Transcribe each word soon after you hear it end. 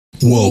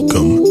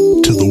Welcome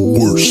to the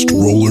worst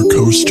roller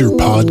coaster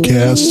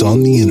podcast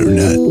on the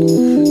internet.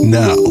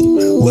 Now,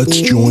 let's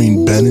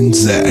join Ben and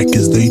Zach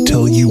as they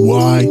tell you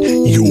why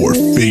your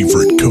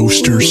favorite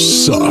coaster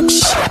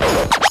sucks.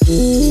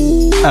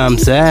 I'm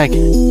Zach,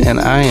 and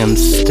I am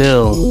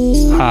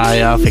still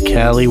high off of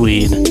Cali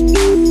weed.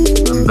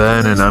 I'm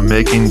Ben, and I'm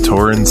making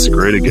Torrance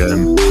great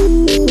again.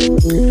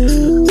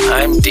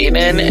 I'm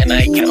Damon, and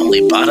I can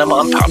only bottom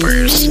on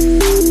poppers.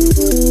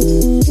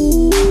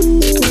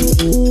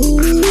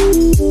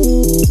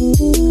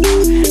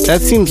 That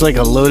seems like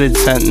a loaded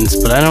sentence,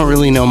 but I don't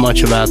really know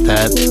much about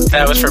that.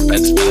 That was for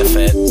Ben's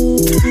benefit.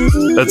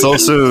 That's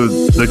also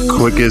the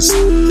quickest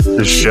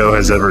the show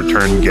has ever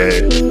turned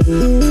gay.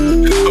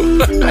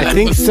 I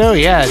think so,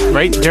 yeah,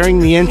 right during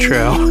the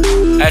intro.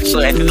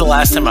 Actually, I think the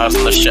last time I was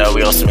on the show,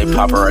 we also made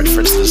popper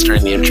references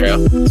during the intro.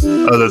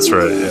 Oh, that's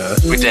right, yeah.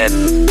 We did.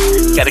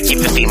 Gotta keep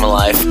the theme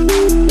alive.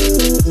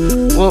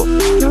 Well,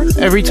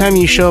 every time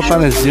you show up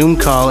on a Zoom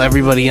call,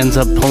 everybody ends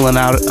up pulling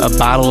out a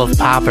bottle of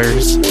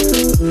poppers.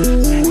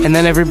 And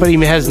then everybody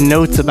has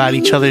notes about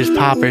each other's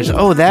poppers.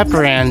 Oh, that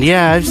brand.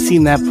 Yeah, I've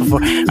seen that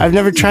before. I've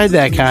never tried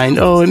that kind.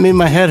 Oh, it made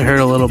my head hurt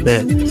a little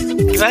bit.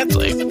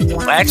 Exactly.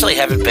 I actually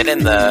haven't been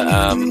in the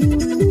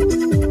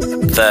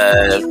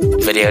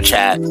video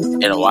chat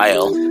in a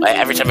while.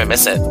 Every time I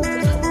miss it.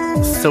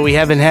 So we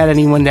haven't had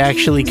anyone to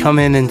actually come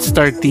in and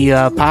start the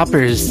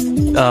poppers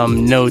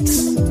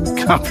notes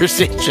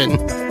conversation.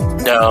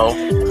 No.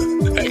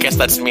 I guess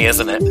that's me,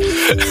 isn't it?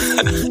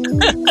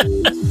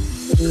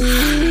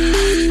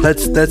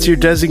 That's your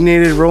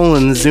designated role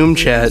in the Zoom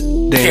chat,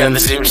 Dan. Yeah, the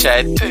Zoom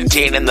chat,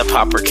 Dane and the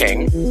Popper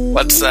King.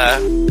 Let's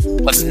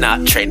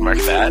not trademark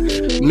that.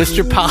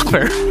 Mr.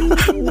 Popper.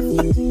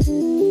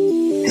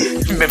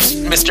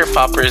 Mr.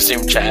 Popper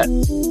Zoom chat.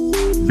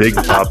 Big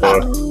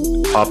Papa.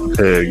 Papa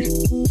Pig.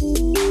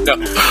 No,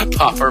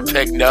 Popper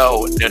Pig,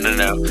 no.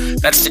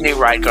 That's the new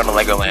ride going to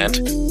Legoland.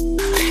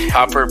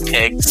 Popper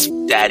Pig's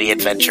Daddy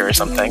Adventure or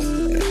something.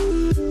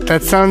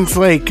 That sounds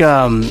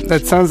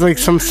like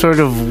some sort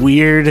of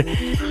weird,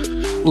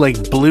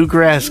 like,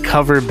 bluegrass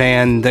cover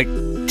band that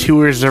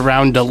tours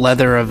around to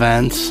leather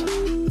events.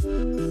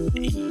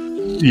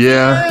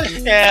 Yeah.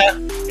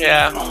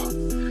 Yeah.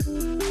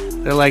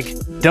 They're like,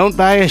 don't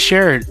buy a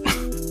shirt.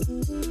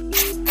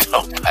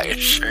 Don't buy a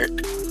shirt.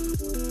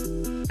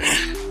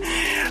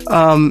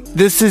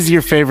 This is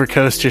your favorite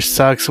coaster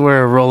sucks.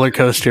 We're a roller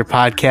coaster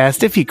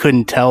podcast. If you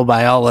couldn't tell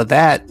by all of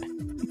that,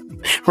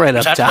 right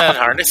up top. I had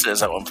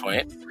harnesses at one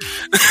point.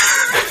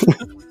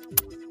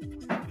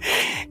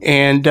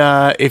 And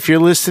if you're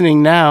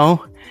listening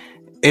now,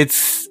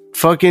 it's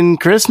fucking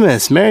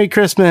Christmas. Merry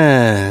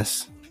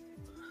Christmas.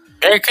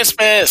 Merry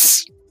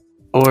Christmas.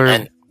 Or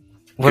and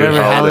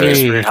whatever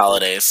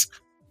holidays.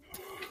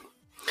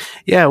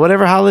 Yeah,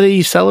 whatever holiday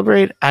you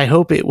celebrate, I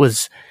hope it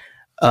was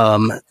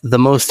the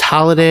most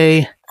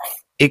holiday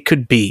it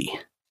could be.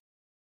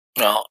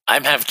 Well,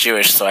 I'm half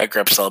Jewish, so I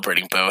grew up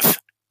celebrating both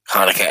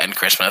Hanukkah and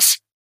Christmas.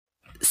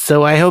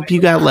 So I hope you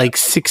got like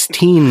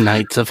 16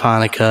 nights of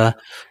Hanukkah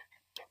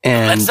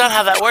and that's not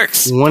how that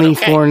works.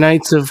 24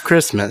 nights of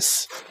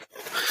Christmas.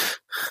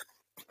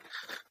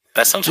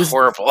 That sounds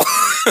horrible.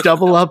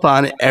 Double up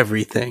on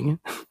everything.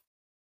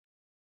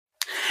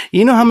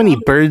 You know how many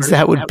birds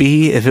that would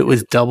be if it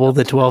was double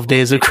the 12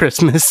 days of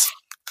Christmas?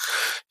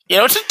 You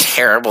know, it's a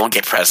terrible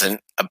gift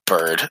present, a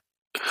bird.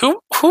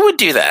 Who would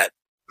do that?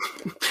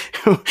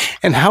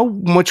 And how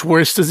much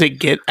worse does it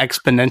get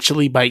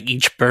exponentially by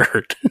each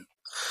bird?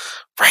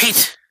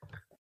 Right?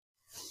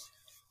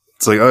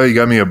 It's like, oh, you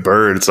got me a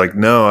bird. It's like,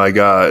 no, I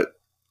got,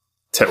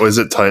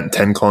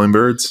 10 calling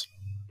birds?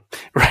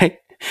 Right?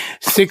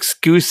 6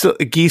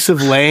 geese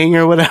of laying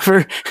or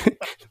whatever.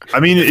 I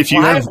mean, if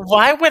you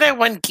why would I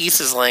want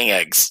geese's laying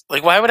eggs?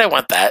 Like, why would I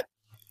want that?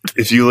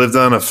 If you lived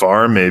on a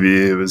farm,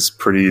 maybe it was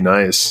pretty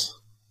nice.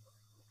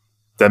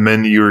 That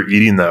meant you were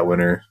eating that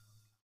winter.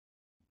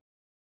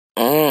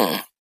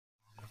 Mm.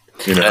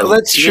 You know,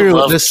 that's true.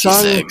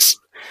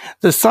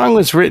 The song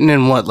was written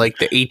in what, like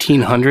the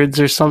 1800s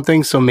or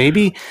something. So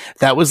maybe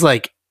that was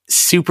like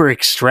super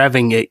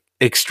extravagant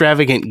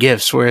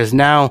gifts. Whereas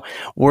now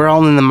we're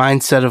all in the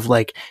mindset of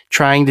like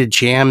trying to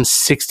jam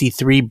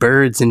 63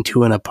 birds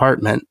into an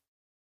apartment.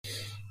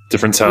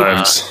 Different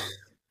times.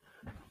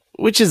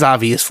 Which is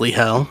obviously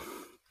hell.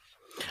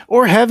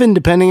 Or heaven,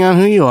 depending on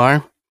who you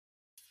are.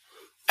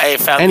 I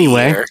found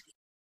anyway.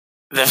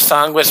 The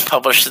song was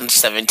published in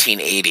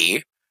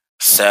 1780.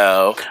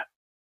 So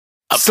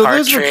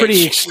those were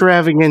pretty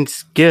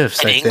extravagant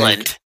gifts, in I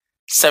England. think.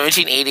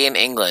 1780 in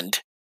England.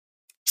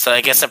 So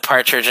I guess a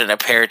partridge in a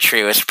pear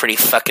tree was pretty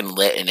fucking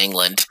lit in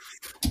England.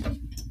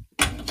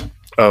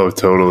 Oh,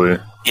 totally.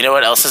 You know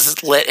what else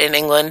is lit in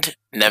England?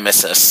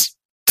 Nemesis.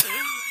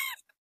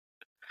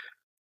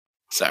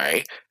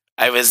 Sorry.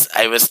 I was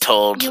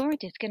told you're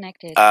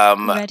disconnected.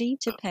 Ready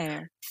to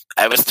pair.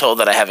 I was told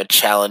that I have a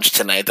challenge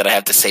tonight that I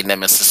have to say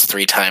Nemesis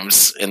 3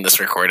 times in this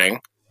recording.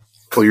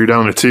 Well, you're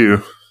down to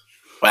 2.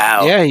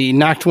 Wow. Yeah, you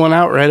knocked one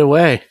out right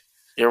away.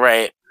 You're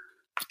right.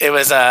 It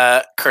was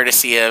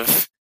courtesy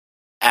of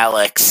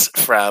Alex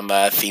from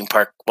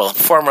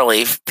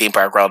formerly Theme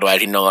Park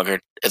Worldwide. He no longer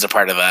is a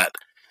part of that.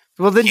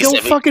 Well, then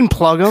don't fucking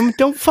plug him.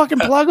 Don't fucking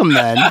plug him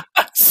then.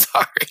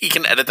 Sorry, you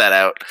can edit that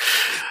out.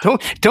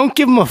 Don't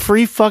give him a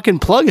free fucking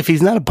plug if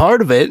he's not a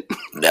part of it.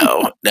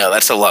 No,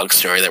 that's a long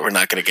story that we're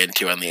not going to get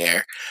into on the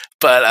air.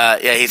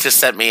 But he just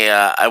sent me,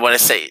 I want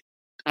to say,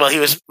 well, he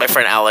was my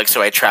friend Alex,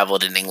 who I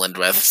traveled in England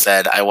with,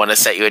 said, I want to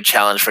set you a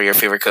challenge for your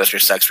favorite Coaster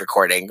Sucks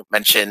recording.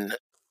 Mention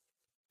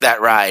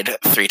that ride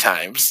 3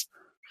 times.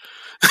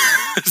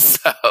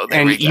 So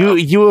there we go.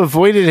 You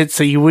avoided it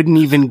so you wouldn't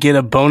even get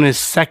a bonus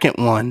second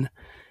one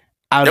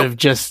out of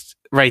just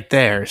right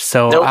there.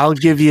 So nope. I'll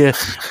give you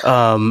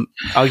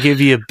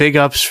big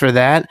ups for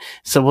that.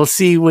 So we'll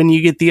see when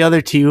you get the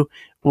other 2.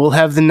 We'll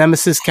have the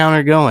Nemesis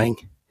counter going.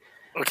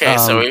 Okay,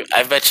 so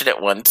I've mentioned it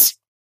once.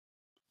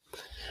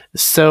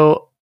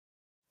 So,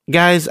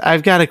 guys,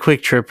 I've got a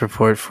quick trip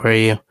report for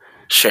you.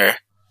 Sure.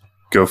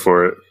 Go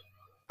for it.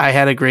 I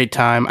had a great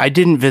time. I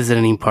didn't visit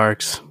any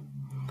parks.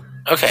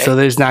 Okay. So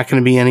there's not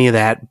going to be any of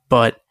that,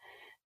 but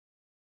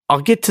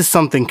I'll get to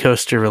something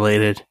coaster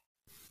related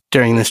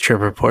during this trip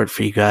report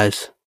for you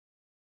guys.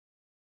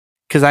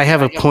 Because I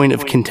have a point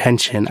of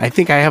contention. I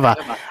think I have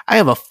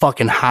a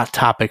fucking hot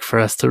topic for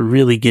us to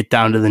really get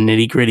down to the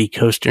nitty gritty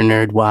coaster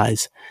nerd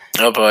wise.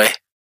 Oh boy.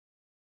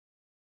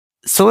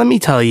 So let me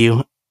tell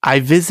you, I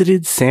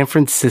visited San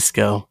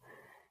Francisco.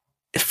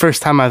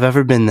 First time I've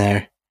ever been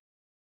there.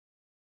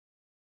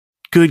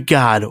 Good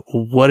God,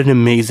 what an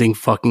amazing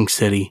fucking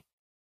city.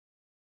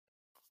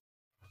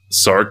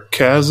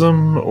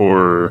 Sarcasm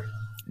or...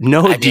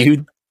 No,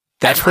 dude.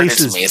 That place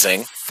is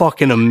amazing.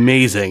 Fucking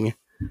amazing.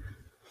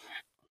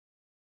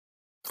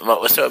 What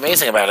was so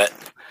amazing about it?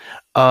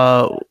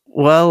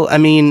 Well, I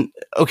mean,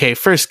 okay,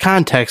 first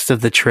context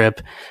of the trip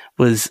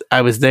was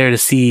I was there to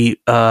see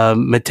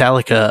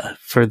Metallica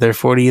for their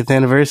 40th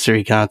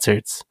anniversary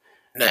concerts.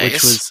 Nice.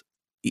 Which was,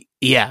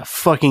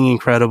 fucking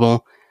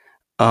incredible.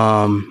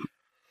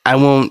 I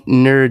won't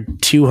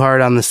nerd too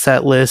hard on the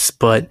set list,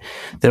 but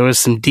there was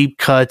some deep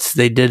cuts.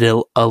 They did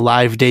a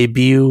live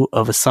debut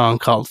of a song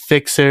called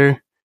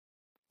Fixer,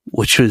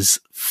 which was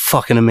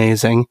fucking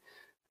amazing.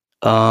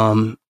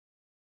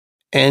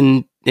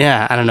 And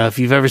yeah, I don't know if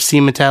you've ever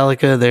seen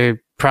Metallica.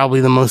 They're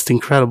probably the most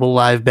incredible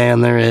live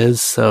band there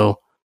is. So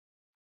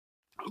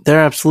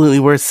they're absolutely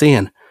worth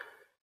seeing.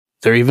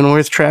 They're even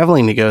worth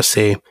traveling to go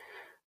see. Oh,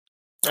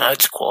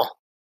 that's cool.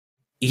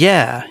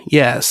 Yeah.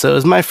 So it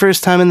was my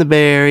first time in the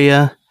Bay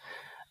Area.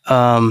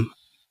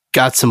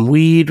 Got some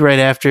weed right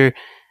after.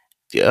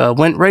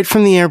 Went right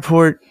from the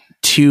airport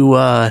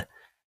to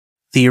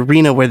the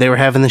arena where they were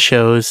having the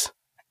shows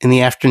in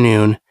the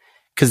afternoon.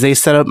 Because they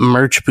set up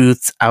merch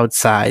booths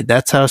outside.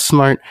 That's how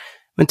smart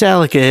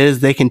Metallica is.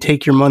 They can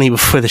take your money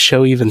before the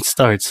show even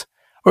starts.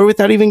 Or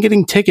without even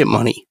getting ticket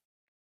money.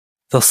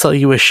 They'll sell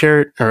you a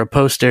shirt or a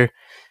poster.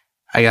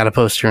 I got a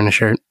poster and a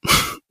shirt.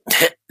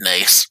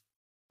 Nice.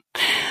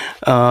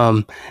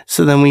 So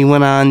then we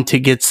went on to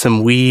get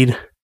some weed.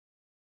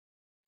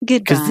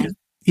 Goodbye.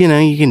 You know,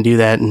 you can do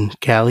that in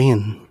Cali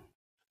and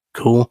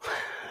cool.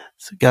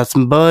 So got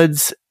some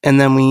buds.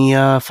 And then we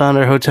found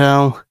our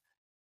hotel.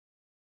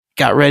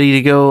 Got ready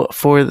to go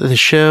for the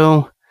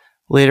show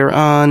later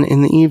on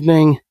in the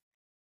evening.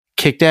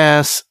 Kicked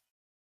ass.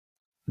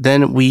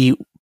 Then we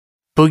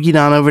boogied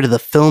on over to the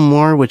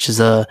Fillmore, which is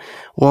a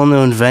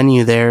well-known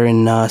venue there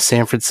in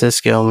San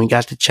Francisco. And we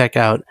got to check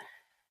out,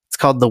 it's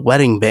called The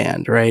Wedding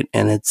Band, right?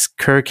 And it's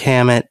Kirk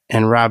Hammett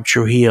and Rob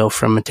Trujillo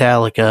from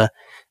Metallica.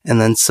 And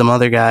then some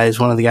other guys,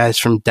 one of the guys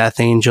from Death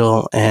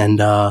Angel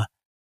and I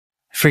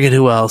forget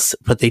who else,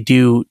 but they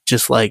do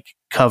just like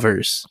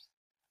covers.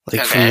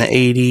 Like from the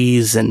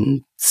 80s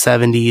and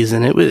 70s,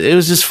 and it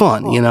was just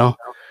fun, you know?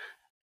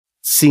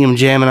 See them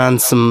jamming on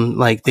some,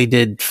 like, they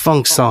did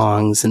funk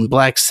songs and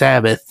Black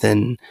Sabbath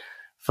and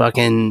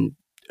fucking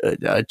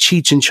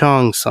Cheech and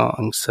Chong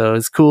songs, so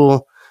it's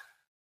cool.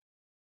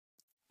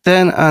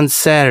 Then on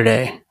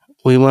Saturday,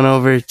 we went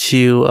over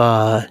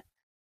to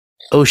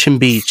Ocean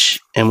Beach,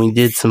 and we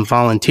did some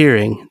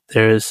volunteering.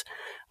 There's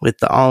with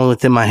the All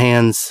Within My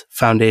Hands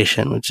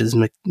Foundation, which is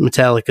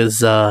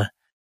Metallica's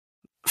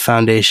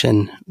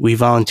foundation. We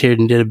volunteered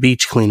and did a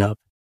beach cleanup.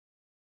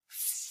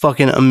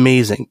 Fucking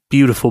amazing.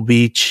 Beautiful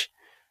beach.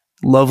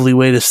 Lovely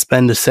way to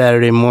spend a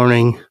Saturday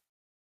morning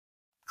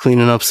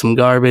cleaning up some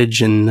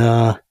garbage and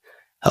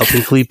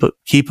helping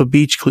keep a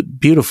beach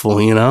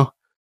beautiful, you know?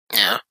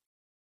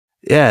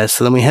 Yeah,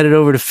 so then we headed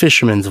over to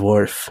Fisherman's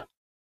Wharf.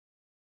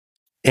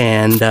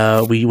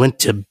 And we went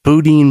to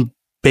Boudin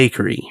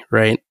Bakery,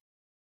 right?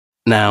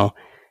 Now,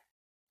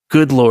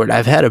 good Lord,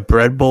 I've had a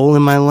bread bowl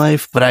in my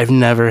life, but I've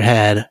never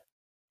had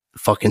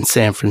fucking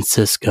San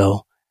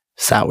Francisco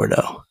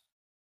sourdough.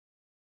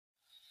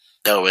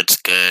 No, it's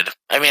good.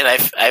 I mean,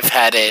 I've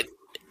had it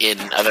in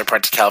other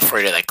parts of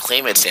California that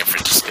claim it's San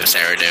Francisco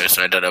sourdough,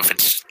 so I don't know if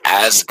it's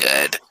as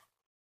good.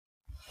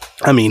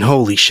 I mean,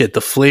 holy shit,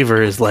 the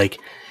flavor is like,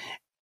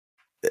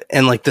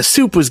 and like the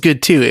soup was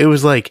good too. It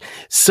was like,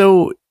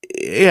 so,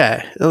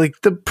 yeah,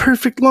 like the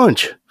perfect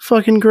lunch.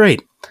 Fucking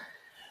great.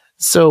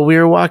 So we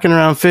were walking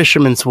around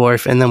Fisherman's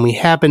Wharf, and then we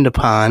happened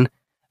upon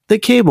the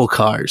cable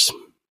cars.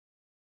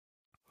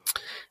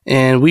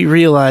 And we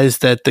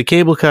realized that the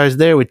cable cars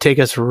there would take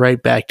us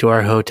right back to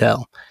our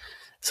hotel.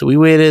 So we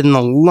waited in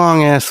a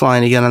long-ass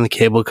line to get on the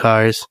cable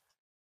cars.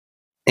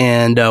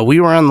 And we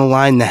were on the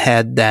line that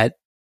had that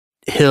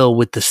hill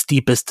with the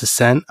steepest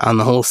descent on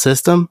the whole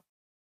system.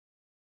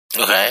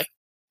 Okay.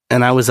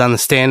 And I was on the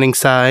standing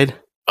side.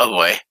 Oh,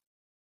 boy.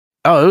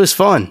 Oh, it was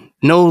fun.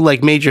 No,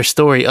 like, major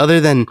story other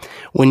than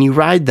when you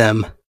ride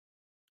them.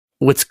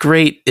 What's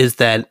great is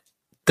that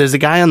there's a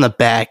guy on the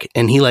back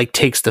and he, like,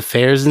 takes the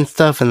fares and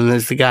stuff. And then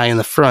there's the guy in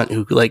the front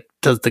who, like,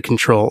 does the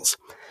controls.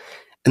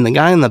 And the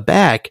guy in the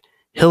back,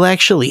 he'll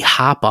actually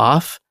hop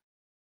off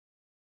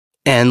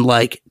and,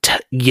 like,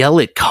 yell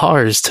at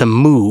cars to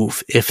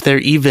move if they're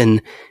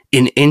even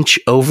an inch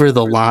over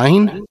the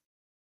line.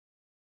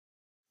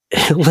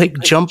 He'll, like,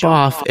 jump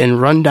off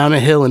and run down a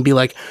hill and be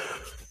like,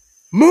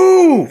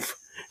 move!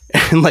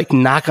 And, like,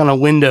 knock on a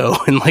window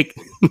and, like...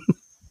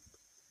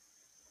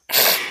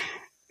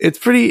 It's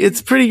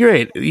pretty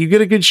great. You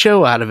get a good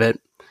show out of it.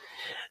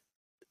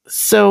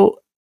 So,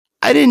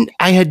 I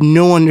had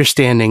no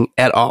understanding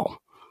at all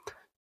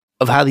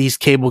of how these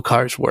cable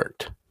cars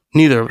worked.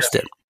 Neither of us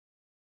did.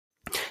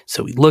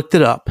 So we looked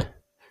it up.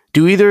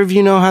 Do either of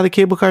you know how the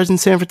cable cars in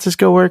San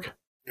Francisco work?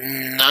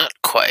 Not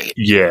quite.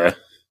 Yeah.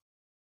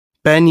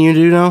 Ben, you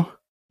do know?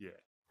 Yeah.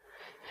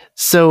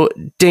 So,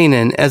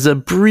 Danon, as a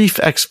brief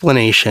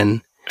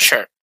explanation,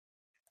 Sure.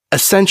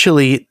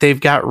 essentially, they've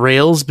got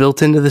rails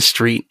built into the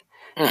street,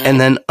 Mhm.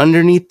 and then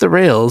underneath the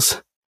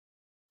rails,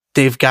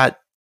 they've got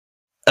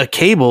a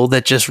cable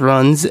that just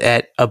runs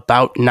at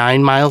about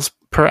 9 miles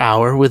per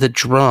hour with a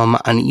drum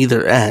on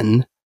either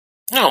end.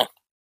 No.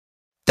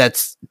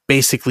 That's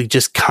basically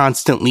just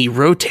constantly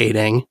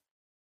rotating.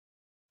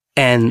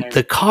 And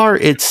the car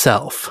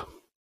itself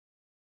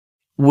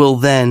will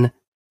then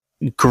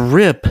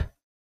grip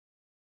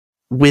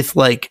with,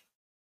 like,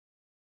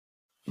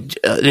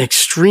 an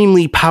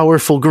extremely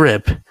powerful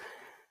grip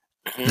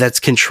Mhm. that's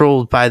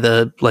controlled by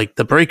the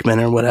brakeman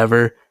or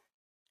whatever,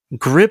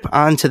 grip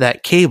onto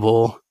that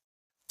cable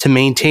to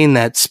maintain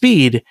that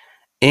speed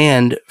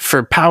and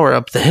for power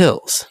up the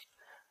hills.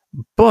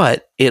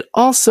 But it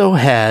also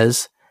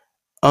has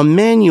a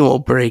manual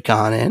brake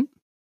on it,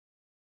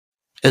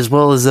 as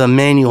well as a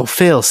manual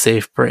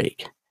fail-safe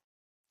brake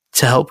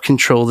to help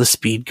control the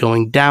speed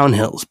going down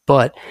hills.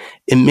 But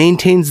it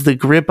maintains the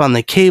grip on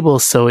the cable,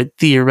 so it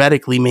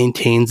theoretically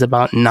maintains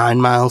about 9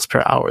 miles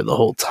per hour the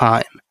whole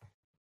time.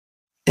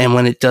 And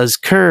when it does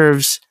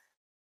curves,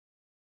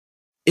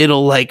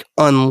 it'll, like,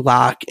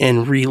 unlock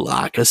and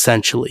relock,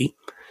 essentially.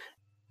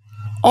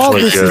 All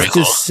Like, this is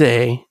cool. to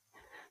say...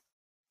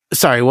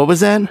 Sorry, what was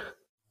that?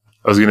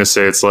 I was gonna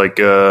say it's like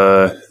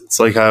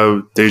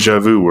how deja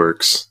vu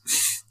works.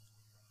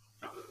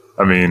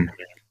 I mean,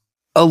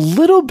 A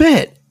little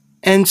bit.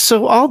 And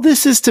so all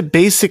this is to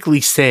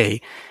basically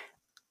say,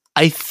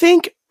 I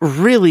think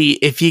really,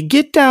 if you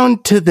get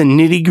down to the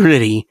nitty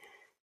gritty,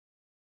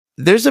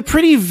 there's a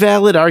pretty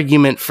valid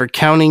argument for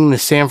counting the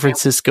San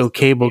Francisco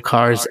cable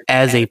cars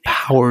as a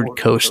powered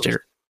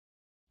coaster.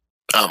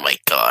 Oh my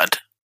god.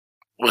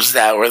 Was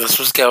that where this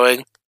was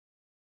going?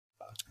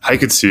 I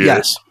could see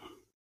Yes.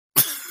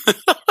 it.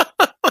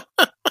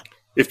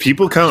 If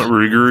people count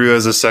Rougarou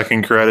as a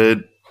second credit,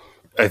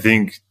 I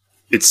think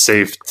it's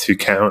safe to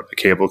count a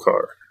cable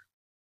car.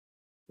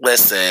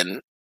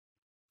 Listen,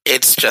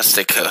 it's just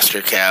a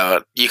coaster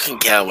count. You can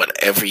count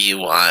whatever you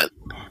want.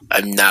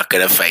 I'm not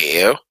going to fight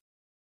you.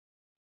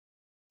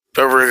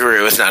 But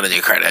Rougarou is not a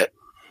new credit.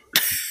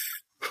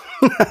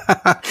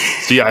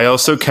 See, I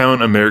also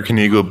count American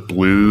Eagle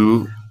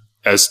Blue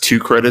as 2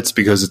 credits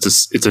because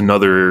it's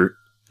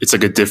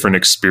like a different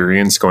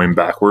experience going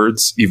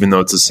backwards, even though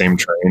it's the same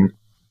train.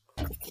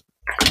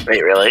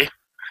 Wait, really?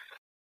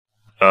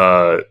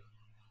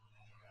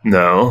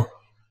 No.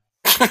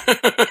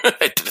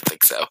 I didn't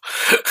think so.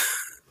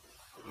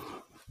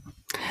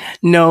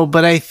 No,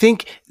 but I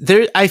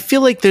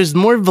feel like there's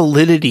more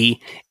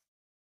validity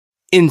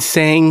in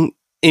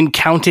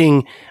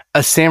counting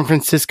a San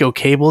Francisco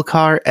cable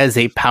car as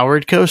a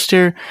powered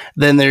coaster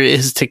than there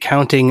is to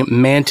counting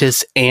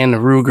Mantis and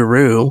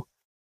Rougarou.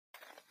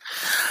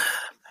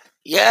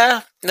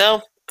 Yeah,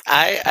 no,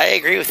 I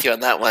agree with you on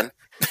that one.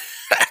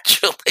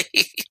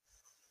 Actually.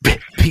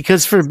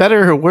 Because for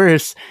better or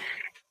worse,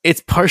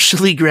 it's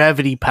partially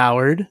gravity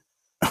powered.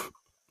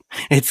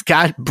 It's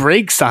got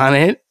brakes on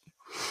it.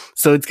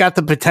 So it's got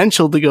the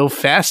potential to go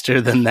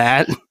faster than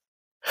that.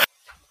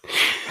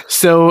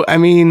 So, I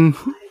mean,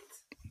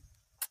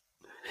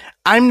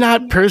 I'm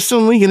not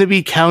personally going to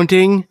be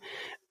counting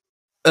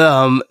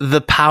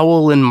the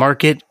Powell and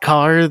Market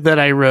car that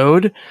I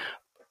rode,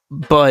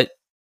 but,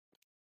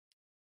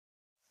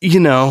 you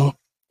know.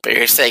 But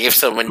you're saying if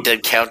someone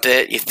did count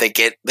it, you think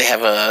they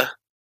have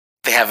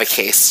a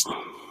case,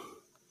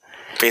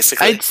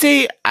 basically? I'd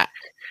say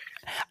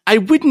I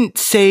wouldn't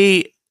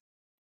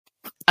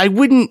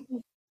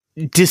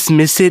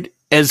dismiss it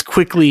as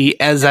quickly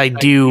as I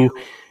do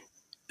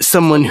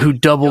someone who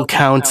double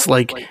counts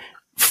like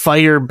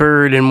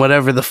Firebird and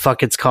whatever the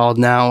fuck it's called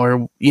now,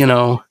 or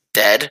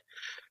Dead.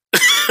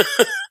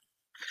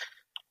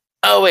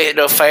 Oh wait,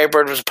 no,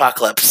 Firebird was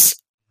Apocalypse.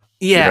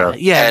 Yeah,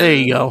 there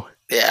you go.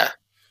 Yeah.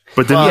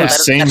 But then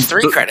that's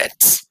 3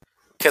 credits.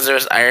 Because there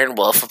was Iron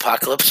Wolf,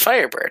 Apocalypse,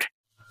 Firebird.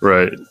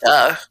 Right.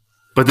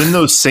 But then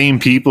those same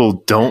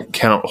people don't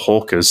count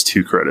Hulk as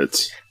 2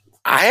 credits.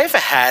 I have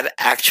had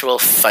actual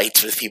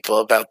fights with people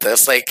about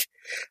this. Like,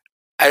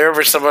 I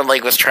remember someone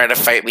was trying to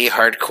fight me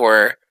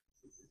hardcore,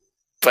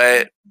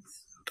 but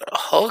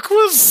Hulk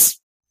was,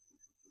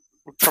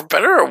 for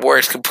better or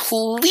worse,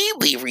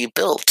 completely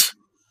rebuilt.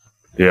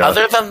 Yeah.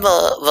 Other than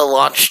the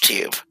launch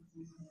tube.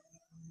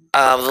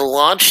 The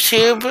launch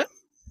tube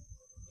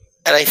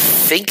and I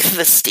think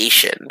the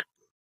station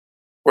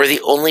were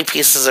the only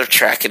pieces of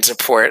track and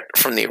support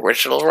from the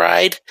original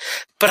ride,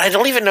 but I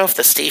don't even know if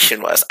the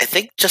station was. I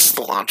think just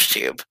the launch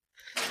tube.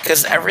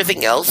 Because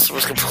everything else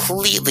was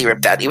completely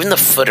ripped out. Even the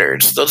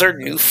footers. Those are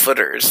new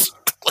footers.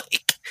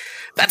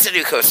 That's a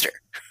new coaster.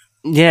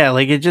 Yeah,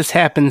 it just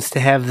happens to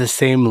have the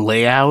same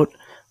layout.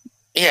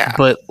 Yeah.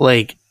 But,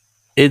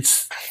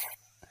 it's...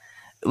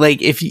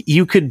 if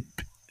you could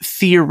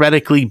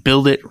theoretically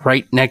build it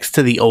right next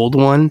to the old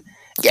one,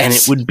 yes, and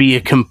it would be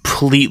a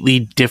completely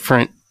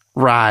different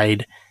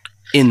ride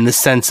in the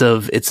sense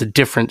of it's a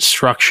different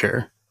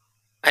structure.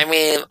 I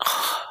mean,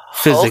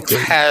 physically.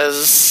 Hulk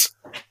has...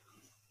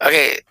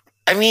 Okay,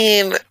 I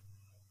mean,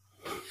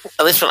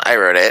 at least when I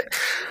wrote it,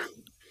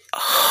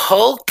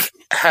 Hulk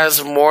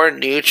has more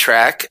new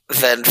track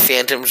than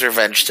Phantom's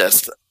Revenge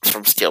does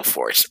from Steel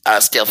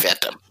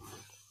Phantom.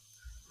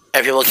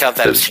 And people count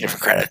that as 2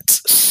 different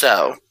credits.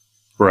 So,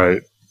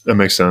 right, that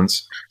makes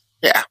sense.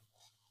 Yeah,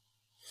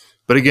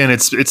 but again,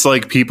 it's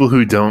like people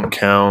who don't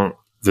count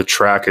the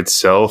track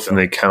itself and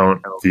they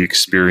count the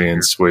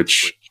experience,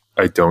 which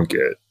I don't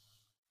get.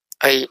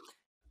 I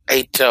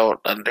don't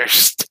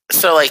understand.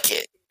 So,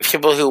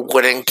 people who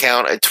wouldn't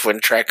count a twin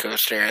track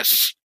coaster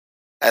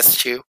as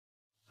 2.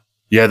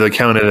 Yeah, they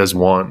count it as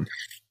 1.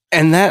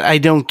 And that I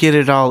don't get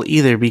at all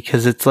either,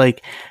 because it's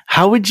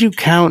how would you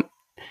count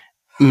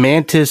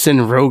Mantis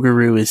and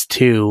Rougarou as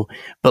 2,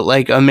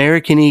 but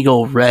American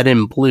Eagle Red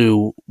and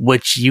Blue,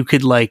 which you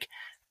could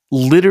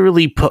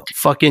literally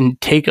fucking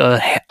take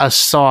a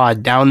saw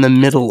down the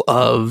middle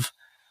of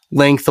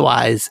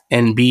lengthwise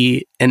and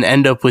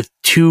end up with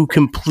 2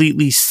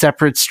 completely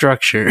separate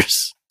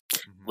structures.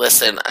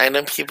 Listen, I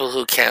know people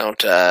who count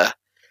the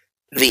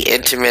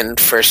Intamin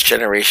first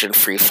generation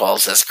free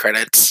falls as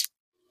credits.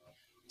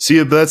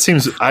 See, but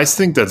I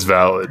think that's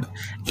valid.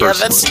 Yeah,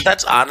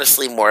 that's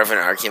honestly more of an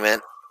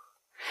argument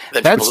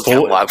than That's people who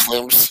count log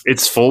flumes.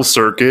 It's full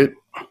circuit.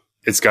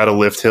 It's got a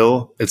lift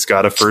hill. It's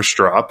got a first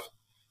drop.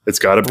 It's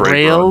got a brake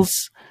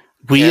rails,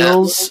 run.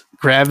 wheels,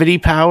 gravity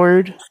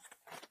powered.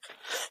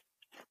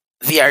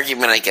 The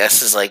argument, I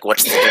guess, is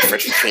what's the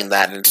difference between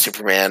that and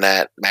Superman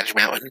at Magic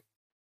Mountain?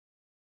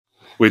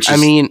 Which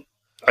is,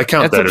 I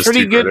count that as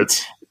 2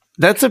 credits.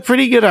 That's a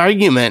pretty good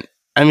argument.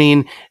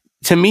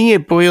 To me,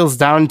 it boils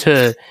down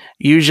to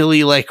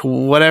usually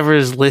whatever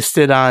is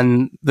listed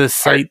on the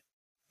site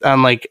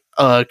on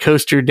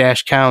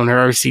Coaster-Count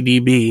or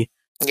RCDB.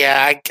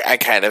 Yeah, I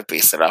kind of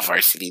base it off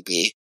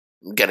RCDB.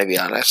 I'm gonna be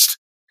honest.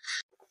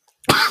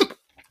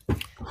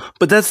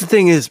 But that's the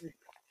thing is,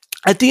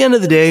 at the end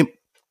of the day,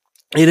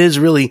 it is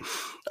really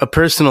a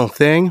personal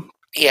thing.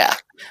 Yeah.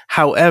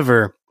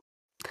 However,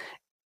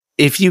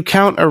 if you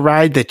count a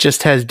ride that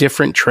just has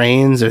different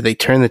trains, or they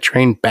turn the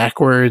train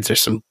backwards or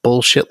some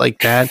bullshit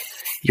like that,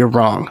 you're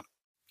wrong.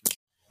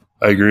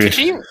 I agree.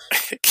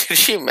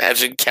 Could you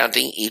imagine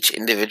counting each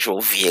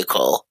individual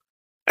vehicle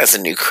as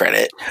a new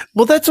credit?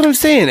 Well, that's what I'm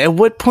saying. At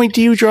what point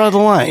do you draw the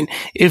line?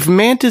 If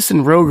Mantis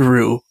and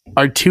Rougarou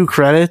are 2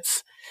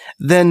 credits,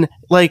 then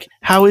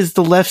how is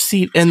the left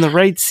seat and the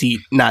right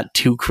seat not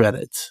 2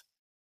 credits?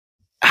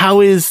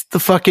 How is the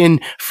fucking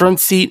front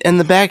seat and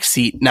the back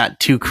seat not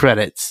 2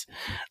 credits?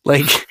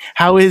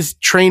 How is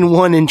train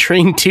 1 and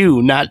train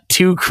 2 not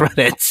 2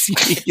 credits?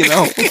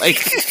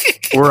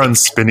 Or on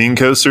spinning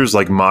coasters,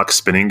 mock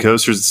spinning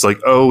coasters,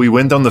 it's we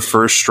went down the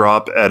first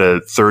drop at a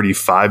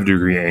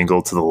 35-degree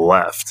angle to the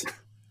left.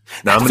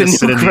 Now I'm going to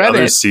sit in the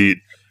other seat.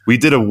 We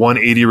did a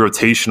 180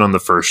 rotation on the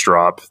first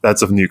drop.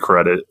 That's a new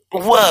credit.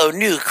 Whoa,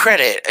 new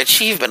credit.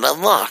 Achievement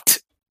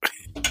unlocked.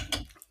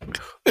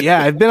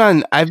 Yeah, I've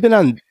been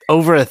on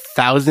over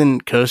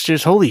 1,000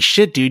 coasters. Holy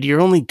shit, dude,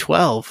 you're only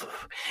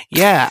 12.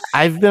 Yeah,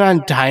 I've been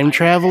on Time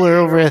Traveler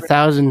over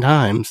 1,000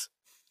 times.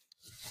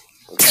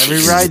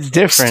 Every ride's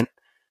different.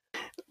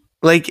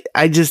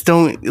 I just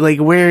don't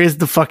where is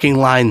the fucking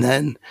line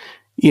then?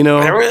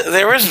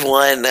 There was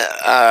one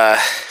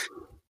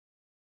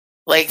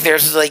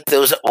there's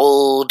those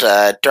old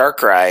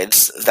dark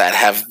rides that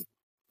have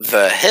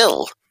the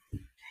hill.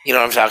 You know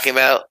what I'm talking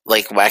about?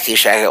 Wacky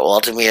Shack at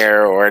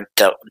Waldameer or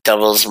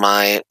Devil's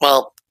Mine.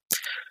 Well,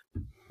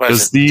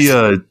 does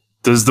the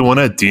one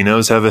at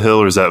Dino's have a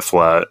hill, or is that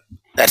flat?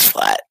 That's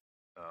flat.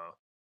 Oh.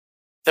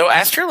 Though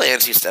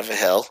Astrolands used to have a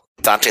hill.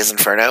 Dante's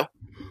Inferno.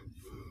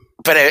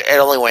 but it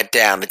only went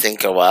down. It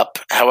didn't go up.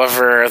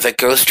 However, the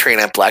ghost train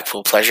at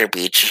Blackpool Pleasure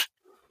Beach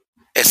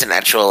is an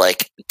actual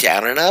like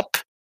down and up.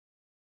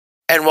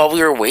 And while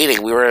we were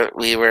waiting, we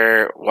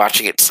were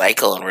watching it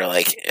cycle, and we were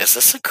like, "Is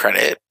this a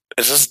credit?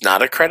 Is this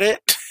not a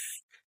credit?"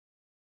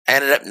 I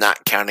ended up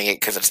not counting it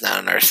because it's not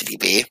an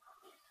RCDB.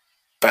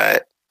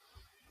 But,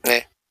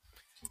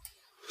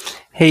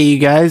 Hey, you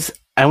guys!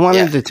 I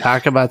wanted to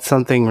talk about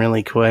something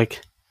really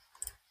quick.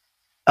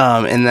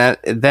 And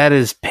that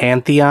is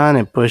Pantheon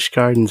at Busch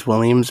Gardens,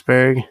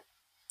 Williamsburg. Yeah.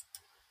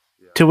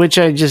 To which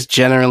I just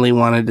generally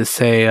wanted to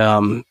say,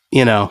 the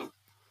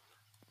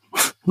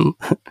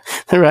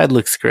ride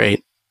looks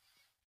great.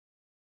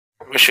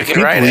 Wish we could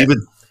ride it.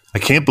 I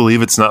can't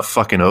believe it's not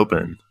fucking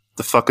open.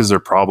 The fuck is their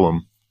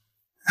problem?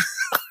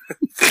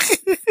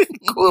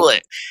 Cool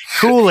it.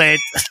 Cool it.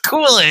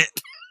 Cool it.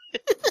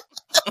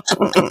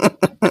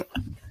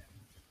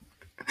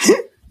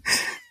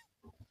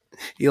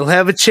 You'll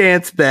have a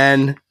chance,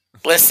 Ben.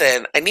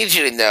 Listen, I need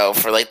you to know,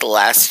 for like the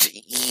last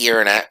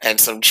year and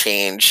some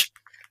change,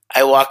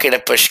 I walk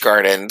into Busch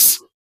Gardens.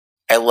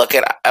 I look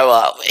at,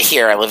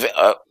 here I live,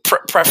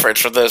 preference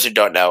for those who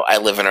don't know, I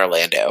live in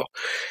Orlando.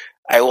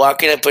 I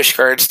walk into Busch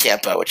Gardens,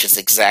 Tampa, which is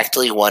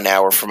exactly 1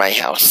 hour from my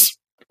house.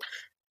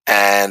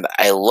 And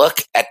I look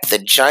at the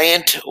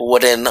giant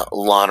wooden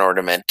lawn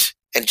ornament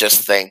and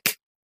just think,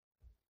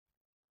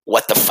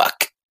 what the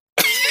fuck?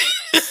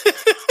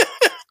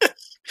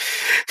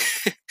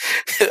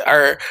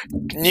 Our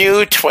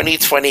new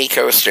 2020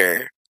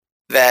 coaster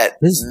that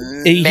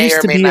may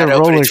or may not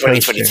open in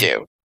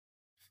 2022.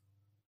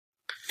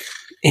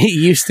 It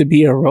used to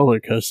be a roller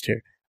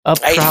coaster. A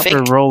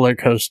proper roller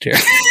coaster.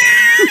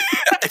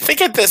 I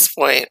think at this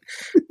point,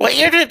 what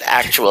year did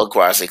actual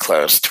Gwazi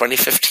close?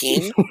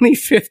 2015?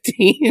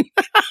 2015.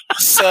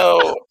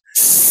 So,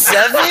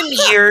 7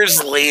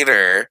 years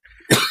later,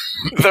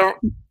 the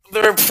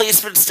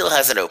replacement still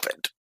hasn't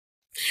opened.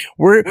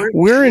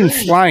 We're in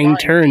flying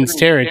turns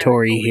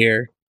territory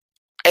here.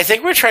 I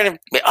think we're trying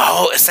to...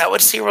 Oh, is that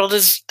what SeaWorld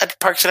is at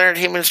Parks and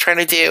Entertainment is trying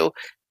to do?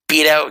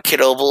 Beat out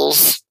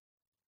Knoebels?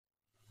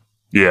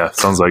 Yeah,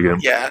 sounds like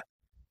it. Yeah,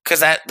 because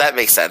that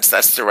makes sense.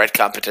 That's the right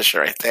competition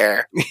right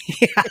there.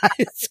 Yeah,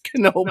 it's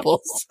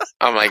Knoebels.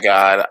 Oh my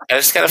god. I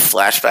just got a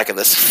flashback of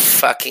this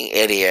fucking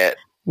idiot.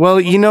 Well,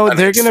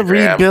 they're going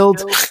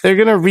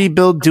to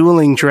rebuild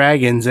Dueling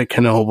Dragons at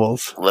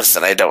Knoebels.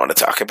 Listen, I don't want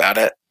to talk about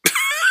it.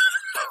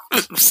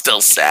 I'm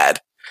still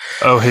sad.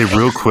 Oh, hey,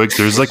 real quick,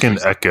 there's like an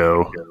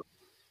echo.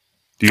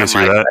 Do you guys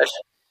hear that?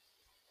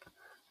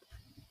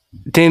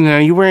 Dana,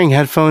 are you wearing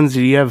headphones?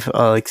 Do you have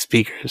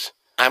speakers?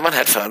 I'm on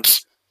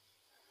headphones.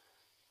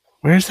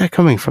 Where's that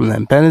coming from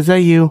then? Ben, is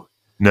that you?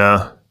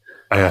 No,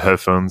 I have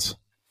headphones.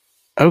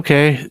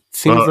 Okay.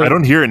 I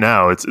don't hear it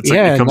now. It's like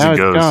it comes and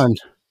goes. Gone.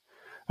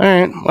 All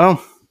right.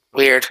 Well.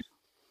 Weird.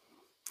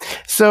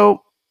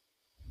 So,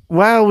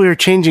 while we're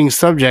changing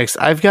subjects,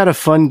 I've got a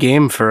fun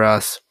game for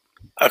us.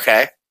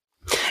 Okay.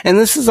 And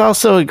this is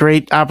also a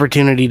great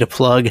opportunity to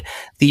plug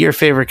the Your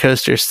Favorite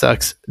Coaster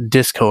Sucks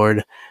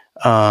Discord.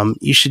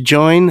 You should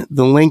join.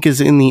 The link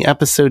is in the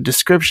episode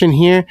description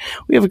here.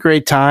 We have a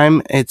great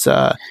time. It's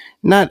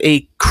not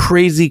a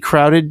crazy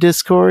crowded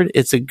Discord.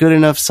 It's a good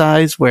enough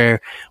size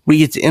where we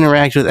get to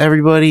interact with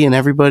everybody and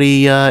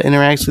everybody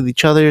interacts with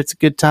each other. It's a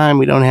good time.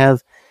 We don't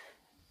have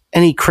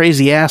any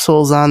crazy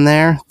assholes on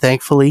there,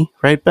 thankfully.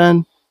 Right,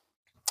 Ben?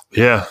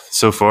 Yeah,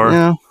 so far.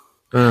 Yeah.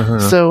 Uh-huh.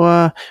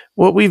 So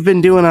what we've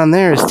been doing on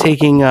there is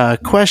taking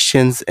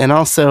questions and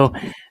also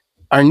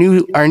our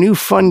new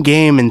fun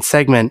game and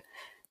segment,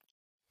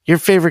 Your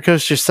Favorite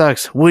Coaster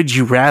Sucks, Would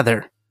You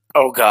Rather?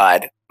 Oh,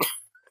 God.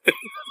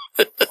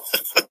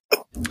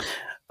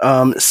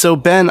 So,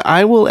 Ben,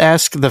 I will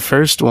ask the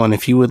first one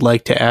if you would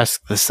like to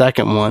ask the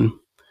second one.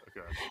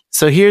 Okay.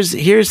 So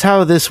here's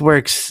how this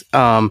works.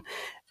 One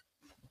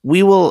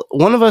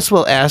of us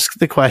will ask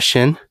the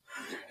question,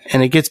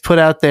 and it gets put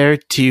out there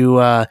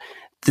to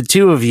the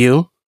two of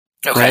you,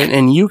 okay. Right?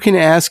 And you can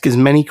ask as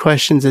many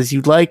questions as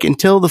you'd like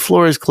until the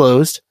floor is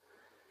closed,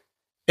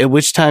 at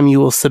which time you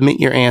will submit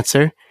your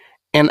answer,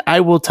 and I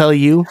will tell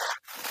you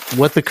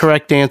what the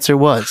correct answer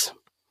was,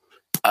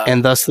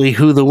 and thusly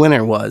who the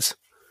winner was.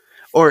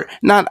 Or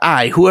not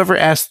I, whoever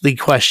asked the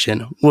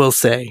question will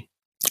say.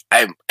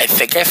 I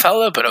think I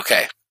followed, but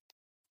okay.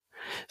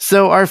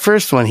 So our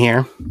first one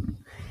here,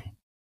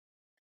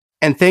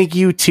 and thank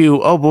you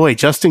to,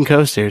 Justin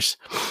Coasters.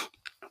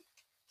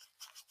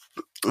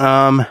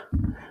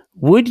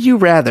 Would you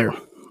rather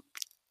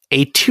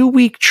a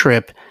 2-week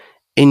trip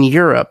in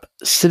Europe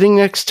sitting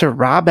next to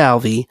Rob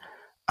Alvey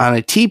on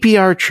a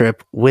TPR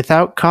trip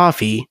without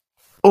coffee,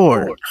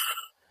 or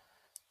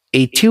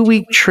a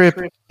 2-week trip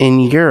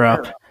in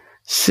Europe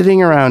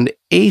sitting around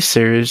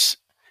Acers,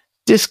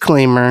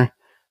 disclaimer,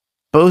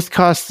 both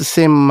cost the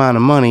same amount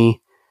of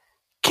money,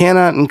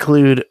 cannot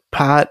include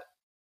pot,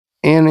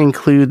 and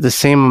include the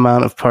same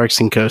amount of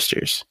parks and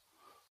coasters?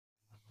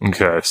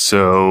 Okay,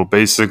 so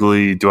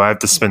basically, do I have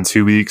to spend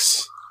 2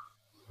 weeks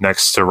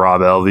next to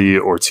Rob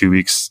Alvey or 2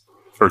 weeks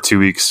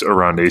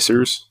around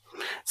Acers?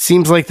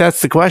 Seems like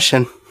that's the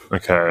question.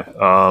 Okay.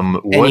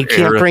 And you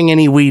can't bring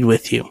any weed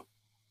with you.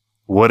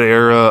 What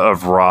era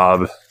of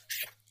Rob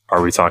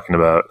are we talking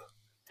about?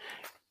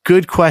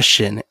 Good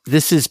question.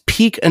 This is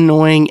peak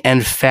annoying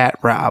and fat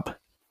Rob.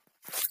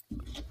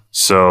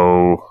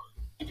 So,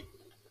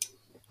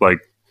 like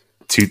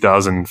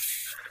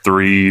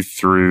 2003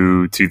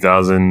 through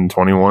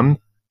 2021?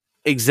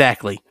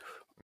 Exactly.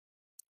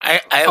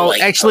 I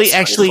like actually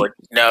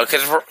no,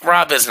 because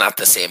Rob is not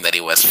the same that he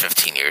was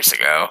 15 years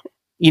ago.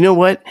 You know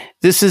what?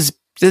 This is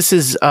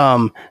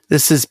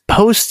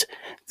post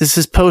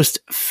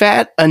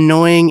fat,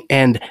 annoying,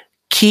 and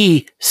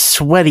key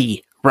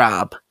sweaty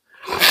Rob.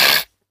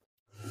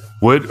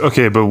 What?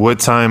 Okay, but what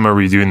time are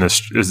we doing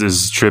this? Is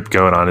this trip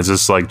going on? Is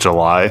this like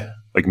July,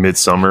 like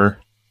midsummer,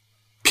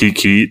 peak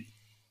heat?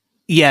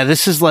 Yeah,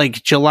 this is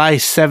like July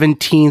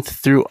 17th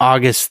through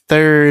August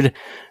 3rd.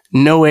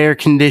 No air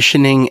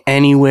conditioning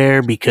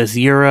anywhere because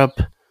Europe.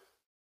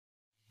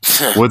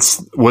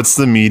 What's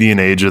the median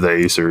age of the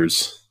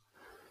Acers?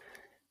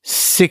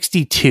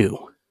 62.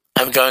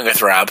 I'm going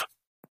with Rob.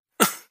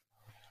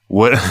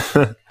 What?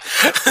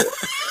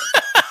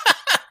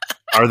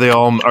 Are they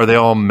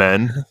all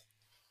men?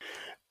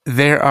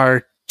 There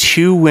are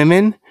 2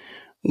 women,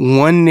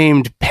 one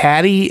named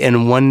Patty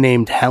and one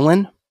named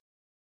Helen.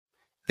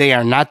 They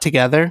are not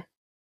together,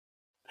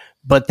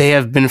 but they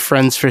have been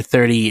friends for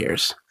 30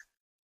 years.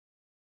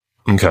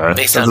 Okay, that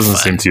doesn't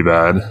seem too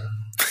bad.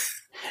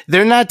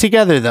 They're not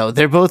together, though.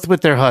 They're both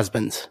with their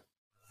husbands.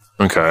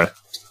 Okay.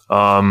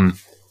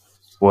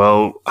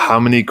 Well, how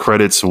many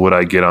credits would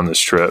I get on this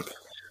trip?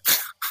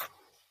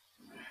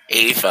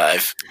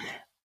 85.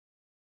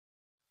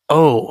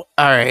 Oh,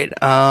 all right.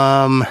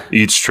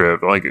 Each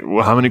trip, like,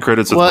 how many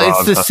credits? Well,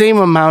 it's the same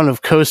amount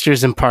of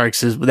coasters and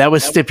parks that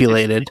was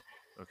stipulated.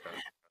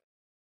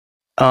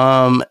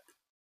 Okay.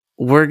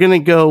 We're gonna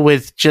go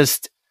with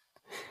just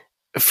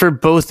for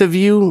both of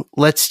you.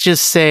 Let's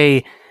just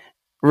say,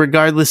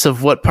 regardless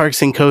of what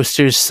parks and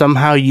coasters,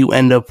 somehow you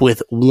end up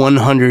with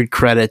 100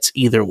 credits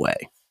either way.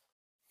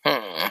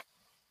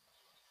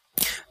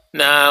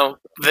 No,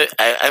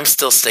 I'm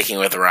still sticking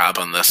with Rob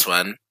on this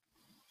one.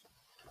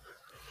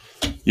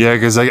 Yeah,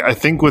 because I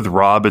think with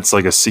Rob, it's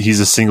like he's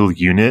a single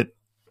unit.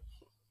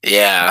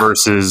 Yeah.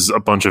 Versus a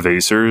bunch of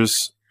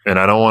Acers, and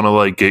I don't want to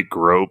like get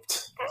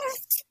groped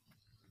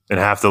and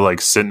have to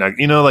like sit next.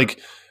 You know, like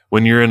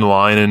when you're in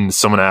line and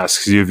someone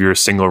asks you if you're a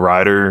single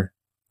rider,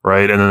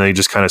 right? And then they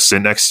just kind of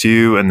sit next to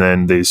you, and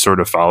then they sort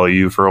of follow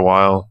you for a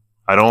while.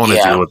 I don't want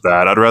to deal with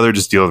that. I'd rather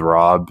just deal with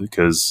Rob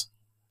because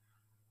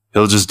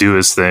he'll just do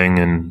his thing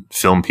and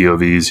film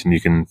POVs, and you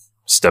can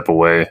step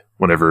away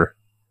whenever.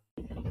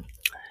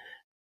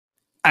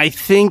 I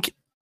think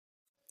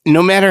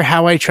no matter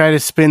how I try to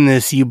spin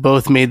this, you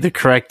both made the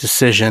correct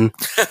decision.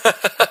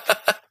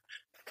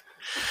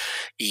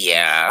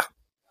 Yeah.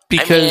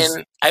 Because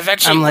I've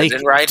actually been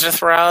in rides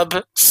with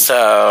Rob,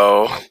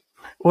 so...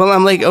 Well,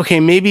 I'm like,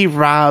 okay, maybe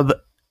Rob,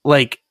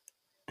 like,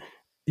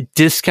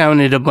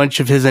 discounted a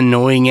bunch of his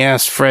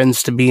annoying-ass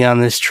friends to be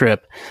on this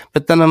trip.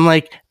 But then I'm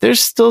like,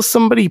 there's still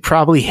somebody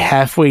probably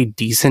halfway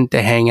decent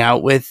to hang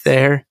out with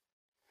there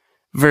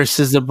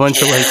versus a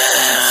bunch of, like,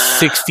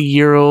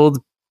 60-year-old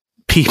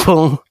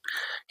people.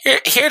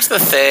 Here's the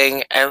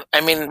thing, and I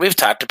mean, we've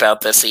talked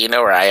about this, so you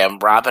know where I am.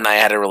 Rob and I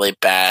had a really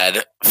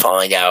bad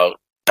falling out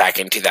back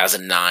in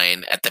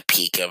 2009 at the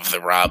peak of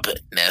the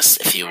Robness,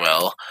 if you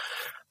will.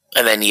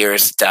 And then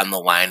years down the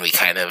line, we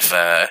kind of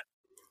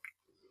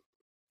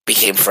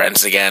became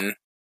friends again.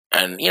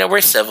 And, you know,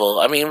 we're civil.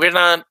 I mean, we're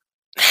not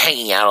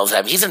hanging out all the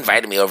time. He's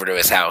invited me over to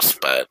his house,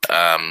 but...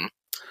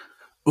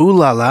 Ooh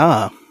la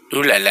la.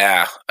 Ooh la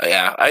la.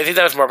 Yeah, I think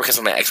that was more because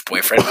of my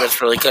ex-boyfriend who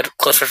was really good,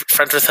 close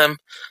friends with him.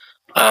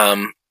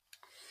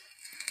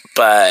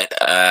 But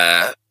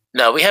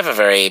no, we have a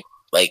very,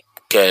 like,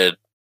 good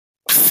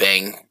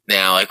thing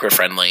now. Like, we're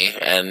friendly,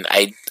 and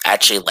I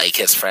actually like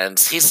his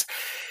friends. He's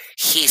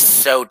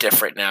so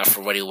different now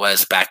from what he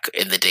was back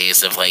in the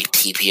days of, like,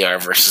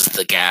 TPR versus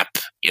The Gap,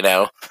 you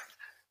know?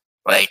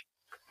 Like,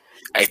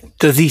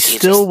 does he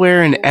still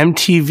wear an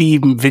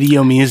MTV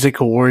Video Music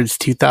Awards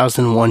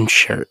 2001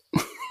 shirt?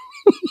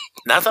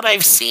 Not that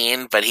I've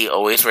seen, but he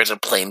always wears a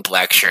plain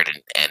black shirt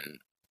and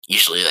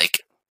usually,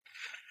 like,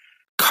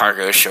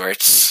 cargo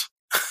shorts.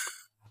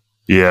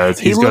 Yeah,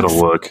 he's got a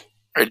look.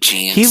 Or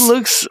jeans.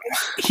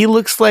 He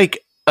looks like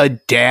a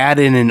dad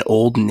in an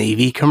Old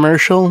Navy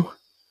commercial.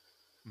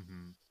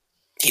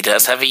 He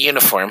does have a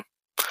uniform.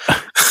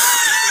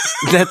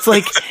 That's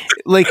like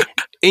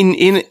in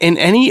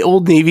any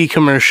Old Navy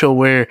commercial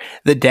where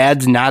the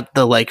dad's not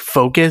the like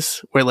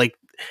focus, where like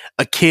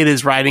a kid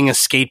is riding a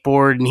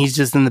skateboard and he's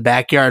just in the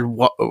backyard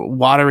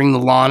watering the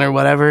lawn or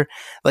whatever.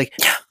 Like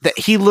that,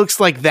 he looks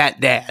like that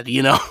dad,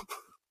 you know.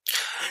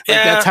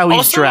 Yeah, that's how he's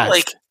also dressed.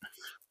 Like,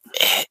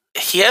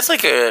 he has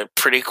like a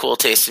pretty cool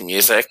taste in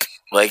music.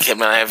 Like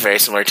him and I have very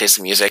similar taste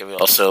in music. We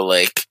also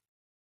like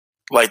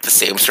the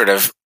same sort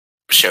of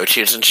show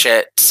tunes and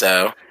shit.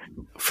 So,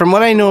 from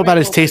what I know about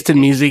his taste in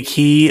music,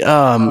 he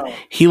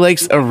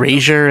likes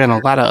Erasure and a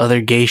lot of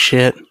other gay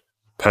shit.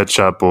 Pet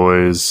Shop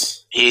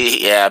Boys.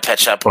 Pet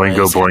Shop Boys.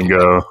 Boingo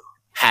Boingo.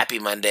 Happy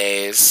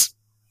Mondays.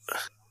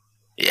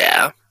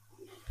 Yeah.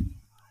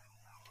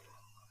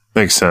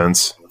 Makes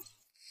sense.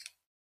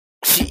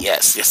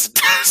 Yes, it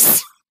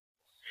does.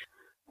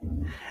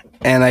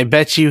 And I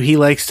bet you he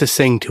likes to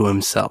sing to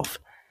himself.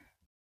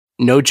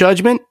 No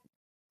judgment,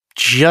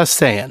 just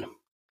saying.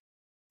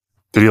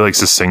 Did he likes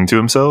to sing to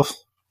himself?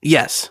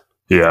 Yes.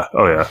 Yeah.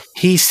 Oh, yeah.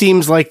 He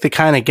seems like the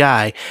kind of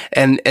guy,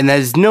 and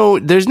there's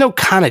no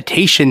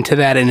connotation to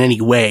that in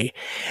any way.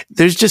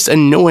 There's just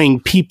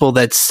annoying people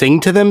that sing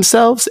to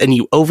themselves, and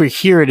you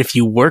overhear it if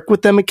you work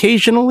with them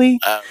occasionally.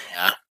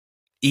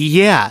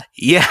 Yeah.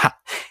 Yeah.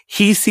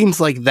 He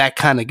seems like that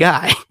kind of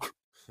guy.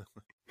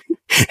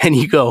 And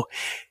you go,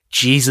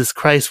 Jesus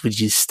Christ, would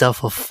you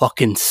stuff a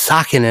fucking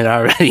sock in it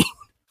already?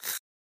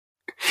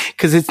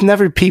 Because it's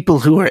never people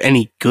who are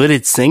any good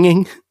at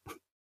singing.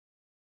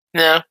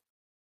 No.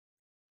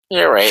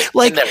 You're right.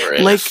 Like, it never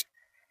is. like,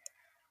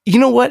 you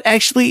know what?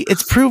 Actually,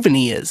 it's proven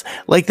he is.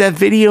 Like that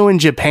video in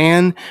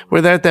Japan where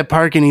they're at that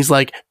park and he's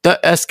like, the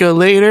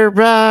escalator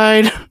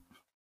ride.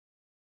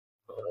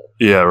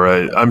 Yeah,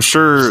 right. I'm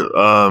sure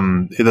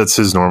that's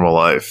his normal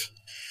life.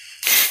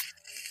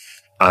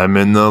 I'm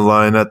in the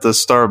line at the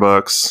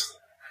Starbucks.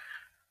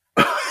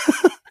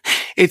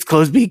 It's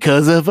closed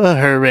because of a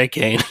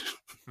hurricane.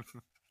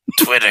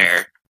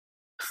 Twitter.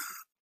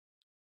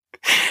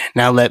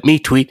 Now let me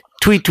tweet.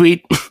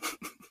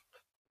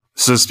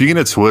 So speaking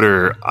of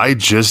Twitter, I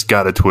just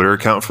got a Twitter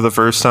account for the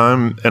first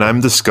time, and I'm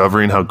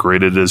discovering how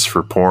great it is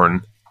for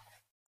porn.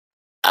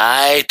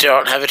 I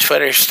don't have a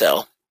Twitter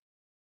still.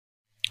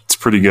 It's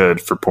pretty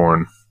good for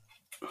porn.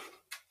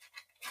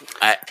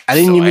 I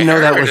didn't even know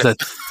that was a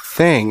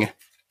thing.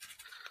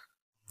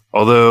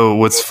 Although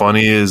what's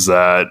funny is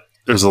that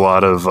there's a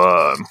lot of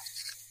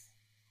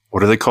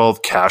what are they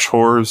called? Cash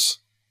whores.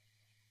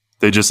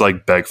 They just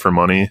like beg for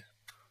money.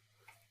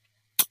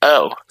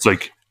 Oh, it's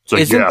like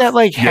isn't that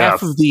like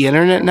half of the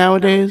internet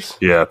nowadays?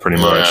 Yeah,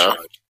 pretty much. Yeah.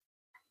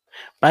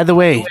 By the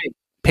way,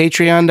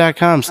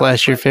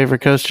 patreon.com/your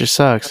favorite coaster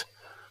sucks.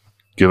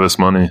 Give us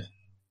money.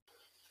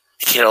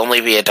 It can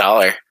only be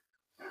 $1.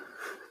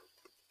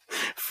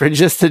 For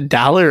just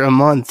 $1 a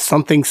month,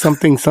 something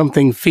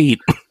feet.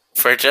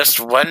 For just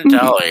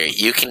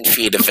 $1, you can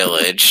feed a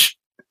village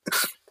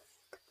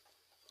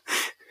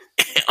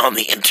on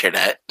the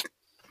internet.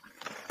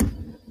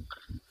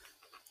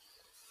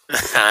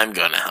 I'm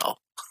going to help.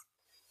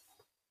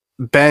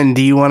 Ben,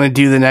 do you want to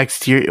do the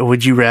next year?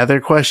 Would you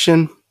rather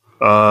question?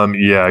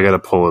 Yeah, I got to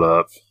pull it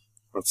up.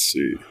 Let's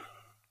see.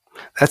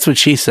 That's what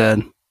she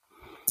said.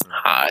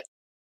 Hot.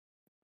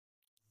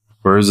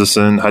 Where is this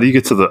in? How do you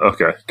get to the?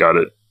 Okay, got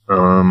it.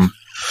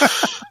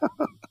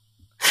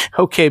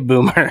 Okay,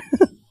 boomer.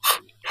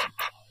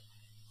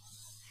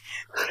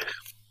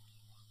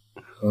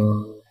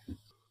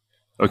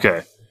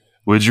 Okay.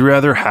 Would you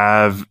rather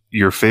have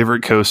your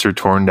favorite coaster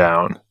torn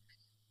down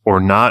or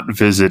not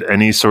visit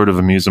any sort of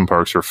amusement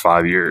parks for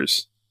 5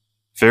 years?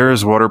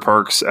 Fairs, water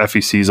parks,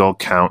 FECs all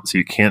count, so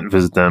you can't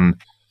visit them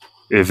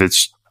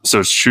it's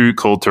true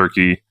cold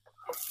turkey.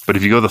 But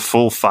if you go the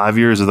full 5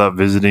 years without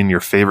visiting, your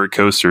favorite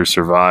coaster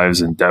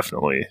survives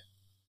indefinitely.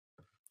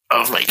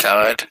 Oh my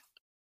god.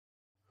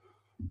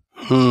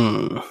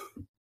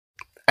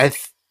 I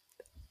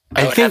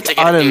think think to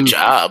get a new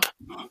job.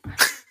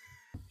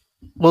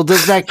 Well,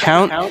 does that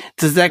count?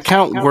 Does that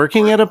count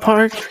working at a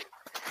park?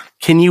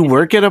 Can you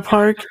work at a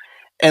park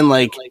and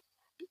like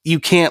you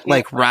can't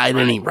like ride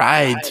any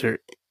rides or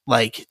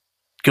like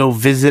go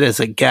visit as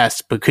a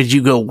guest, but could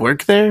you go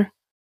work there?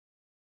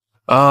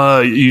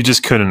 You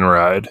just couldn't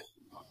ride.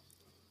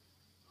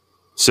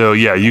 So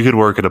yeah, you could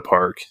work at a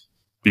park,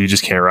 but you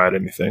just can't ride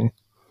anything.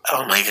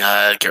 Oh my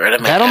god, get rid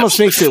of my That almost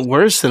makes it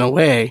worse in a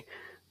way.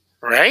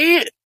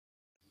 Right?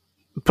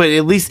 But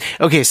at least,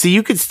 okay, so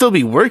you could still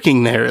be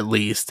working there at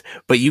least,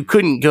 but you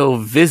couldn't go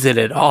visit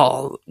at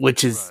all,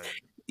 which is,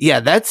 yeah,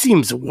 that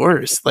seems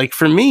worse. Like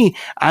for me,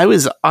 I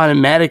was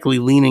automatically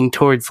leaning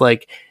towards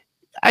like,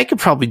 I could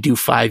probably do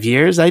 5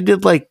 years. I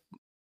did like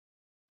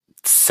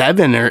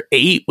 7 or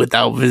 8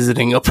 without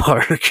visiting a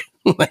park.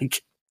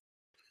 Like,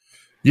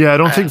 yeah, I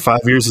don't think 5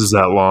 years is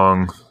that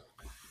long.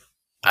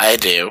 I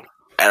do.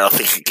 I don't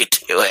think I could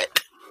do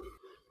it.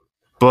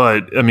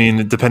 But I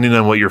mean, depending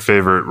on what your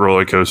favorite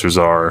roller coasters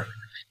are,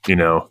 you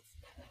know,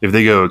 if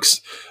they go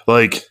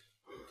like,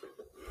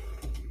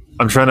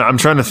 I'm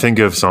trying to think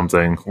of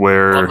something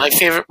where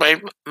my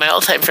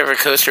all-time favorite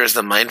coaster is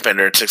the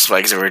Mindbender at Six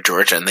Flags Over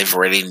Georgia, and they've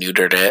already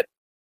neutered it.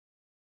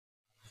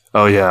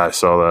 Oh yeah, I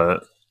saw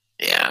that.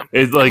 Yeah,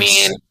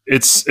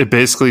 it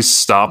basically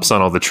stops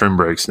on all the trim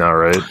brakes now,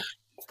 right?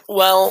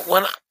 Well,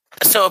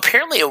 so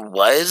apparently it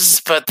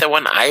was, but then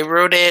when I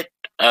rode it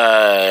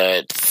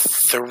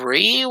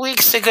 3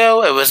 weeks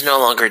ago, it was no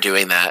longer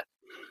doing that.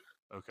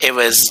 Okay. It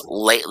was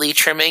lightly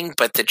trimming,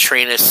 but the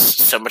train is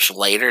so much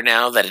lighter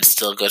now that it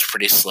still goes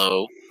pretty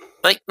slow.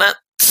 Like, not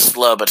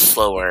slow, but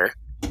slower.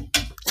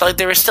 So, like,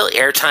 there was still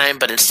airtime,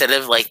 but instead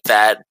of, like,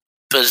 that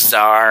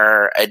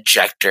bizarre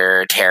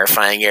ejector,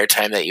 terrifying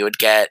airtime that you would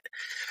get,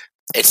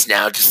 it's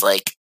now just,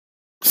 like,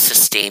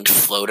 sustained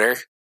floater.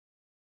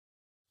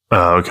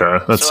 Oh, okay.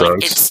 That sucks.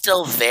 Like, it's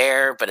still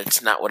there, but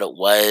it's not what it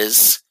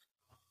was.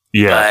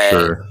 Yeah,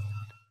 sure.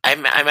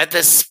 I'm at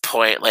this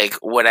point, like,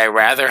 would I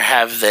rather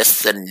have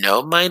this than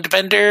no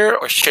Mindbender,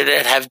 or should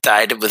it have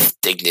died with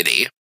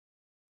dignity?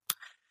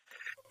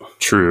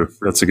 True.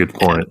 That's a good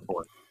point.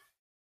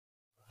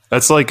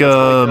 That's like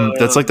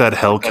that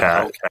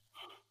Hellcat.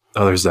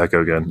 Oh, there's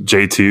Echo again.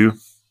 J2.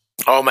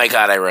 Oh my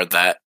god, I wrote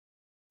that.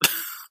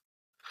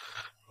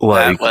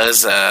 Like,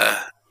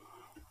 that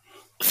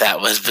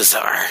was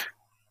bizarre.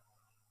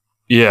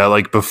 Yeah,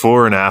 like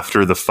before and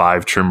after the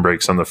 5 trim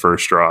brakes on the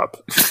first drop.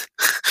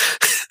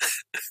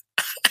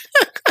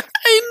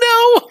 I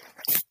know.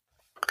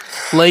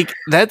 Like,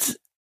 that's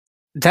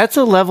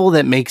a level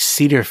that makes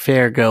Cedar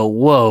Fair go,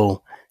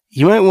 whoa,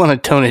 you might want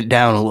to tone it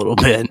down a little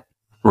bit.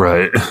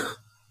 Right.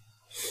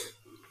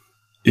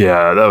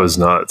 Yeah, that was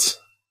nuts.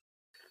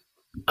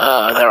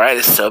 That ride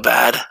is so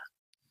bad.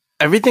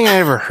 Everything I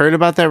ever heard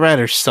about that ride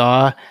or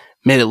saw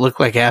made it look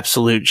like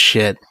absolute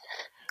shit.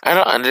 I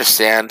don't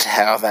understand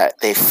how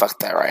they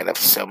fucked that ride up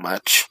so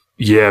much.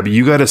 Yeah, but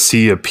you got to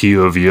see a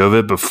POV of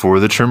it before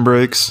the trim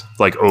brakes,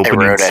 like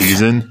opening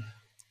season.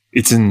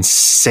 It's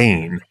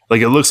insane.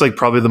 Like, it looks like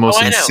probably the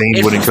most insane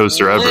wooden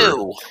coaster ever.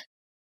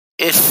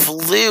 It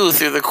flew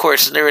through the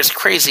course, and there was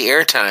crazy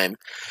airtime.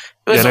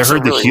 And I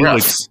heard the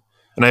Helix.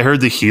 And I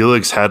heard the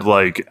Helix had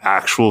like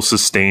actual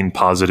sustained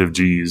positive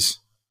Gs.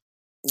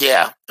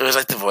 Yeah, it was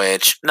like the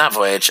Voyage, not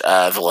Voyage,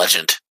 the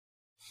Legend.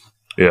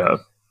 Yeah.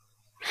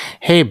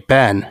 Hey,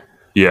 Ben.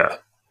 Yeah.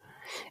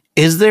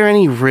 Is there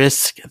any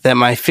risk that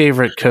my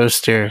favorite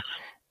coaster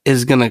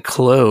is going to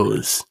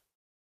close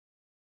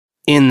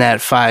in that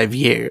 5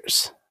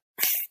 years?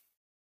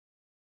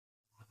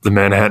 The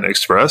Manhattan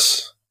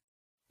Express?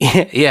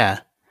 Yeah.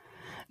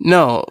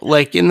 No,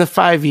 like in the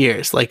 5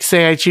 years. Like,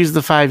 say I choose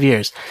the 5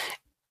 years.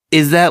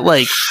 Is that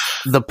like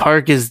the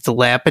park is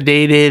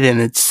dilapidated and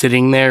it's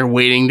sitting there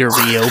waiting to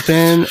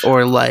reopen?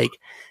 Or like,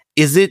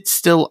 is it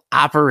still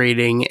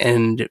operating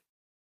and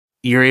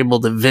you're able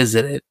to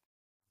visit it?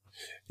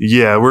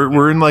 Yeah,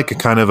 we're in like a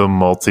kind of a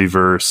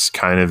multiverse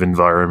kind of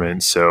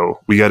environment. So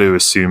we got to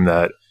assume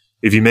that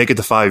if you make it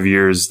to 5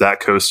 years,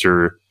 that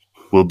coaster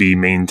will be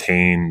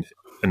maintained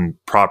and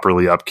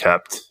properly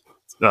upkept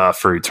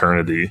for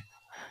eternity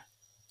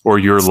or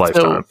your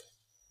lifetime.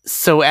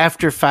 So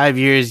after 5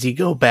 years, you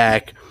go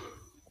back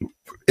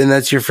and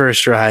that's your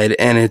first ride,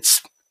 and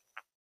it's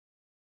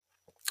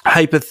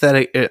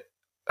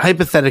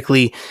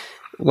hypothetically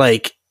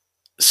like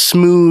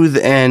smooth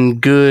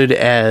and good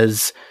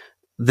as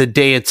the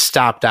day it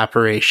stopped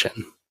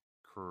operation.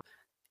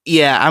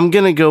 Yeah, I'm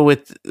gonna go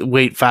with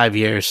wait 5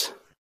 years.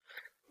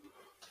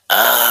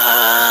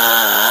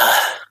 I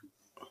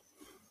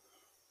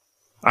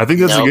think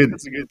that's a good.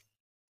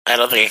 I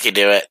don't think I could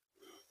do it.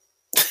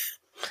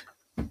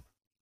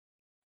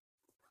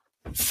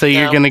 So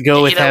you're going to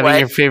go with having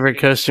your favorite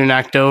coaster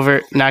knocked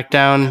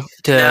down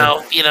to...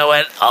 No, you know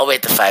what? I'll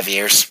wait the 5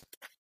 years.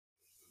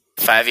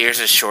 5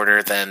 years is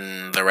shorter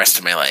than the rest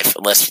of my life.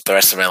 Unless the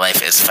rest of my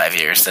life is 5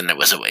 years, then it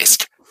was a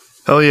waste.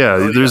 Hell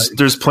yeah.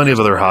 There's plenty of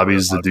other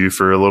hobbies to do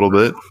for a little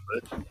bit.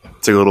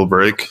 Take a little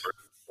break.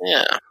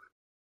 Yeah.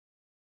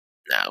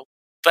 No.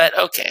 But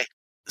okay.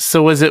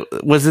 So was it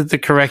the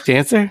correct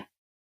answer?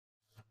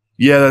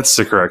 Yeah, that's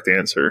the correct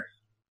answer.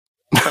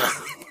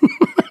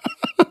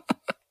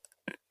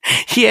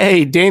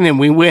 Yay, Danon,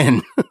 we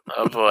win.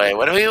 Oh boy,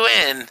 what do we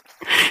win?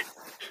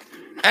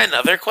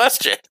 Another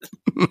question.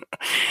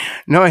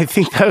 No, I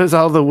think that was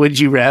all the would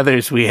you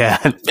rathers we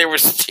had. There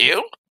was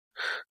 2?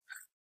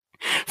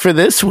 For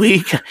this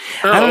week.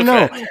 I don't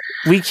know.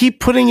 We keep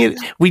putting it.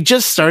 We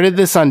just started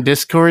this on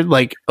Discord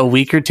like a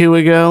week or 2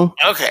 ago.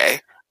 Okay.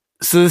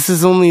 So this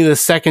is only the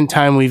second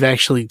time we've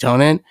actually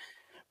done it.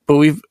 But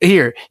you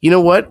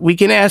know what? We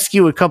can ask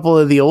you a couple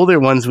of the older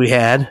ones we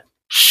had.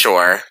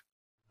 Sure.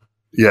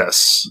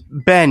 Yes.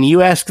 Ben,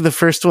 you asked the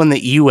first one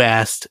that you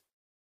asked.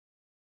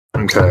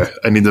 Okay.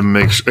 I need to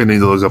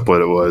look up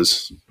what it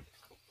was.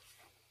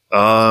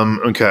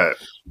 Okay.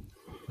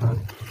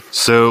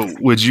 So,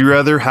 would you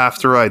rather have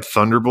to ride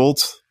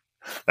Thunderbolt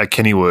at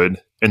Kennywood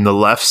in the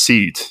left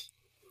seat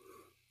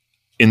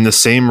in the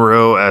same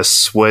row as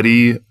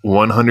sweaty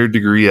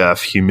 100-degree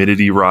F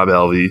humidity Rob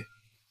Elvey?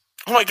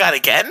 Oh my god,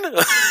 again?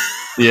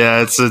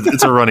 Yeah,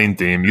 it's a running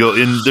theme.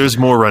 There's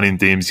more running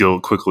themes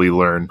you'll quickly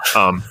learn.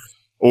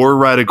 Or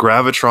ride a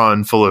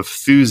Gravitron full of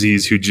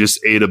Thuzies who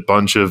just ate a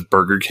bunch of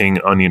Burger King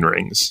onion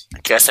rings. I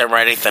guess I'm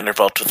riding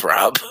Thunderbolt with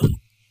Rob.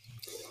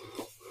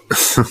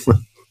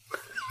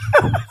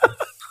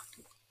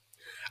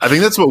 I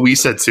think that's what we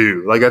said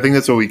too. Like, I think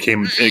that's what we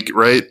came,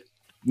 right?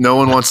 No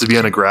one wants to be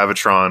on a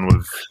Gravitron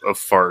of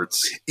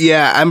farts.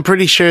 Yeah, I'm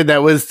pretty sure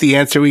that was the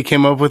answer we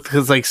came up with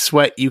because, like,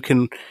 sweat, you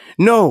can.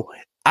 No,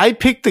 I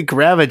picked the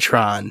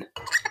Gravitron.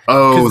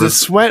 Oh, because the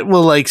sweat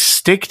will, like,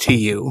 stick to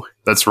you.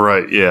 That's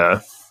right, yeah.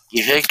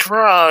 You picked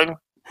wrong.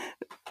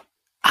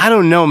 I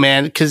don't know,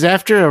 man, because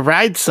after a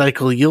ride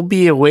cycle, you'll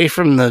be away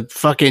from the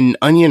fucking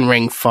onion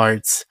ring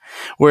farts.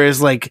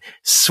 Whereas, like,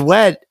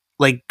 sweat,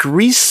 like,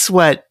 grease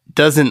sweat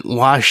doesn't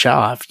wash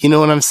off. You know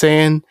what I'm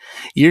saying?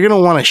 You're going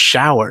to want to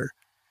shower.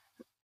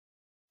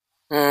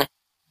 Yeah,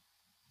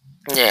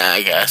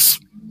 I guess.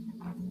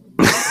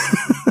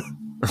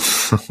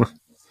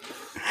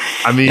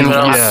 I mean,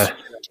 yeah.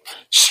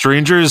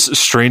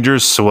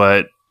 Strangers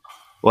sweat.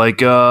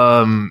 Like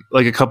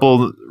a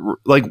couple,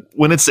 like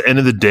when it's the end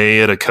of the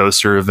day at a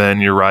coaster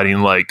event, you're riding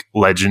like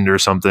Legend or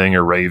something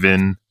or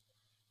Raven,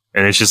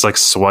 and it's just like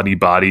sweaty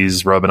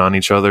bodies rubbing on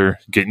each other,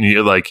 getting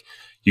you like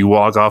you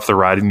walk off the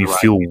ride and you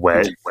feel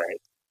wet.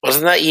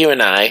 Wasn't that you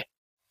and I?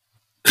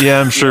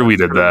 Yeah, I'm sure we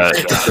did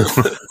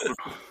that.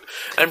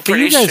 I'm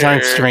pretty you guys sure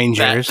aren't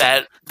strangers.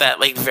 That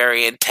like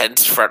very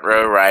intense front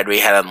row ride we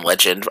had on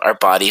Legend, our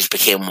bodies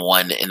became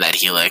one in that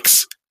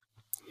helix.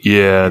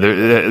 Yeah,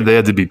 they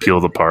had to be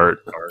peeled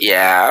apart.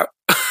 Yeah.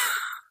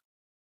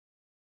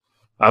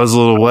 I was a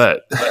little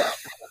wet.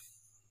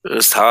 It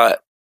was hot.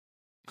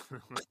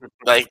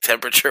 Like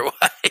temperature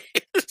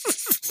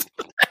wise.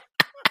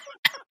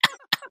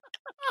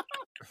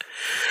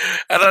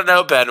 I don't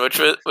know, Ben,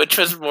 which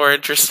was more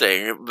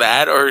interesting,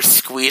 that or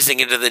squeezing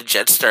into the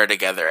Jetstar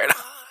together?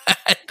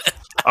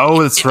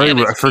 Oh, that's right.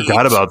 I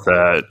forgot about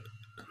that.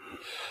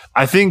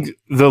 I think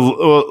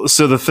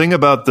the thing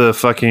about the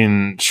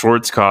fucking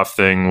Schwarzkopf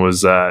thing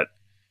was that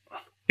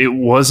it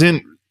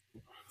wasn't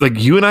like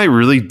you and I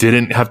really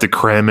didn't have to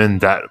cram in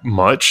that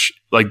much.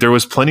 Like there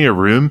was plenty of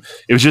room.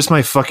 It was just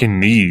my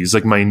fucking knees.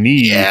 Like my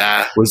knee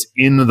was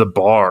in the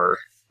bar,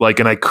 like,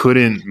 and I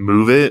couldn't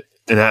move it,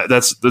 and that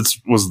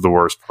was the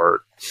worst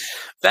part.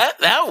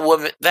 That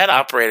woman, that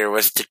operator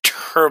was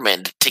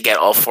determined to get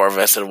all four of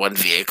us in one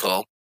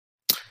vehicle.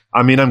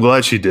 I mean, I'm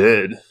glad she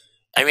did.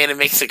 I mean, it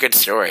makes a good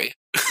story.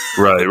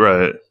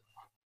 Right.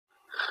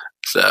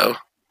 So,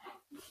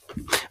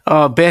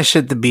 Bash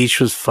at the Beach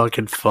was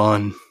fucking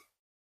fun.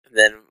 And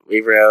then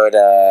we rode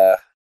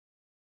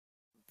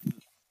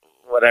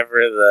whatever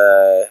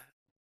the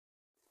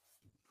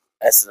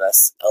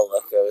SNS El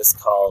Loco is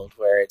called,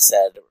 where it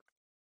said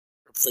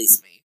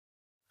 "Replace me."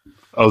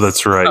 Oh,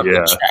 that's right. On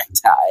yeah. the track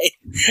tie,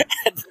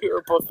 and we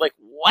were both like,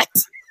 "What?"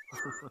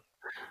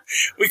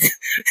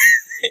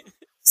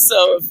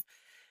 So, if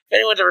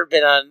anyone's ever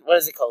been on, what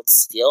is it called,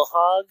 Steel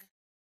Hog?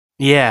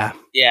 Yeah.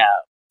 Yeah.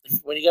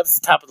 When you get up to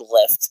the top of the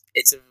lift,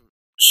 it's a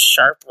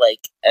sharp,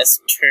 like,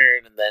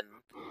 S-turn, and then,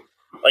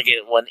 like,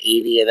 a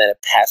 180, and then a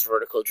past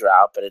vertical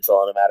drop, and it's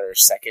all in a matter of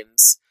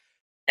seconds.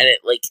 And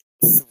it, like,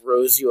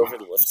 throws you over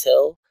the lift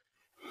hill.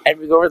 And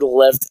we go over the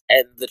lift,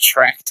 and the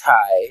track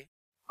tie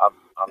on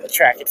the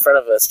track in front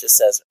of us just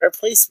says,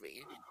 "Replace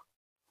me."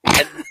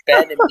 And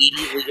Ben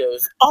immediately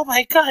goes, "Oh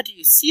my god, do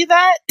you see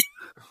that?"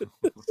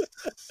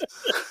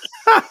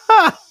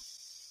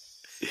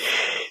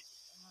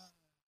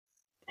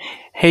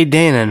 Hey,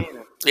 Danon.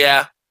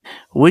 Yeah.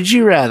 Would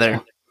you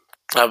rather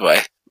Oh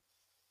boy.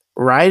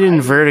 ride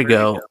in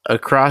Vertigo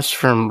across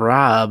from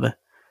Rob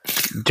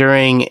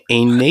during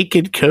a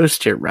naked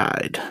coaster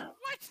ride,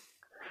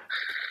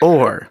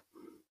 or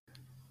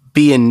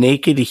be a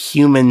naked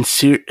human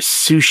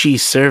sushi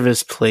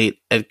service plate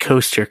at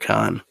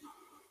CoasterCon?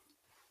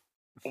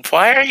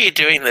 Why are you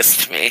doing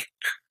this to me?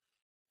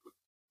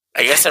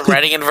 I guess I'm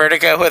riding in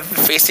Vertigo with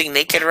facing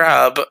naked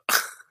Rob.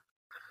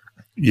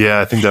 Yeah,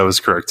 I think that was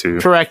correct too.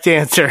 Correct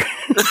answer.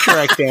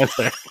 Correct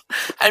answer.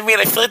 I mean,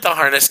 I feel like the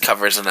harness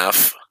covers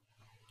enough.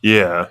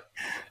 Yeah.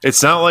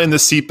 It's not like in the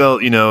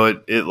seatbelt,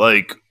 it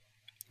like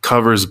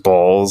covers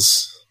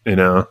balls,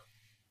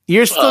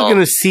 You're still going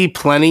to see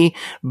plenty,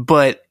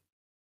 but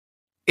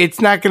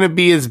it's not going to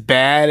be as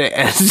bad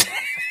as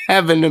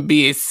having to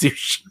be a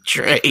sushi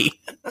tray.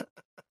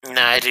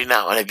 No, I do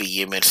not want to be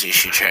human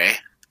sushi tray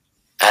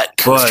at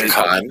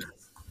CoasterCon.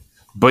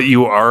 But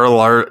you are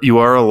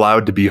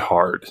allowed to be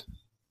hard.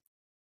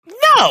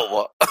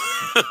 No!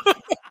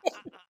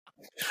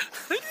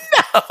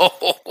 No!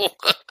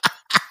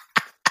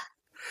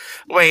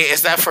 Wait,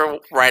 is that for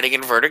riding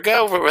in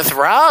Vertigo with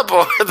Rob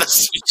or the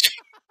sushi?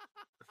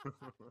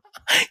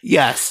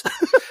 Yes.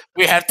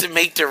 We have to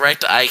make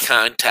direct eye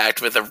contact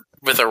with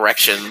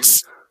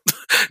erections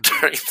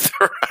during the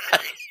ride.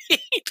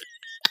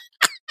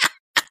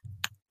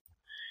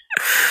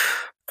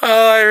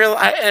 Oh,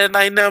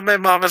 I know my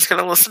mom is going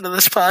to listen to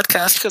this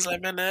podcast because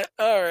I'm in it.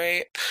 All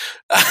right.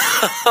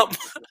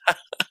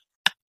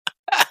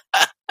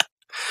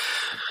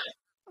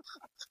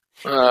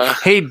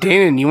 Hey,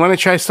 Danon, you want to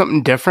try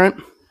something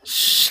different?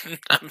 Sure.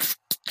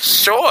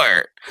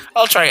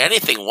 I'll try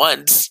anything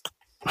once.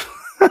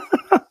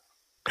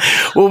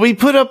 Well, we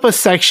put up a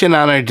section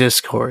on our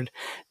Discord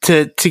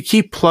to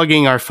keep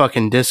plugging our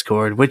fucking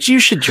Discord, which you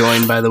should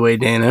join, by the way,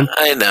 Danon.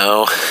 I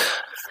know.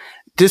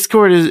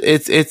 Discord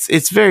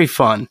it's very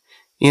fun.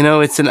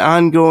 It's an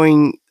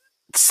ongoing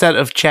set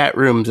of chat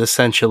rooms,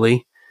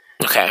 essentially.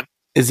 Okay.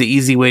 Is the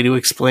easy way to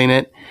explain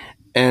it.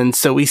 And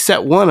so we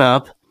set one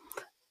up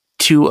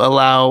to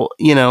allow,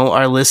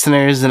 our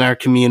listeners and our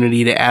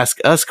community to ask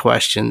us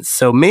questions.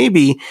 So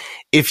maybe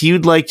if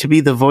you'd like to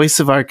be the voice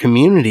of our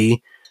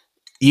community,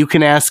 you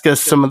can ask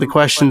us some of the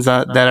questions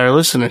that our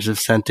listeners have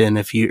sent in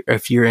if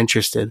you're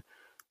interested.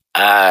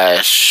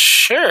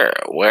 Sure.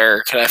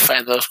 Where can I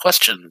find those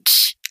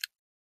questions?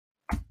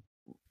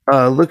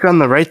 Look on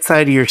the right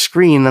side of your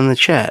screen on the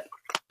chat.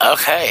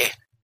 Okay.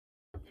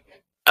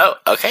 Oh,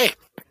 okay.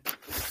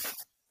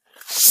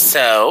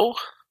 So,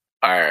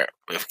 we have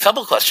a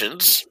couple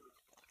questions.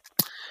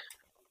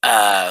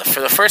 For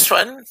the first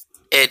one,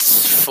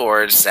 it's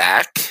for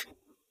Zach.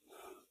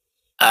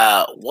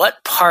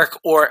 What park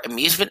or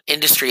amusement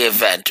industry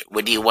event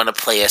would you want to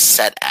play a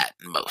set at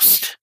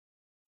most?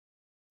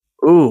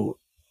 Ooh.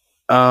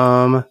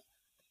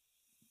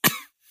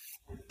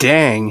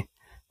 Dang.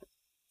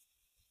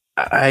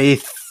 I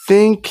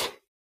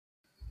think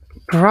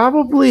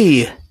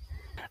probably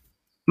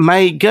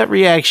my gut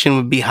reaction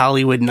would be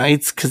Hollywood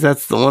Nights, because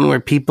that's the one where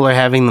people are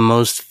having the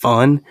most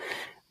fun.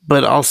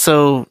 But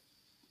also,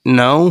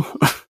 no.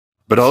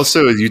 But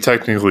also, you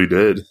technically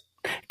did.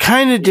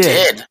 Kind of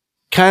did.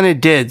 Kind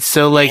of did.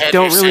 So, like,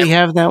 don't really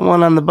have that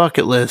one on the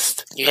bucket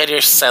list. You had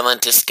your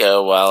silent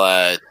disco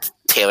while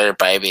Taylor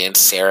Bybee and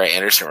Sarah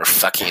Anderson were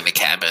fucking in the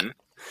cabin.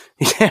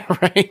 Yeah,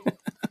 right.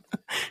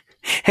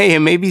 Hey,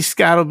 and maybe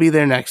Scott will be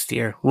there next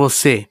year. We'll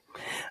see.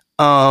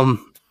 I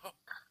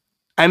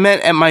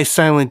meant at my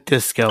silent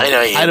disco.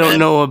 I don't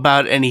know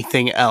about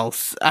anything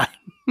else.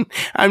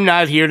 I'm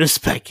not here to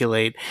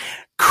speculate.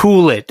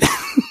 Cool it.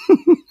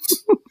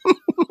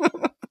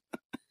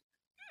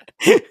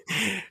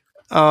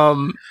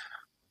 I'm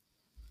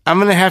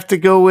gonna have to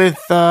go with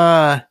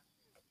like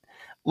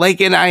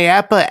an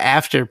IAAPA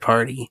after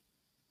party.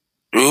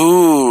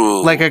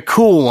 Ooh, like a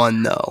cool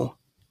one though.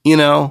 You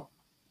know.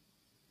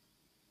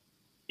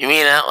 You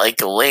mean not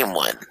like a lame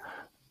one,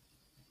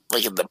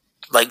 like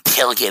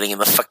tailgating in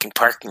the fucking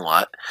parking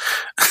lot?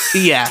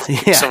 Yeah.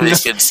 Some of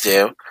these kids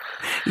do.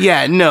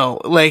 Yeah,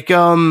 no, like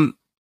the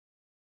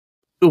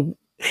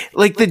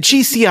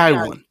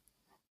GCI one.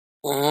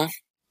 Mm-hmm.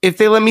 If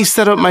they let me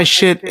set up my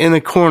shit in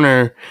the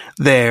corner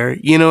there,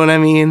 you know what I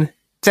mean?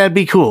 That'd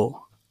be cool.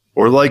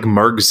 Or like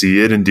Mark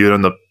Z it and do it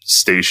on the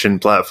station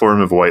platform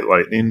of White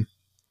Lightning.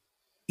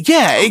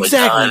 Yeah,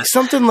 exactly.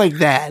 Something like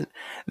that.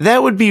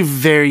 That would be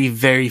very,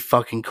 very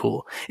fucking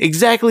cool.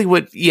 Exactly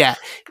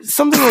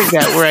something like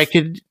that where I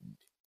could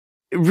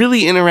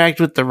really interact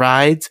with the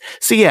rides.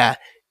 So yeah,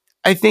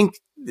 I think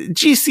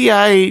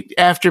GCI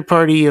after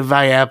party of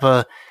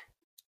IAAPA,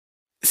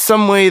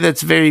 some way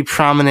that's very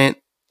prominent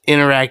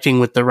interacting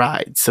with the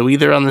ride. So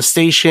either on the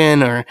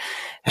station or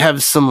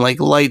have some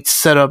like lights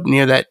set up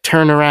near that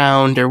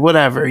turnaround or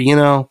whatever, you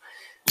know?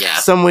 Yeah.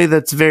 Some way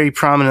that's very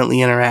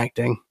prominently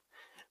interacting.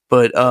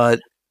 But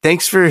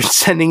thanks for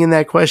sending in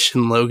that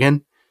question,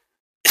 Logan.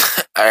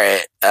 All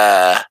right.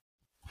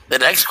 The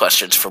next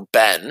question's for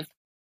Ben.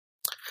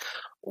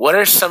 What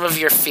are some of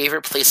your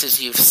favorite places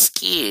you've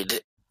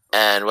skied,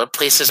 and what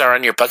places are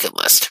on your bucket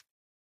list?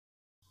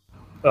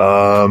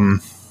 I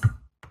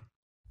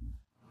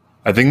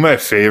think my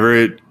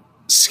favorite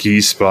ski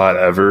spot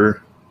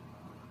ever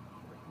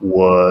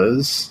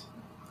was...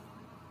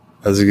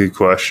 That's a good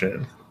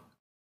question.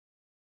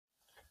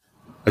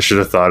 I should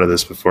have thought of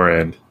this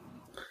beforehand.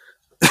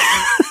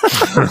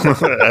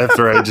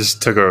 After I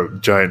just took a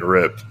giant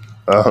rip.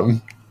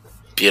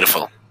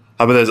 Beautiful.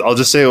 How about this? I'll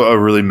just say a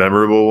really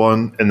memorable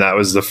one, and that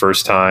was the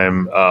first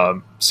time.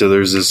 So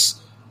there's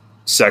this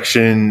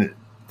section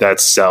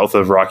that's south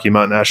of Rocky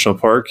Mountain National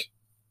Park,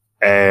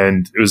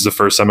 and it was the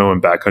first time I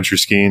went backcountry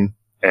skiing,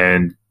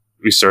 and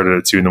we started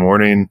at 2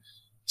 a.m,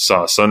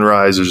 saw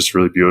sunrise. It was just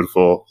really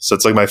beautiful. So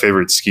it's like my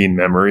favorite skiing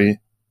memory.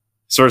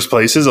 As far as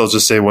places, I'll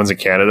just say one's in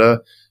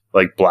Canada,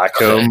 like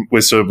Blackcomb,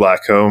 Whistler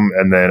Blackcomb,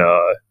 and then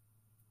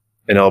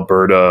in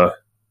Alberta,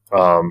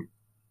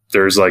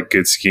 there's like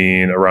good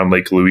skiing around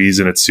Lake Louise,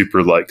 and it's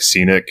super like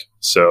scenic.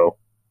 So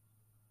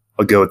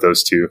I'll go with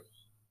those two.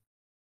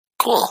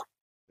 Cool.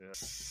 Yeah.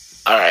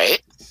 All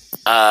right.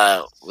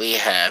 We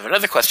have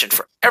another question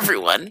for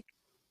everyone.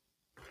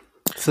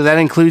 So that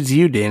includes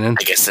you, Danon.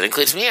 I guess that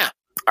includes me, yeah.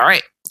 All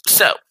right.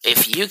 So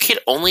if you could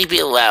only be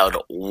allowed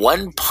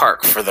one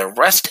park for the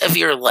rest of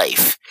your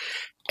life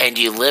and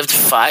you lived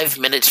 5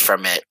 minutes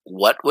from it,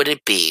 what would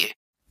it be?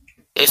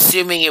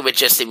 Assuming it would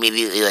just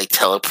immediately like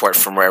teleport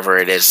from wherever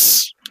it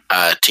is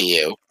to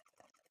you.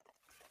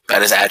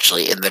 That is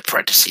actually in the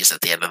parentheses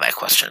at the end of that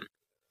question.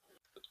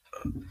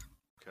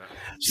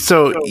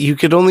 So you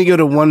could only go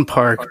to one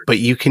park, but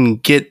you can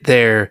get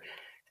there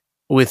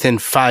within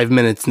 5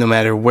 minutes no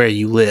matter where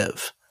you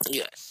live.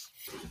 Yes.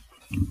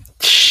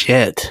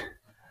 Shit.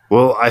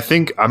 Well, I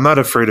think I'm not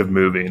afraid of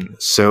moving.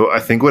 So I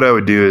think what I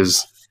would do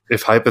is,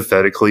 if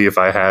hypothetically, if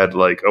I had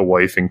like a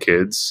wife and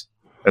kids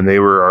and they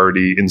were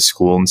already in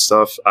school and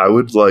stuff, I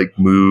would like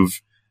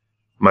move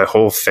my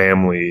whole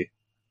family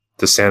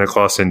to Santa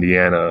Claus,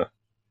 Indiana,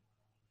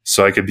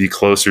 so I could be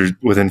closer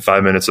within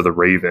 5 minutes of the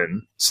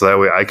Raven. So that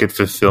way I could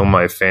fulfill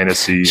my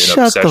fantasy and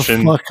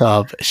obsession the fuck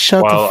up.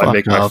 while I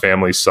make my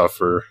family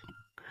suffer.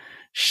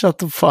 Shut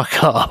the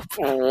fuck up.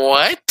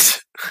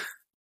 What?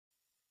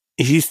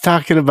 He's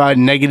talking about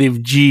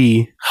negative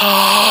G.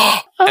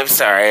 I'm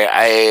sorry.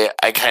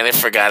 I kind of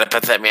forgot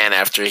about that man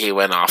after he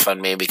went off on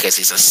me because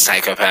he's a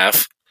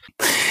psychopath.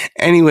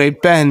 Anyway,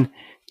 Ben,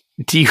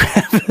 Do you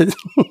have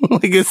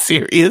a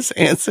serious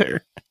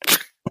answer?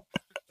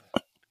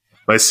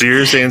 My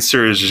serious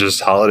answer is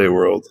just Holiday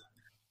World.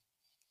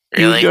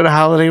 Really? You go to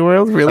Holiday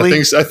World?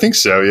 Really? I think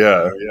so.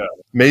 Yeah.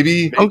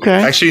 Maybe. Okay.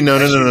 Actually, no.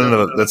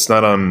 That's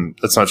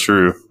not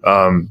true.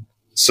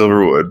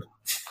 Silverwood.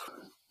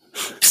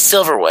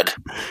 Silverwood.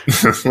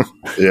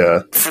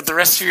 Yeah. For the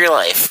rest of your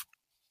life.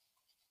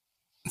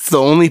 It's the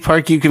only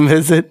park you can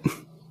visit?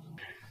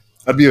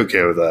 I'd be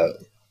okay with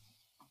that.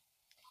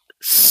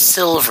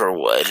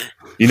 Silverwood.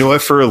 You know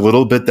what? For a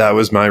little bit, that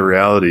was my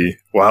reality.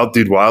 Wild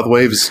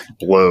Waves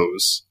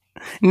blows.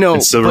 No,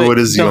 and Silverwood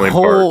is the only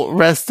whole park.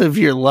 Rest of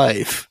your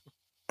life.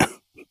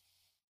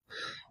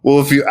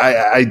 Well, if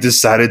I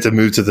decided to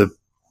move to the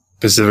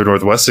Pacific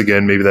Northwest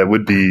again, maybe that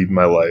would be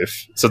my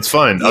life. So it's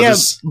fine.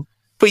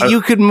 But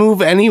you could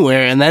move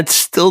anywhere, and that's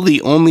still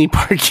the only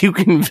park you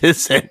can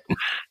visit.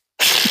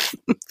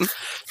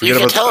 You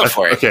can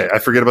teleport. Okay, I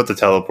forget about the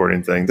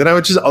teleporting thing. Then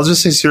I'll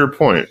just say Cedar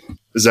Point.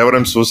 Is that what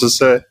I'm supposed to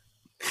say?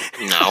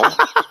 No.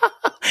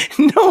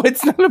 No,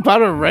 it's not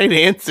about a right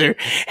answer.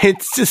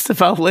 It's just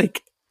about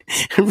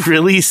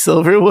really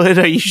Silverwood.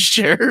 Are you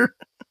sure?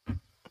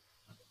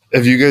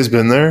 Have you guys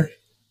been there?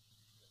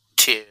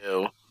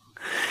 To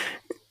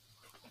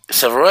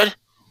Silverwood?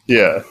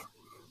 Yeah.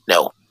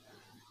 No.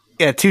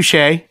 Yeah, touche.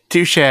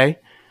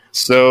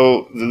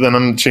 So then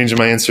I'm changing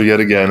my answer yet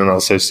again, and I'll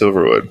say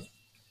Silverwood.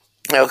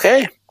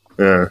 Okay.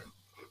 Yeah.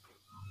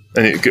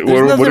 There's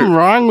nothing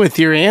wrong with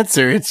your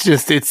answer. It's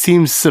just, it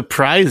seems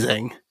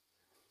surprising.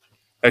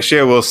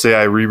 Actually, I will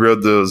say I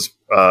rerode those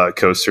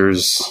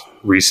coasters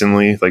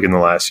recently, like in the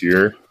last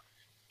year.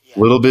 A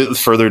little bit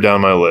further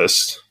down my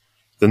list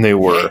than they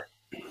were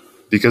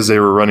because they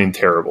were running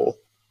terrible.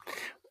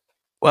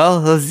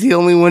 Well, those are the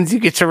only ones you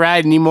get to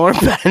ride anymore,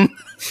 Ben.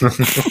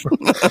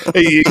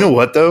 Hey, you know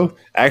what though?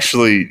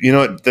 Actually, you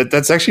know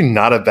that's actually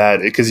not a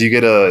bad because you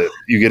get an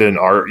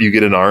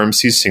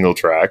RMC single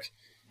track,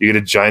 you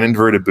get a giant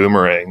inverted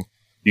boomerang,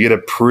 you get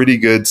a pretty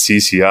good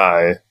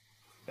CCI,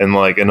 and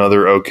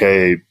another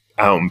okay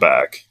out and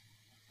back.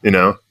 You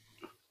know?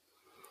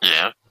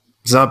 Yeah.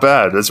 It's not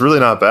bad. That's really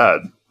not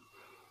bad.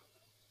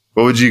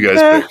 What would you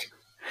guys pick?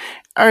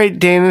 All right,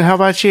 Danon, how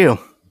about you?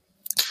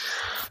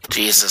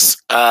 Jesus.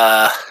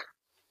 I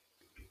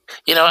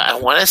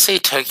want to say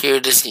Tokyo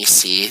Disney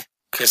Sea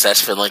because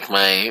that's been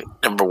my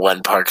number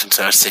one park since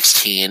I was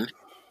 16.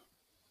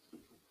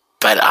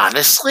 But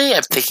honestly,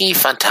 I'm thinking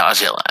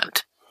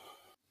Fantasyland.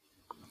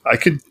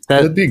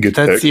 That'd be a good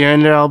pick. That's your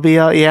end all be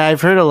all. Yeah,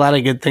 I've heard a lot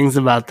of good things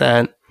about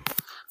that.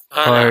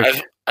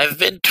 I've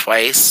been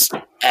twice,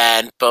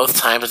 and both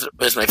times it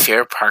was my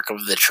favorite park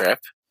of the trip.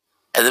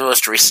 And the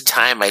most recent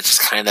time, I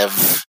just kind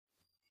of,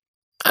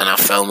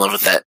 fell in love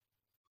with that.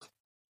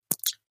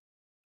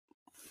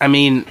 I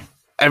mean,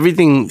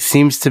 everything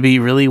seems to be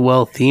really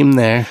well themed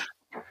there.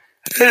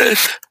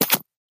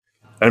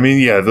 I mean,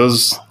 yeah,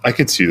 I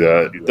could see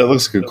that. That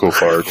looks like a cool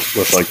park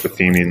with the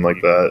theming like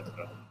that.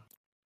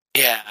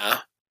 Yeah.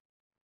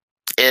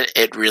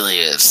 It really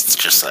is. It's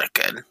just that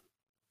good.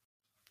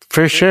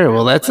 For sure.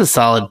 Well, that's a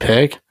solid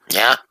pick.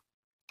 Yeah.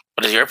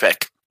 What is your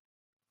pick?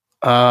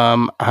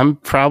 I'm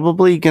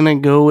probably gonna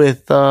go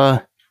with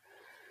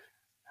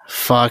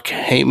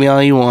hate me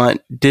all you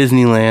want,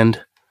 Disneyland.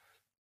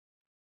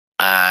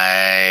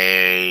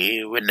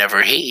 I would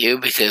never hate you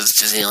because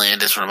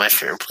Disneyland is one of my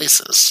favorite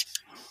places.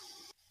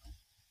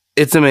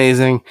 It's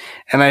amazing,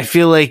 and I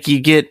feel like you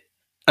get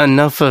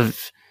enough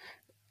of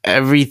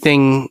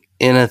everything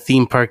in a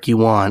theme park you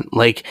want.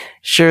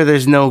 Sure,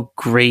 there's no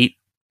great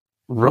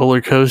roller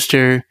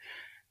coaster,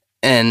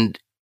 and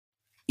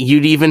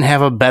you'd even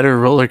have a better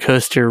roller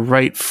coaster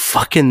right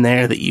fucking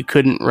there that you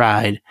couldn't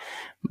ride.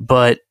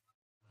 But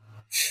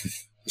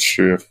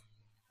sure,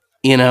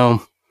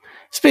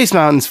 Space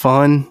Mountain's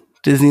fun.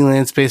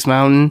 Disneyland Space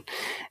Mountain,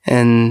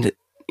 and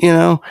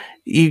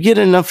you get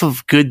enough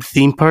of good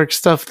theme park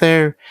stuff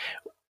there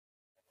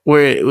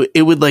where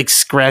it would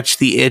scratch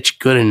the itch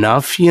good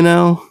enough,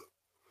 in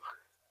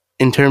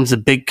terms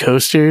of big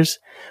coasters.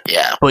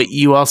 Yeah. But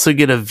you also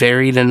get a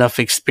varied enough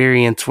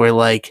experience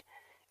where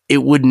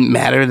it wouldn't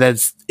matter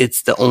that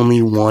it's the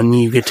only one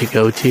you get to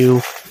go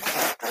to.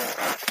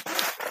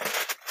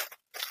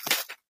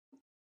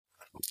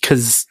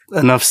 Because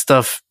enough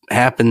stuff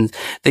happens.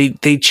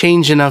 They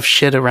change enough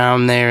shit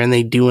around there, and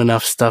they do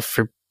enough stuff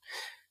for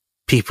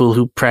people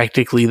who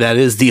practically that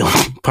is the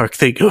only park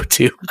they go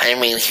to. I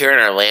mean, here in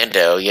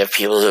Orlando, you have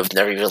people who have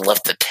never even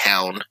left the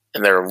town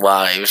in their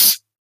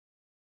lives.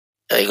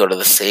 They go to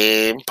the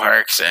same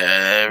parks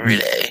every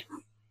day.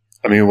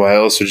 I mean, why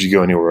else would you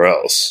go anywhere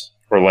else?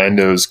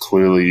 Orlando is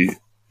clearly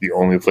the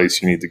only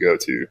place you need to go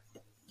to.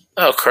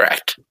 Oh,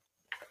 correct.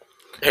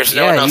 There's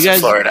no one else in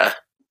Florida.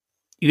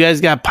 You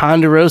guys got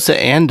Ponderosa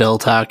and Del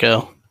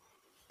Taco.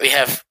 We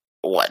have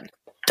one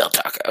Del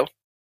Taco.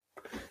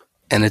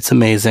 And it's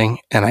amazing.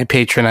 And I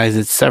patronize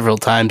it several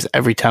times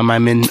every time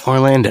I'm in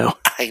Orlando.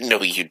 I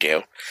know you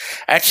do.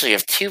 I actually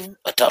have two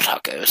Del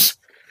Tacos.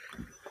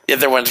 The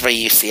other one's by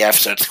UCF,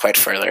 so it's quite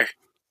further.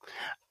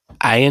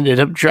 I ended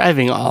up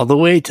driving all the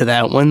way to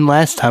that one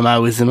last time I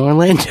was in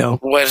Orlando.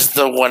 Was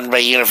the one by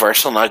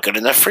Universal not good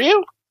enough for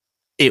you?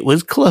 It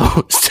was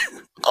closed.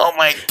 Oh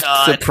my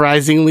God.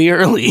 Surprisingly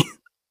early.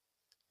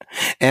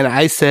 And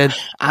I said,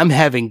 I'm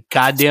having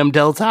goddamn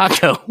Del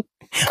Taco.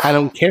 I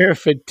don't care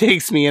if it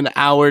takes me an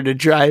hour to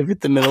drive at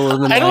the middle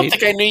of the night. I don't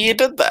think I knew you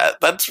did that.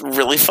 That's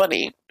really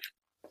funny.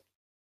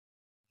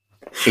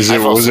 Was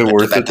it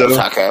worth it, though? Del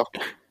Taco.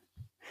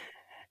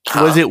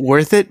 Was it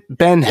worth it?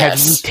 Ben, Yes.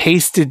 have you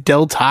tasted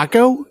Del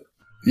Taco?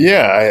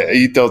 Yeah, I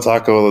eat Del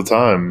Taco all the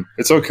time.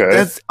 It's okay.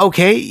 That's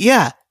okay,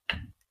 yeah.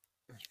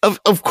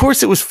 Of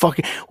course it was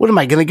fucking... What am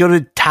I, going to go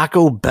to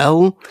Taco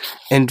Bell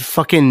and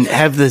fucking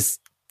have this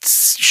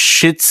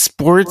shit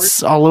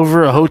sports all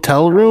over a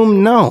hotel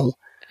room? No.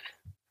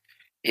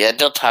 Yeah,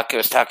 Del Taco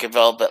is Taco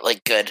Bell, but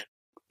like good.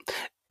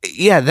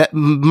 Yeah,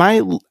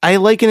 I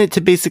liken it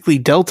to basically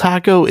Del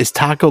Taco is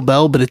Taco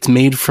Bell, but it's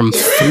made from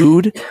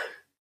food.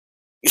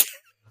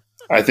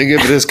 I think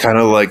of it as kind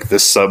of like the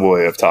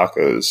Subway of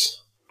tacos.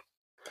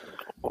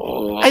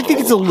 I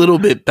think it's a little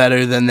bit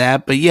better than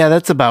that, but yeah,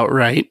 that's about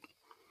right.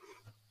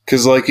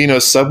 Because, like, you know,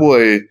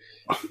 Subway,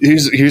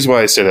 here's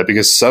why I say that,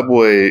 because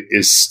Subway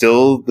is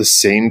still the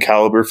same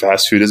caliber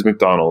fast food as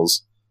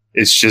McDonald's.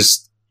 It's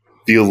just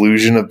the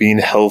illusion of being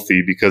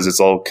healthy because it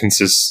all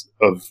consists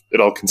of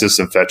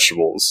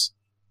vegetables.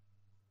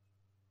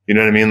 You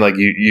know what I mean? Like,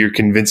 you're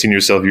convincing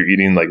yourself you're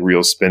eating like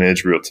real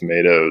spinach, real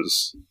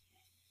tomatoes.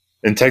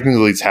 And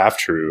technically it's half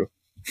true.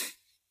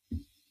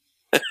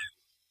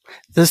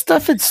 The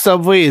stuff at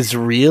Subway is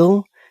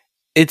real.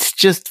 It's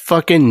just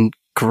fucking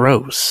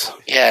gross.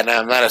 Yeah, no,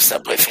 I'm not a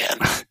Subway fan.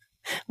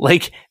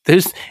 Like,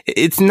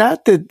 it's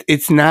not that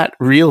it's not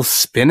real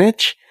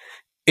spinach.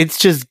 It's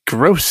just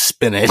gross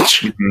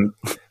spinach.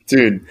 Mm-hmm.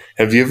 Dude,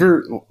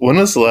 when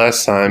was the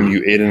last time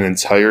you ate an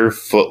entire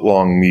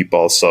foot-long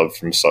meatball sub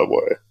from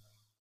Subway?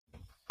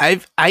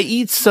 I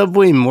eat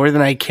Subway more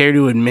than I care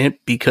to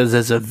admit because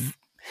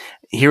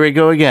here we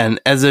go again.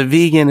 As a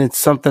vegan, it's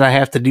something I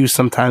have to do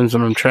sometimes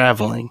when I'm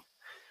traveling.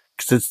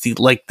 Because it's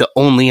the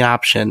only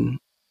option.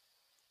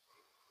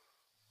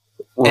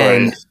 Right.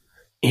 And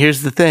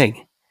here's the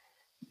thing.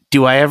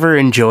 Do I ever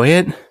enjoy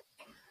it?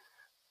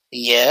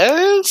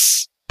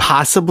 Yes?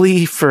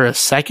 Possibly for a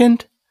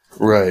second.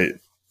 Right.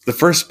 The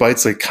first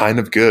bite's like kind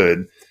of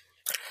good.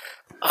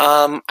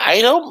 I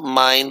don't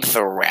mind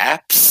the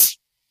wraps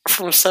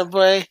from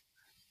Subway.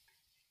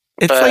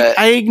 It's like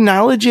I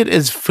acknowledge it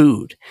as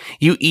food.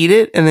 You eat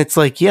it and it's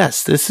like,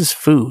 yes, this is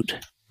food.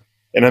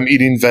 And I'm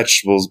eating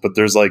vegetables, but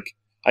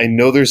I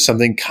know there's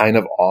something kind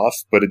of off,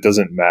 but it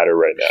doesn't matter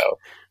right now.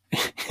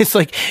 It's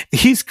like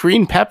these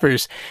green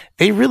peppers,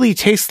 they really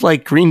taste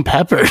like green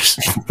peppers.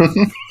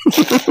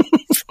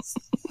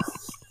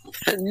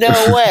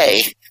 No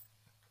way.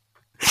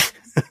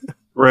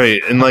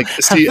 Right. And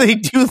how do they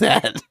do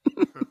that?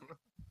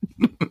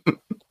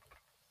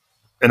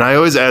 And I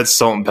always add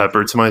salt and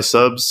pepper to my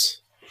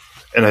subs.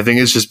 And I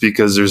think it's just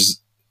because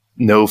there's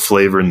no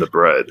flavor in the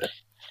bread.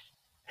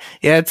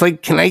 Yeah, it's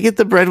like, can I get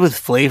the bread with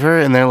flavor?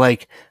 And they're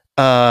like,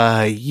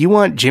 you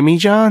want Jimmy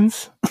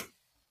John's?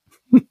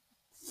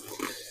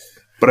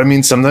 But I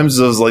mean, sometimes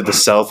those like the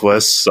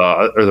Southwest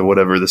sauce or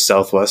the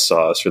Southwest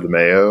sauce or the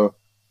mayo,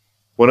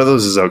 one of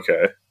those is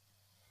okay.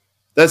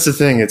 That's the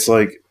thing. It's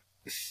like,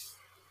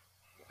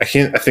 I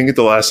think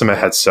the last time I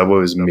had Subway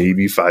was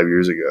maybe 5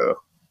 years ago.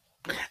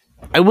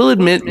 I will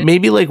admit,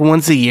 maybe like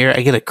once a year,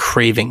 I get a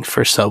craving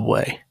for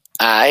Subway.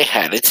 I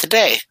had it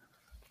today.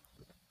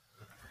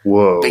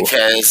 Whoa.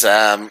 Because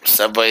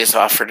Subway is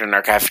offered in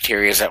our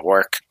cafeterias at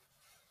work.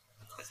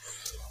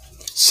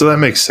 So that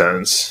makes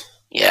sense.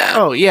 Yeah.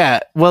 Oh, yeah.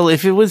 Well,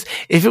 if it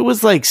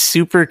was like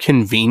super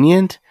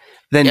convenient,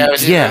 then of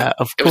course.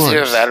 It was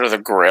either that or the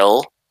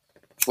grill,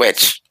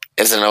 which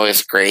isn't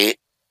always great.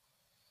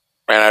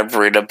 And our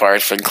burrito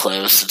bar's been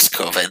closed since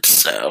COVID,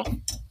 so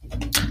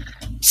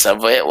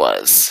Subway it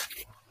was.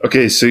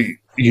 Okay, so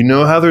you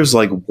know how there's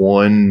like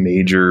one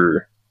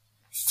major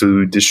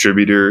food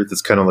distributor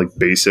that's kind of like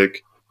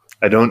basic?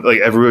 I don't like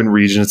every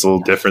region it's a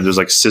little different. There's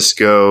like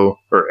Cisco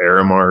or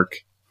Aramark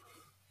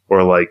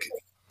or like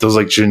those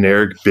like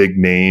generic big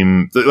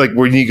name, like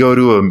when you go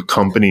to a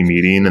company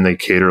meeting and they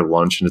cater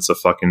lunch and it's a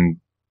fucking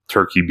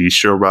turkey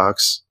bistro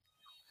box.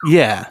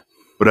 Yeah.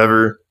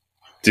 Whatever.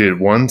 Dude,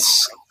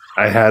 once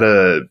I had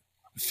a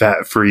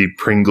fat-free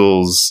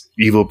Pringles,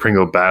 evil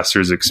Pringle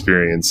Bastards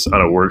experience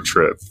on a work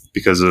trip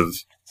because of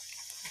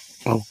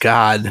oh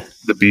god,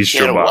 the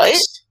bistro box.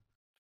 What?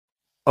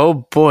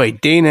 Oh boy,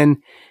 Danon.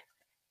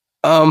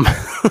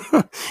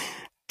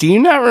 Do you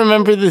not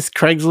remember this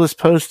Craigslist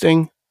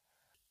posting?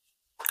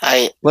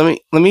 Let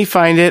me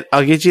find it.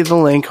 I'll get you the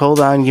link.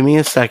 Hold on, give me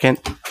a second.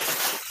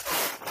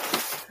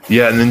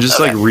 Yeah, and then just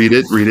like read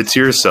it to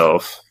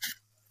yourself.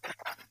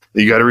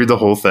 You got to read the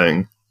whole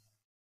thing.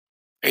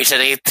 Are you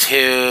sending it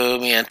to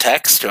me on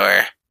text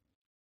or?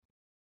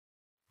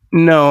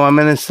 No, I'm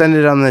gonna send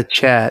it on the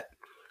chat.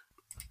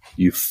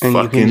 You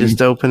can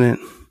just open it.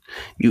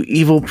 You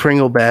evil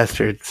Pringle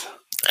bastards.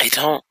 I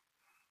don't.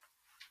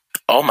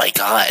 Oh my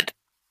god.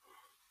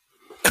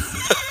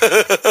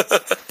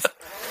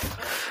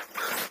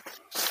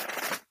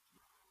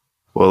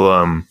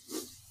 Well,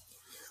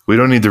 we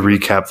don't need to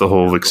recap the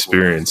whole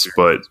experience,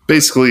 but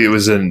basically it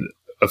was in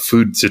a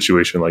food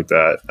situation like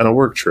that on a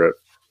work trip.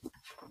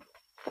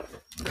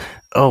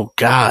 Oh,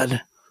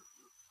 God.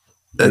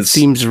 That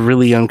seems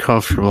really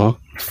uncomfortable.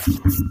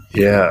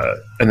 Yeah.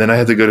 And then I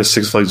had to go to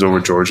Six Flags Over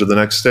Georgia the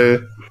next day.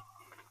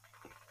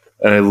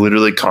 And I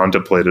literally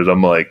contemplated,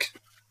 I'm like,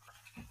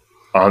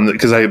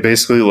 because I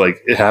basically,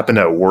 like, it happened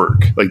at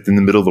work, like in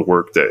the middle of the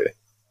work day.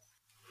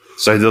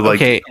 So I did like.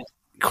 Okay,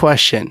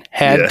 question.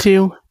 Had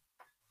to?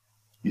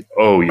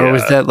 Oh, yeah. Or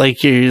was that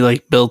like your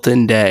like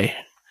built-in day?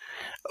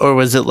 Or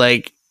was it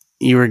like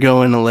you were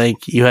going to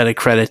like you had a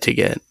credit to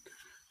get?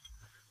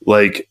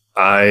 Like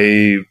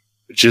I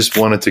just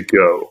wanted to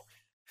go.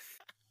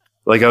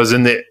 Like I was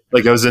in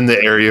the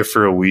area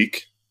for a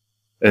week,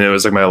 and it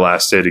was like my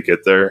last day to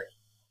get there.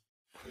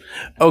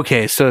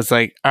 Okay, so it's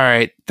like, all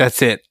right,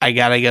 that's it. I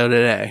gotta go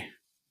today.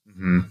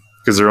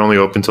 Because they're only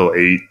open till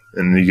 8,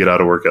 and you get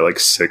out of work at like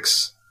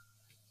 6.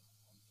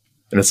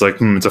 And it's like,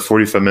 it's a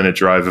 45-minute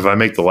drive. If I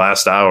make the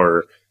last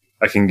hour,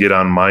 I can get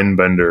on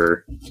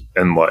Mindbender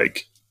and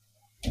like,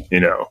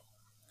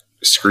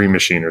 Scream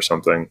Machine or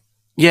something.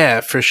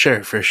 Yeah, for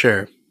sure.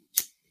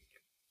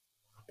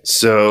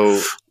 So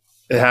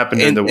it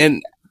happened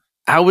and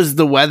how was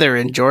the weather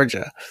in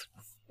Georgia?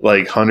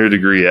 Like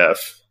 100-degree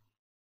F.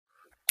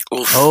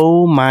 Oof.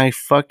 Oh my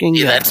fucking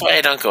God. That's why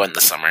I don't go in the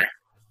summer.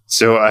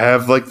 So I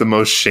have like the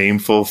most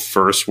shameful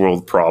first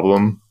world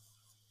problem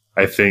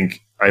I think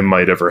I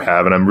might ever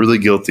have, and I'm really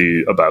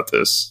guilty about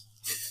this.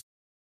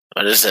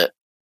 What is it?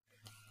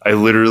 I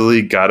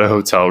literally got a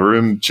hotel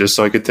room just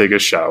so I could take a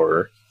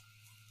shower.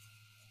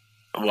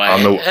 Why?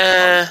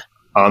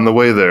 On the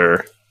way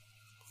there,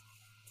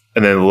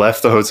 and then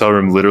left the hotel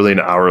room literally an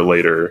hour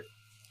later,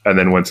 and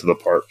then went to the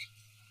park.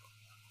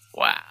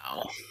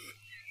 Wow.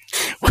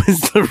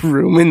 Was the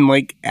room in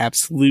like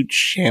absolute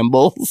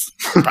shambles?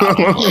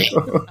 Probably.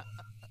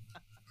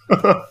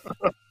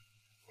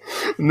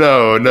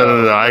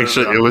 No.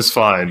 Actually, it was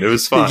fine. It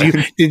was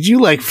fine. Did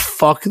you like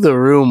fuck the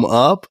room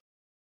up?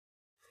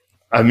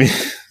 I mean,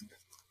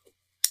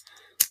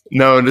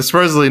 no,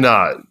 surprisingly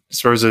not.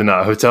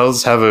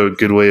 Hotels have a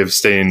good way of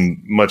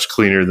staying much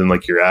cleaner than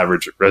like your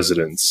average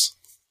residence.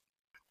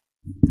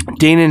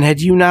 Danon,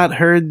 had you not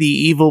heard the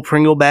evil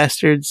Pringle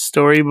Bastards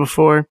story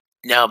before?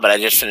 No, but I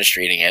just finished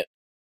reading it.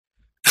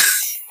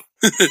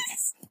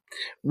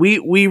 We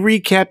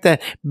recapped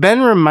that.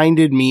 Ben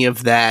reminded me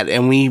of that,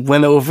 and we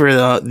went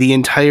over the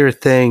entire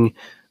thing.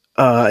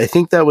 I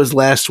think that was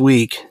last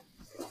week.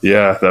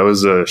 Yeah, that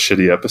was a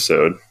shitty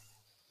episode.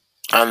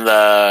 On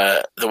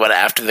the one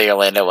after the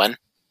Orlando one?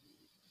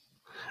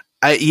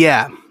 I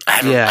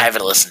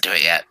haven't listened to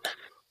it yet.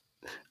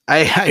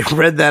 I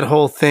read that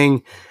whole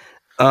thing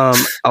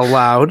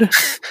aloud.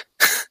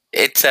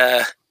 It's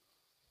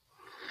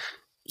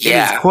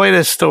It is quite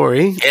a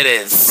story. It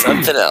is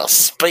something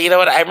else. But you know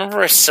what? I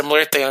remember a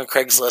similar thing on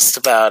Craigslist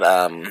about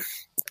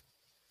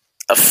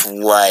a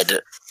flood.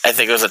 I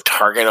think it was a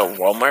Target or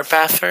Walmart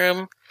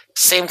bathroom.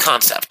 Same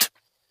concept.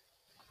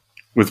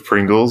 With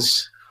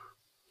Pringles?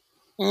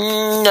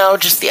 No,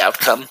 just the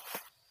outcome.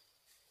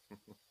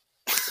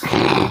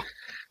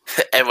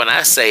 And when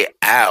I say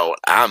out,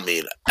 I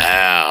mean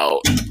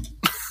out.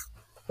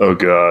 Oh,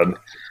 God.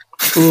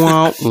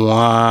 Wah,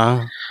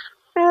 wah.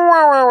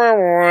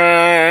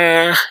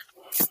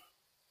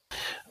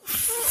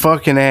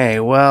 Fucking A.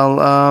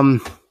 Well,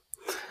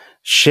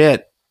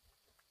 shit.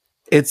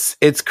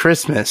 It's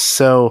Christmas,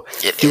 so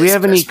do we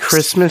have any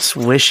Christmas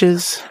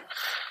wishes?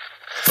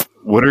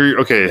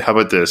 Okay, how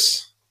about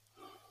this?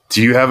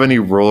 Do you have any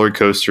roller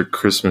coaster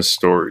Christmas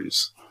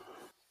stories?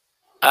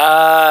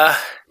 I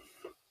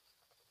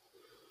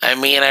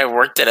mean, I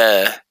worked at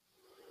a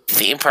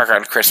theme park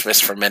on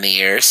Christmas for many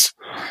years.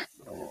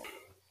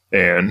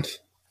 And?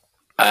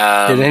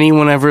 Did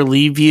anyone ever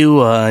leave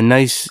you a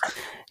nice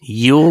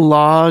Yule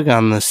log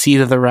on the seat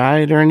of the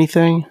ride or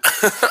anything?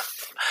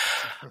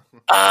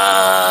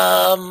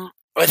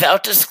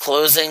 Without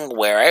disclosing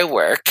where I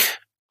work,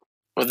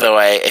 although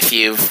if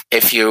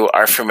you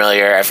are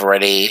familiar,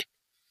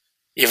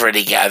 you've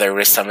already gathered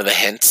with some of the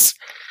hints.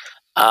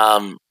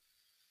 I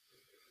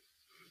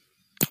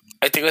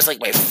think it was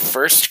like my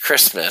first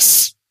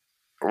Christmas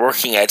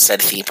working at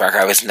said theme park.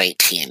 I was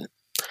 19,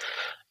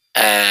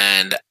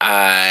 and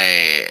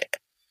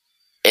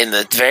in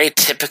the very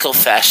typical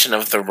fashion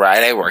of the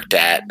ride I worked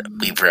at,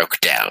 we broke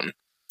down.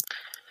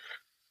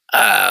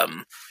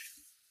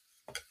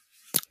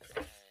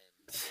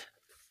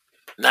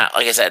 Not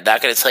like I said,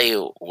 not going to tell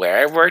you where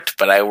I worked,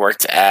 but I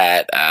worked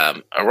at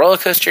a roller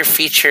coaster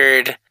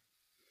featured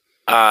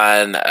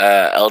on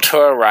El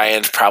Toro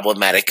Ryan's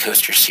Problematic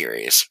Coaster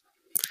series.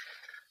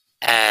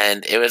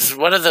 And it was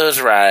one of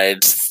those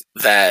rides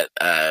that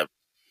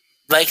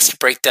likes to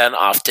break down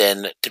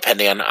often,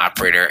 depending on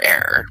operator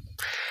error.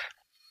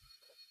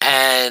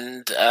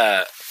 And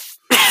I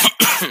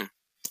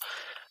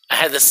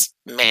had this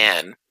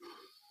man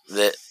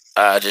that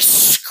just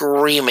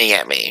screaming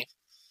at me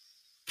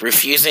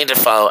refusing to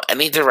follow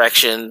any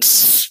directions,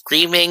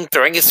 screaming,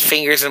 throwing his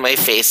fingers in my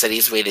face that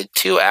he's waited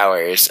 2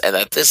 hours and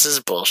that this is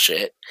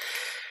bullshit.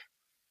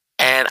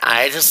 And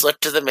I just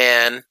looked at the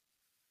man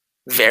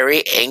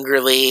very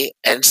angrily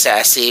and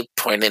sassy,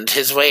 pointed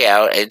his way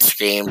out and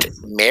screamed,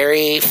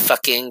 "Merry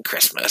fucking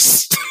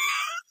Christmas."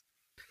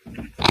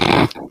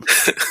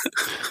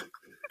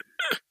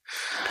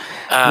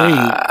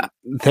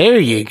 There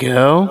you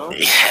go.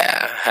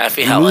 Yeah,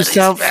 happy holidays. Moose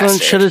out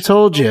front should have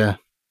told you.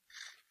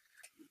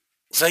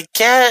 It's like,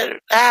 get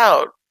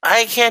out.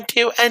 I can't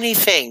do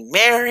anything.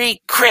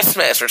 Merry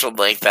Christmas or something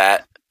like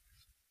that.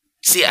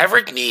 See, I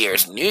work New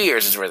Year's. New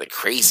Year's is where the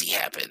crazy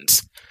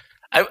happens.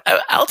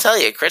 I'll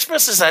tell you,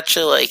 Christmas is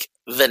actually like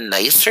the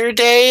nicer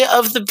day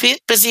of the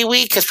busy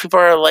week because people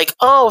are like,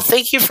 "Oh,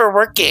 thank you for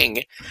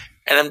working,"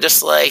 and I'm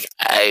just like,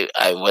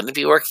 I wouldn't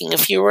be working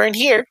if you weren't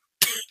here.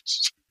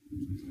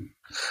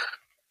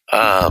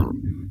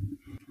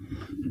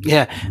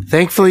 Yeah.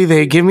 Thankfully,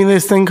 they give me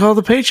this thing called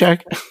a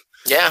paycheck.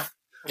 Yeah.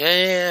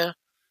 Trying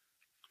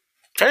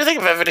to think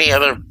if I have any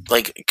other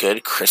like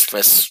good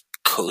Christmas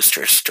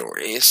coaster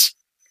stories.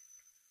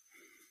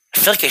 I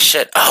feel like I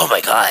should. Oh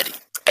my god.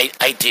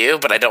 I do,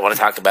 but I don't want to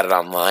talk about it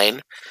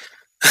online.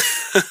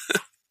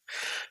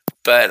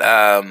 But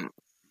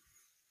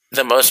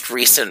the most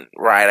recent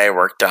ride I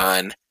worked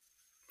on,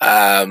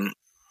 like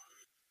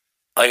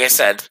I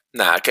said,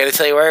 not going to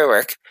tell you where I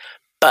work,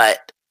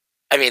 but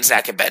I mean,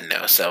 Zach and Ben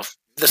know, so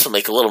this will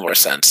make a little more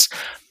sense.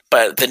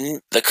 But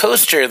the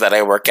coaster that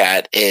I work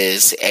at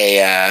is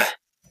a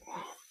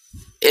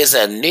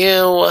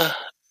new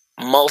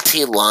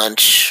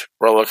multi-launch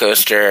roller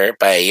coaster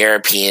by a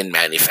European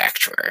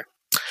manufacturer.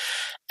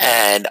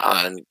 And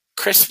on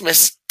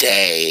Christmas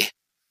Day,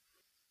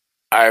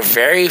 our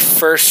very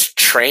first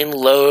train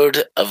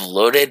load of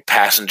loaded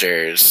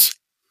passengers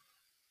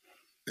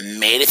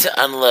made it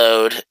to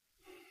unload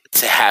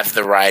to have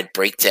the ride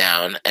break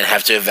down and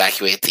have to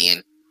evacuate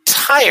the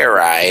entire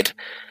ride.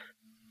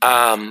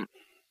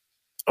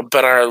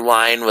 But our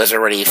line was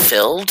already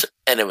filled,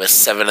 and it was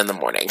 7 a.m.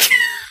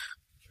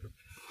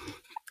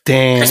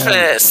 Damn.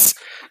 Christmas!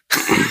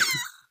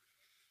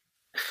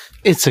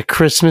 It's a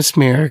Christmas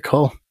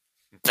miracle.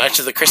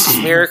 Actually, the Christmas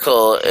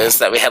miracle is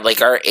that we had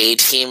like our A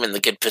team in the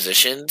good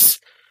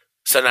positions.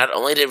 So not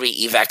only did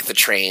we evac the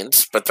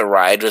trains, but the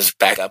ride was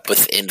back up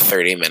within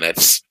 30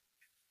 minutes.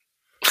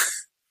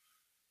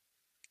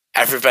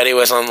 Everybody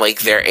was on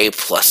like their A+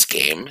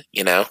 game,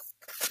 you know?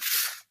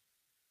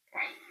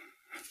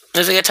 It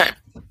was a good time.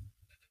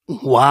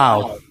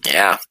 Wow.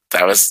 Yeah,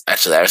 that was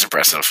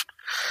impressive.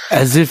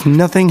 As if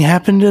nothing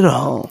happened at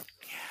all.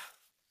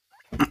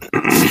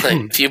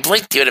 If you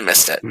blinked, you would have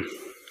missed it.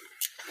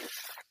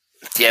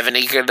 Do you have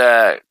any good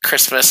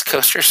Christmas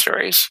coaster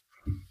stories?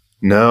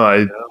 No,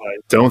 I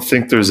don't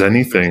think there's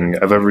anything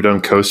I've ever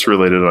done coaster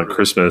related on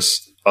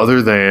Christmas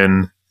other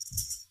than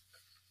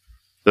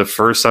the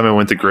first time I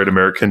went to Great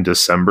American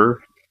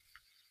December.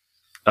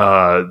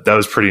 That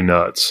was pretty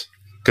nuts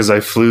because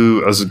I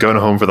was going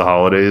home for the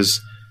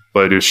holidays,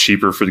 but it was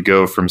cheaper to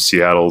go from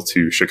Seattle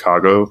to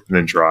Chicago and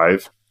then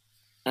drive.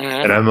 Mm-hmm.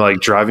 And I'm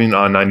like driving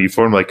on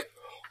 94. I'm like,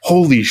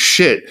 holy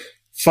shit.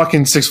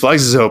 Fucking Six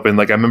Flags is open.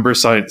 Like I remember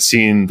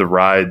seeing the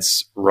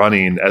rides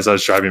running as I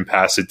was driving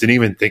past it. Didn't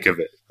even think of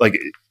it. Like,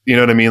 you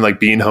know what I mean? Like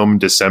being home in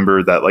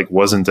December, that like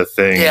wasn't a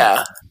thing.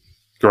 Yeah.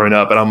 Growing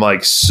up, and I'm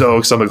like so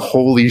excited. I'm like,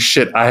 holy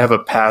shit! I have a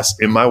pass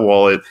in my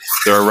wallet.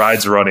 There are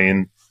rides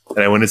running,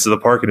 and I went into the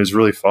park, and it was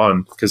really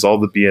fun because all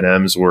the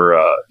B&Ms were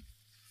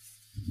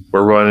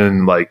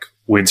running like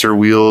winter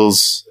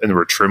wheels and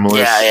were trimless.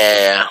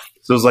 Yeah.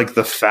 So it was like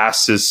the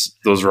fastest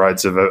those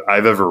rides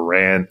I've ever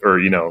ran or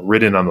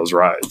ridden on those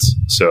rides.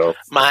 So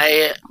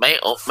my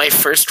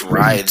first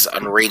rides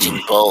on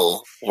Raging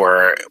Bull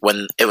were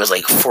when it was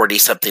like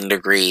 40-something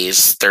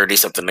degrees,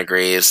 30-something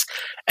degrees,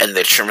 and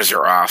the trimmers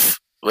are off,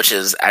 which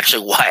is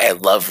actually why I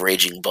love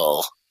Raging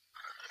Bull.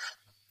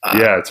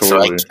 Yeah,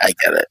 totally. So I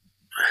get it.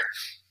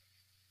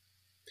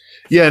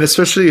 Yeah, and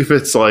especially if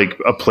it's like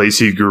a place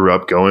you grew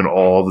up going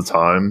all the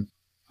time.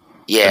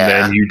 Yeah. And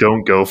then you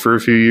don't go for a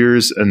few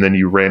years, and then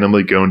you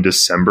randomly go in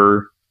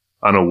December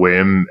on a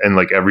whim, and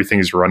like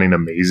everything's running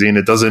amazing.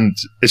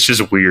 It's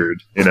just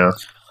weird, you know?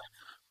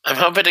 I'm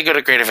hoping to go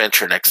to Great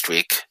Adventure next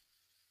week.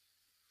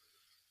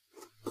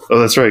 Oh,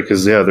 that's right,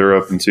 because, yeah, they're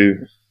open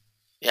too.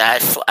 Yeah,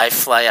 I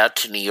fly out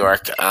to New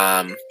York.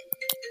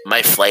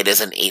 My flight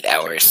is in 8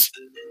 hours,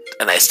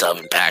 and I still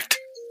haven't packed.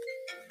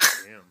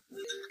 Damn.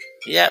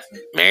 Yep.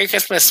 Merry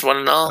Christmas, one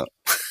and all.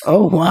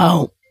 Oh,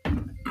 wow.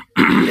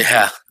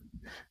 Yeah.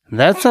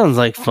 That sounds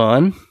like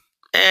fun.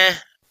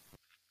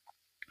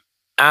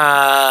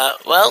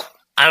 Well,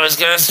 I was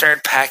going to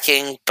start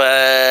packing,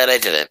 but I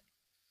didn't.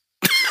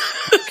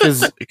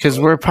 Because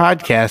we're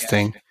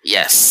podcasting.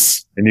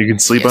 Yes. And you can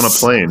sleep on a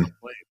plane.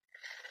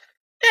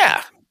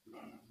 Yeah.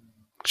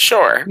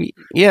 Sure.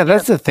 Yeah,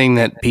 that's a thing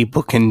that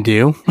people can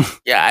do.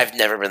 Yeah, I've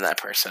never been that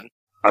person.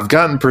 I've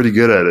gotten pretty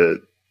good at it.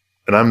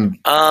 And I'm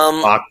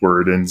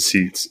awkward in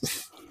seats.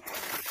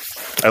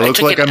 I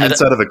look like I'm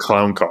inside of a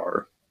clown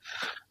car.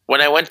 When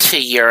I went to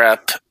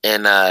Europe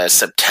in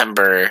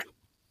September,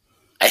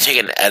 I took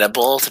an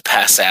edible to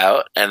pass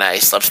out, and I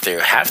slept through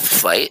half the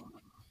flight.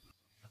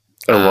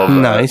 I love that.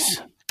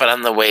 Nice. But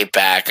on the way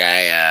back,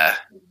 I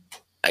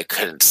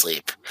couldn't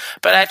sleep.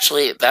 But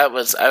actually, I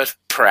was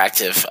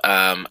proactive.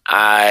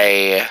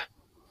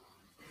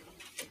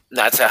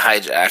 Not to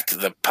hijack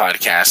the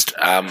podcast.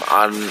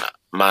 On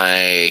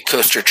my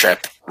coaster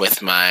trip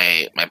with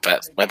my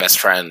best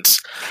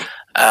friends,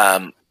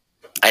 I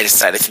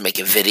decided to make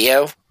a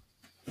video.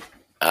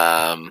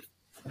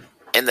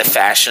 In the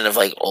fashion of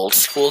like old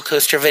school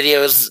coaster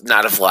videos,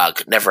 not a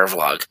vlog, never a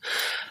vlog,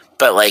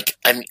 but like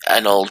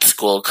an old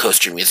school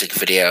coaster music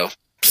video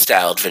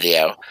styled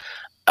video.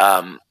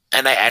 And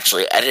I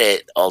actually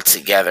edited it all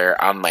together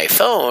on my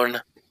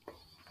phone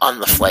on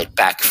the flight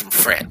back from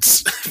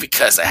France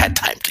because I had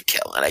time to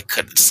kill and I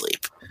couldn't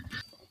sleep.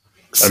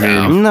 So,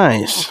 I mean,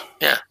 nice.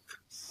 Yeah.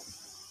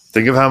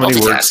 Think of how many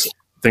works.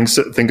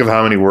 Think of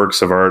how many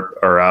works of art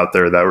are out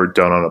there that were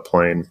done on a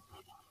plane.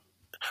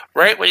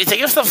 Right? When you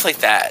think of stuff like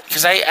that,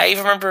 because I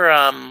even remember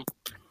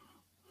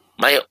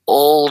my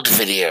old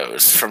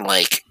videos from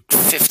like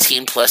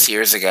 15 plus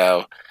years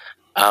ago.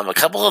 A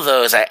couple of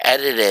those I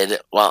edited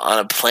while on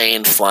a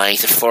plane flying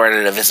to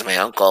Florida to visit my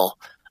uncle.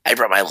 I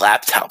brought my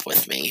laptop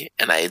with me,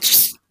 and I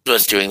just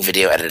was doing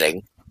video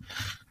editing.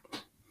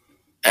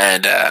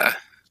 And, yeah,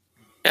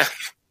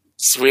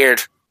 it's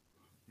weird.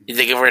 You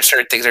think of where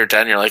certain things are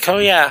done, you're like, oh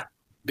yeah,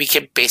 we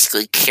can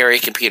basically carry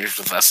computers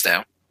with us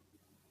now.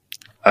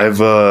 I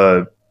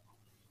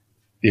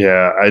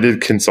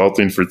did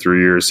consulting for 3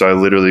 years, so I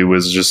literally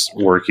was just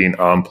working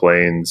on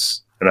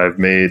planes, and I've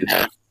made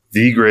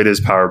the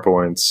greatest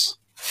PowerPoints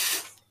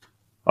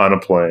on a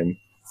plane.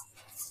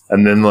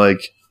 And then,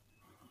 like,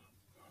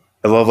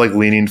 I love, like,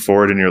 leaning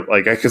forward, and you're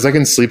like, because I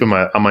can sleep on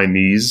my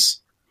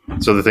knees.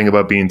 So the thing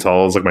about being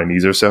tall is, like, my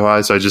knees are so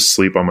high, so I just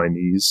sleep on my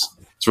knees.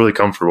 It's really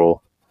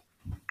comfortable.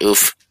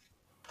 Oof.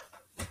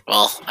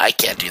 Well, I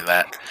can't do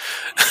that.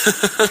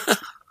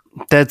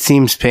 That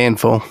seems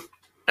painful.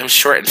 I'm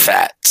short and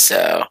fat,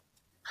 so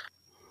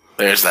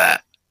there's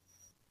that.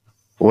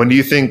 When do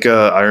you think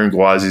Iron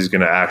Gwazi is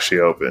going to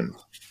actually open?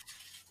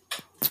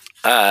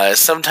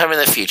 Sometime in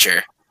the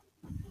future.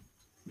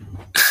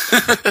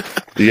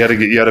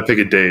 You got to pick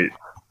a date.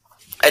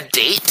 A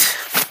date?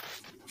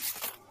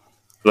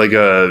 Like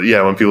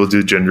when people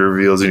do gender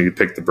reveals and you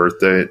pick the birth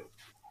date.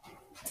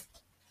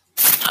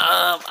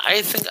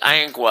 I think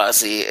Iron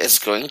Gwazi is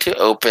going to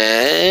open.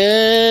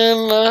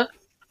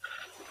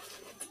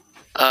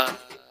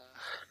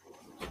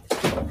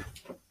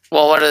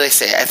 Well, what do they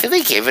say? I think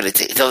they gave it a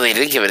date. No, they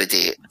didn't give it a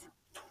date.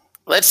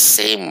 Let's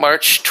say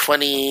March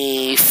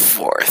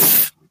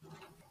 24th.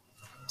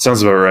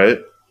 Sounds about right.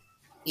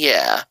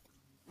 Yeah.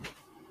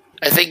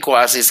 I think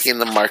Gwazi's getting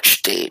the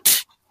March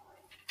date.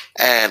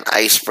 And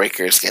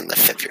Icebreaker's getting the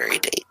February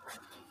date.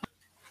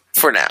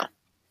 For now.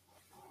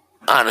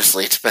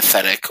 Honestly, it's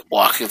pathetic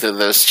walking through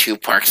those two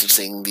parks and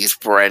seeing these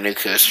brand new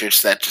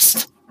coasters that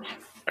just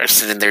are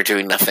sitting there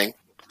doing nothing.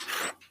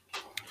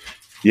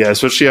 Yeah,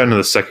 especially out into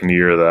the second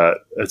year of that.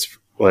 It's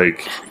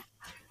like...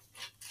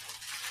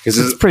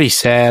 It's pretty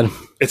sad.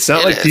 It's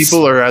not like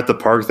people are at the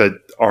park that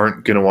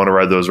aren't going to want to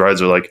ride those rides.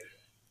 They're like,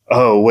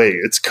 oh, wait,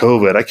 it's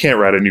COVID. I can't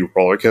ride a new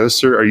roller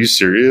coaster. Are you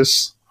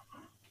serious?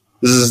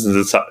 This isn't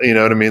the time. You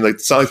know what I mean? Like,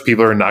 it's not like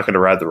people are not going to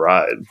ride the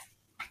ride.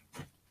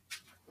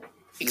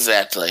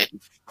 Exactly.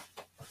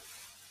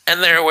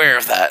 And they're aware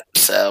of that,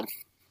 so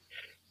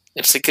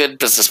it's a good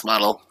business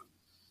model,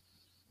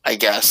 I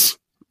guess.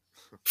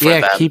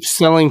 Yeah, keep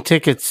selling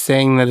tickets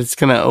saying that it's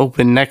going to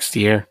open next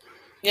year.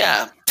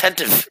 Yeah,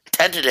 tentative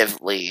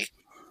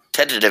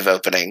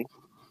opening.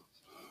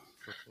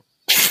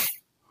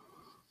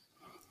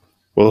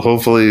 Well,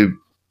 hopefully,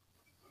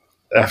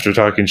 after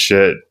talking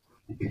shit,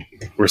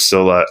 I'm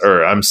still out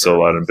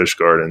in Busch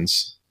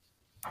Gardens.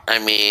 I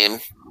mean,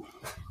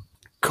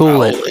 cool.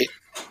 Probably.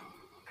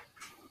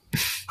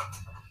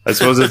 I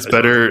suppose it's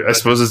better. I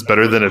suppose it's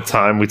better than a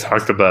time we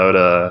talked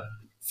about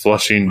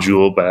flushing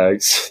jewel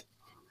bags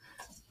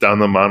down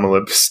the Mount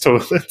Olympus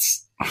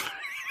toilets.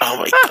 Oh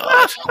my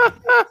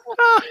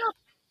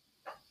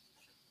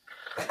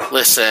god!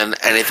 Listen,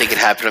 anything could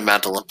happen to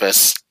Mount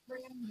Olympus,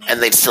 and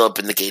they'd still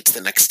open the gates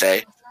the next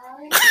day.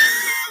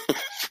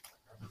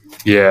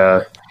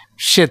 Yeah.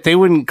 Shit, they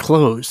wouldn't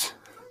close.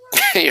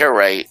 You're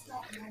right.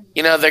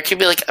 You know, there could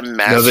be like a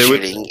mass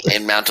shooting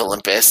in Mount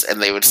Olympus,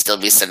 and they would still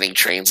be sending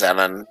trains out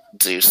on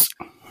Zeus.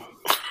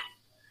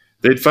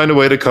 They'd find a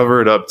way to cover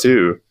it up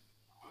too.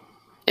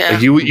 Yeah,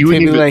 like you wouldn't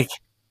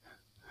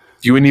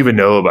even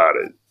know about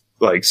it.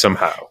 Like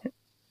somehow,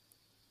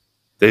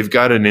 they've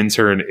got an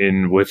intern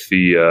in with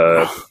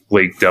the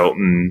Lake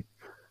Delton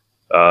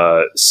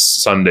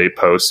Sunday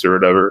Post or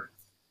whatever.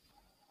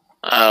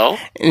 Oh,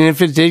 and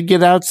if it did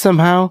get out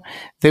somehow,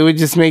 they would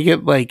just make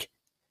it like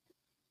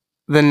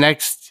the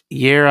next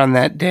year on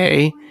that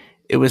day,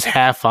 it was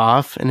half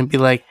off, and it'd be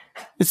like,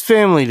 it's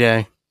Family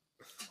Day.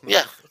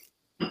 Yeah.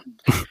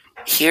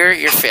 Hear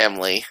your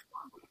family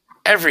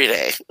every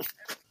day.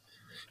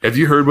 Have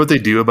you heard what they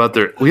do about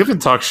their... We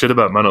haven't talked shit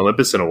about Mount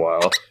Olympus in a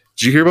while.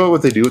 Did you hear about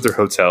what they do with their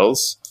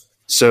hotels?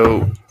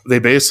 So they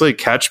basically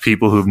catch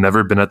people who've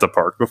never been at the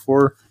park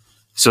before.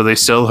 So they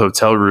sell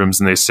hotel rooms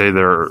and they say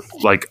they're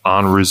like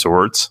on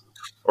resorts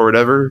or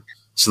whatever.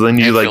 So then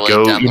you like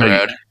go down the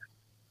road.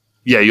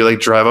 You like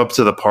drive up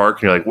to the park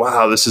and you're like,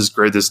 wow, this is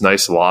great, this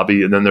nice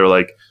lobby. And then they're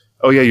like,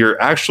 oh yeah,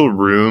 your actual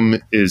room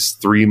is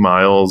 3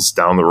 miles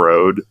down the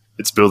road.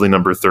 It's building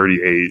number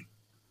 38.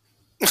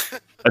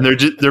 And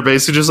they're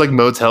basically just like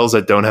motels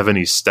that don't have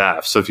any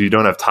staff. So if you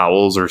don't have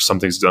towels or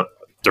something's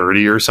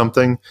dirty or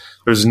something,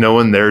 there's no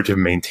one there to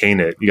maintain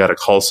it. You got to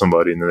call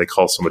somebody, and then they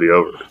call somebody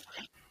over.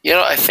 You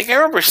know, I think I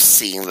remember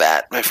seeing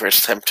that my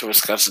first time to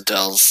Wisconsin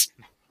Dells.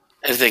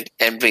 I think,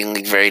 and being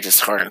like, very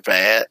disheartened by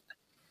it.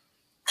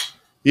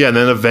 Yeah, and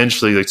then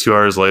eventually, like 2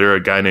 hours later,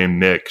 a guy named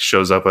Nick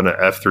shows up on an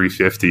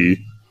F-350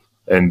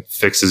 and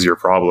fixes your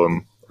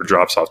problem or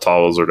drops off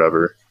towels or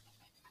whatever.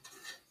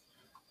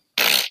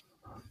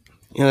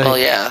 Like, oh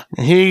yeah,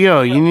 here you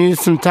go. You need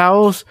some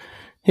towels?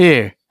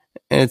 Here.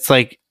 And it's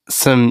like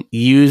some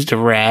used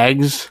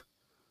rags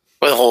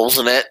with holes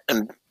in it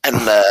and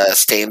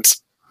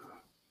stains.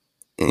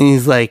 And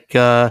he's like,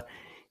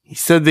 he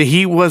said the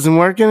heat wasn't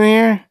working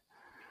here.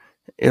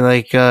 You're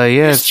like, yeah,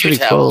 it's pretty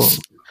cold.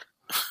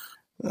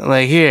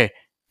 Like,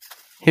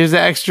 here's the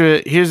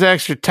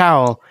extra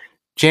towel.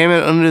 Jam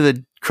it under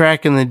the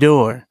crack in the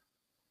door.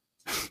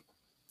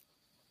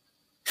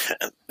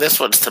 This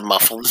one's to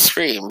muffle the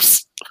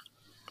screams.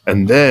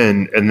 And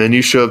then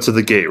you show up to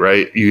the gate,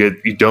 right? You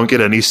don't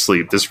get any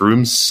sleep. This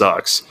room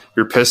sucks.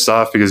 You're pissed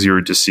off because you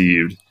were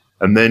deceived.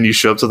 And then you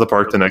show up to the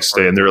park the next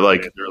day, and they're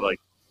like,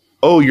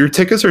 "Oh, your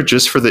tickets are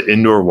just for the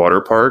indoor water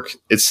park.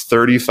 It's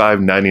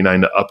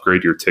 $35.99 to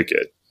upgrade your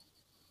ticket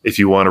if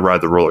you want to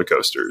ride the roller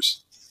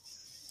coasters."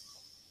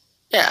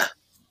 Yeah.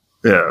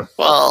 Yeah.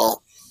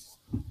 Well,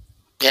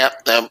 yeah,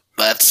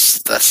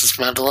 that's just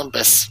Mount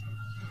Olympus.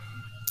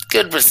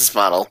 Good business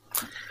model.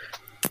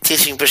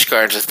 Teaching bush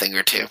guards a thing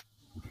or two.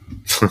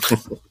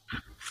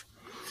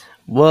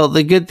 Well,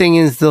 the good thing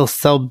is they'll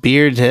sell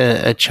beer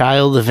to a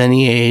child of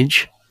any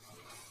age.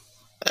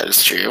 That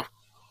is true.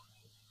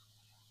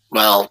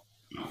 Well,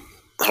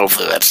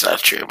 hopefully that's not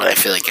true, but I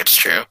feel like it's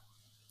true.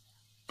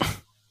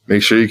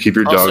 Make sure you keep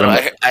your dog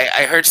on.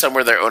 I heard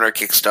somewhere their owner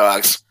kicks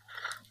dogs.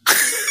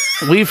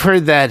 We've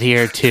heard that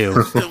here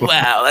too.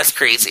 Wow, that's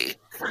crazy.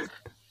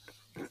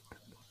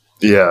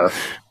 Yeah.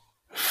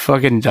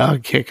 Fucking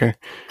dog kicker.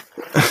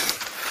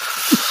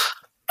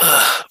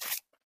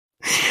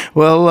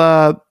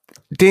 Well,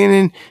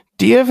 Danon,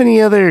 do you have any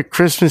other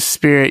Christmas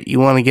spirit you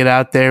want to get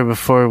out there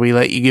before we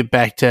let you get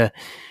back to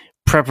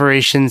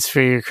preparations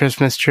for your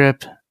Christmas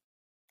trip?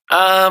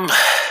 Well,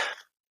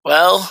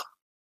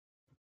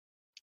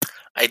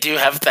 I do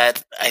have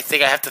that. I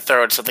think I have to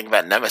throw in something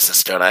about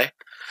Nemesis, don't I?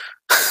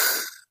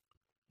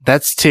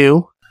 That's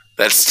 2.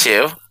 That's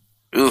 2?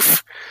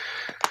 Oof.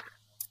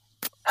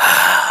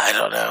 I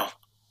don't know.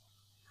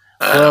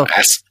 Well,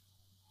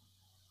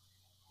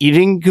 you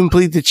didn't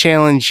complete the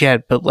challenge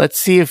yet, but let's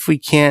see if we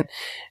can't,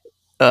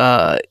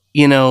 kind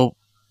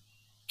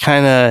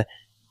of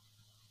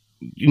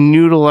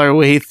noodle our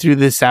way through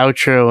this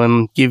outro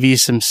and give you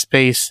some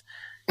space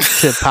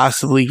to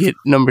possibly get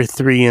number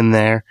 3 in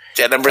there.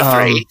 Yeah, number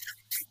 3.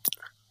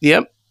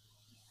 Yep.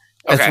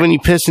 That's when you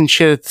piss and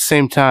shit at the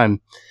same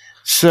time.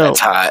 So that's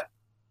hot.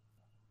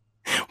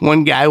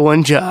 One guy,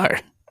 one jar.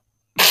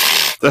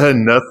 That had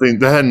nothing.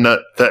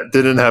 That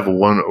didn't have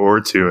 1 or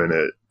 2 in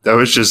it. That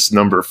was just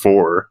number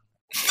 4.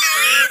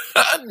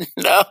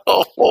 No.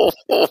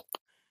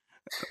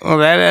 Well,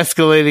 that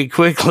escalated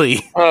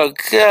quickly. Oh,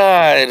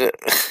 God.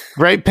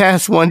 Right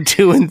past 1,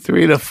 2, and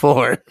 3 to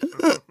 4.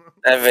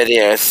 That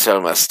video is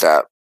so messed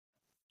up.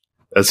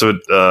 That's what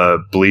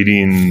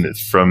bleeding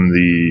from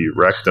the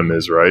rectum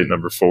is, right?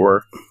 Number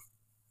 4.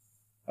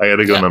 I got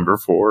to go number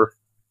 4.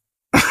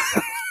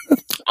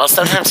 Well,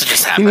 sometimes it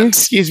just happens. Can you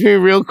excuse me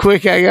real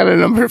quick? I got a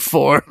number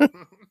 4.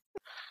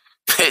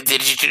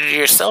 Did you do it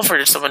yourself, or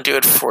did someone do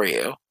it for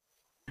you?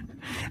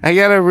 I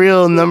got a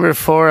real number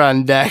 4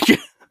 on deck.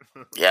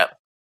 Yep.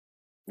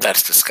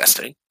 That's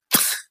disgusting.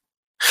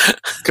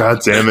 God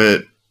damn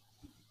it.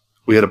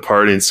 We had a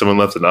party and someone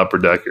left an upper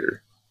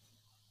decker.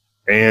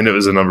 And it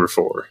was a number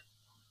 4.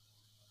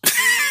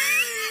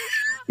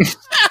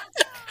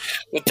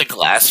 With the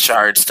glass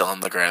shard still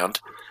on the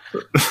ground.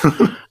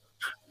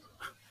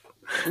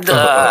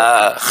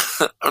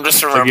 I'm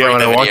just remembering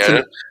the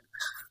video.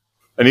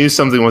 I knew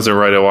something wasn't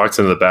right. I walked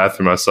into the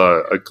bathroom. I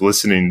saw a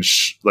glistening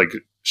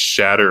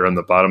shatter on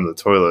the bottom of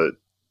the toilet.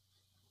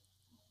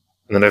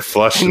 And then I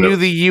flushed. I knew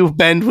the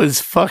U-bend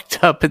was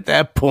fucked up at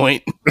that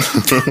point.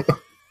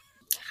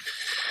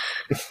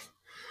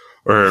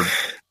 Or,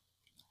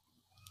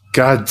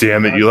 God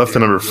damn it, you left the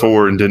number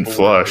 4 and didn't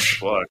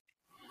flush.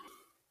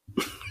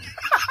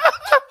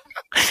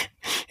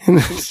 And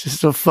it's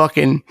just a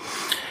fucking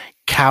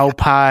cow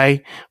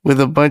pie with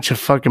a bunch of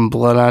fucking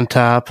blood on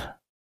top.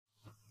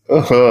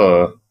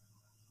 Uh-huh.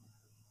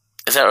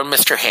 Is that when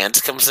Mr. Hands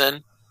comes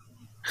in?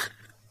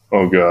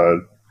 Oh,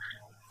 God.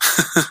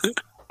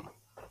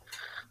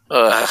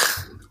 Ugh.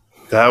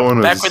 That one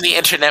was... Back when the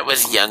internet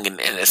was young and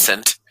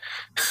innocent.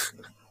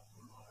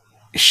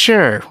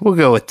 Sure, we'll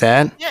go with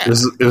that. Yeah.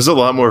 It was a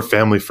lot more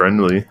family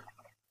friendly.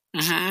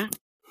 Mm-hmm.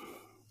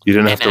 You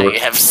didn't have to. You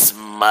have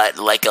smut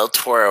like El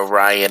Toro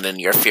Ryan, and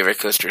your favorite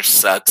coaster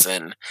sucks,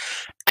 and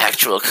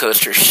actual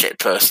coaster shit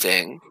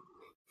posting.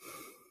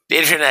 The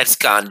internet's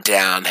gone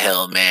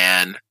downhill,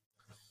 man.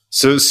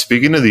 So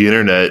speaking of the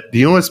internet, do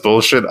you know what's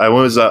bullshit? I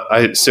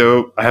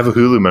have a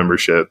Hulu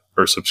membership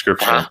or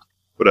subscription,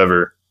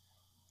 whatever,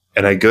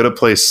 and I go to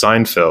play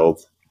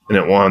Seinfeld, and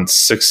it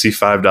wants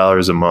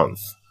 $65 a month.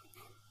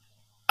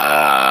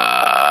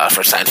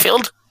 For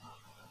Seinfeld?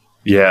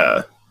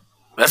 Yeah,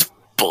 that's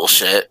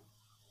bullshit.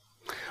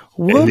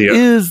 What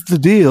is the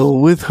deal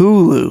with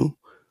Hulu?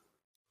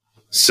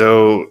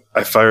 So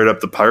I fired up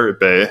the Pirate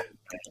Bay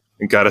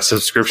and got a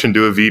subscription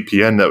to a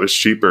VPN that was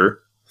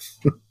cheaper.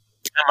 How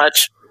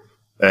much?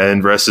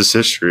 And rest is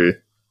history.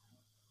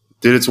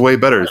 Dude, it's way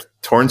better.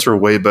 Torrents are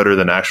way better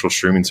than actual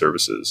streaming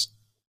services.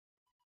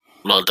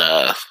 Well,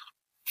 duh.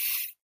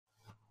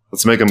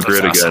 Let's make them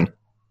great again.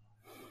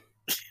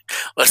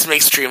 Let's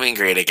make streaming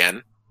great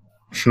again.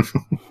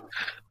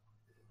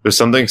 There's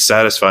something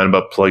satisfying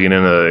about plugging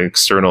in an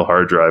external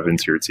hard drive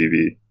into your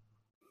TV.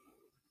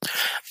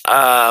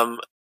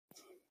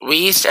 We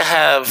used to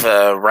have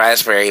a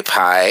Raspberry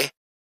Pi,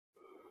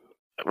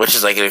 which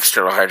is like an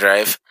external hard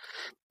drive.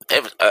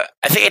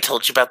 I think I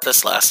told you about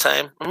this last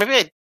time, or maybe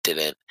I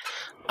didn't.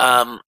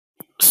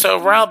 So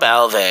Rob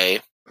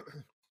Alve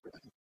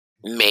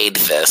made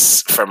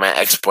this for my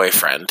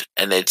ex-boyfriend,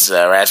 and it's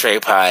a Raspberry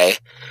Pi.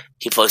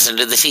 He plugs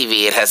into the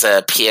TV. It has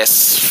a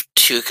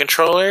PS2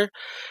 controller,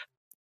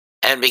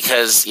 and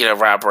because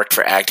Rob worked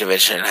for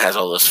Activision and has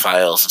all those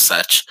files and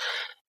such,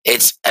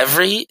 it's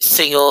every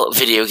single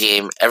video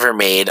game ever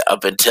made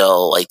up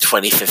until like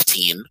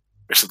 2015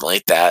 or something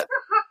like that.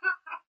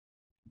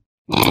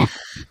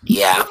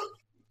 Yeah.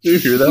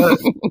 Did you hear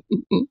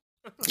that?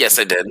 Yes,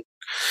 I did.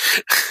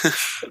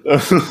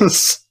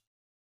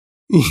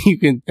 You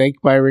can thank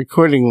my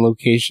recording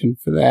location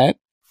for that.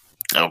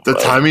 Oh, the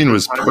timing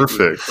was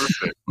perfect.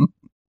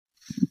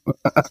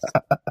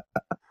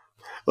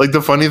 Like,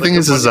 the funny thing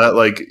is that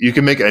like you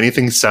can make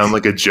anything sound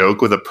like a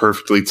joke with a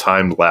perfectly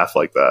timed laugh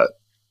like that.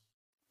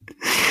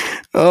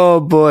 Oh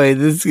boy,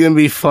 this is gonna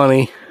be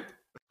funny.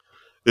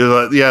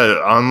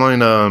 Yeah, online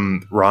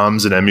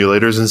ROMs and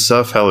emulators and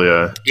stuff. Hell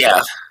yeah.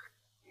 Yeah.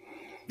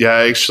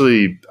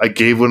 I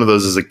gave one of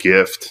those as a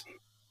gift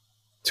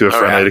to a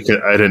friend.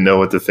 Right. I didn't know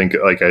what to think.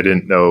 Like, I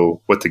didn't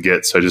know what to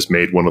get, so I just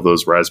made one of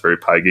those Raspberry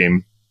Pi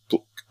game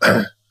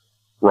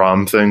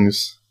ROM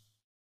things.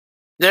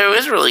 No, it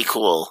was really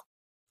cool.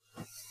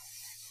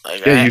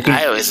 Like, yeah,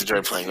 I always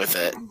enjoy playing with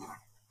it.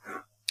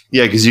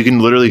 Yeah, because you can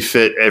literally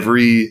fit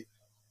every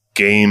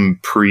game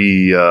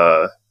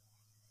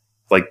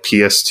like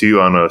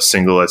PS2 on a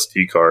single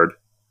SD card.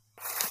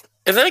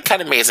 Isn't it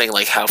kind of amazing,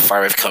 like how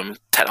far we've come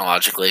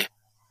technologically?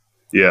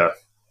 Yeah.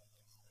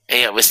 And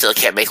yet we still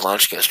can't make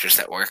launch coasters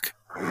that work.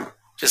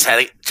 Just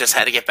had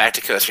to get back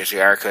to coasters. We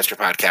are a coaster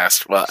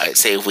podcast. Well, I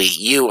say we.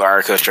 You are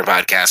a coaster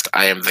podcast.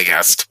 I am the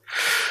guest.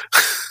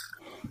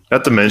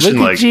 Not to mention,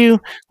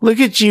 look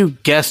at you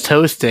guest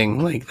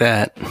hosting like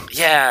that.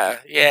 Yeah.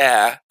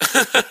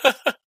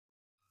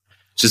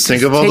 Just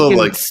think of all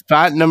the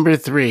spot number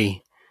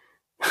 3.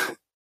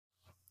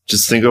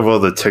 Just think of all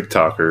the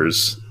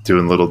TikTokers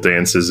doing little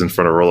dances in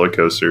front of roller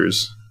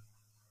coasters.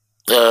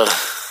 I've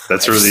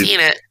seen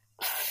it.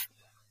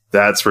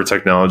 That's where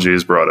technology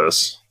has brought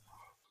us.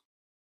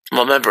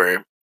 Well,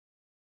 remember,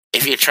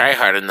 if you try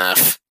hard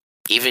enough,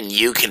 even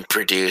you can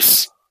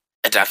produce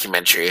a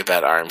documentary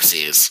about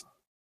RMCs.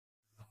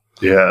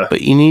 Yeah.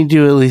 But you need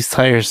to at least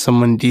hire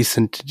someone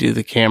decent to do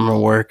the camera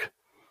work.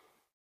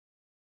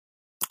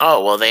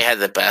 Oh, well, they had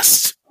the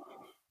best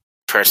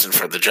person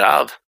for the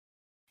job.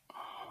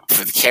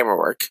 For the camera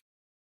work.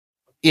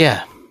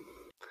 Yeah.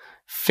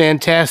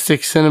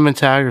 Fantastic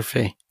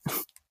cinematography.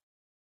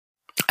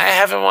 I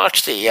haven't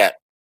watched it yet.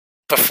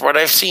 But for what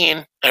I've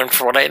seen, and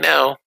for what I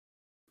know,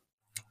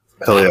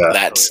 hell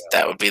yeah.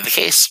 That would be the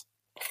case.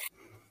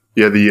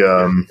 Yeah,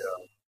 the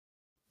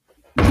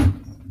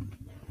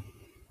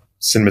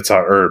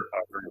cinematography.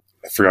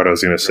 I forgot what I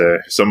was going to say.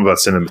 Something about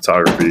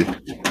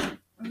cinematography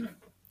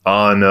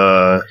on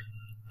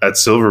at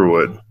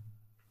Silverwood.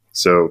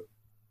 So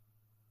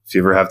if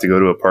you ever have to go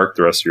to a park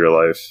the rest of your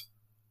life,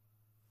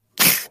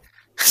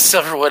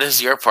 Silverwood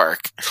is your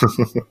park.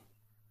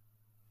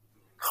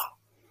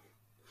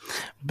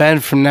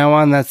 Ben, from now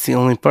on, that's the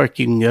only park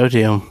you can go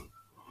to.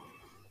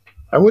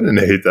 I wouldn't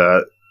hate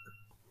that.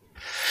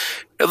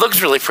 It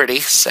looks really pretty,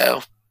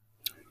 so.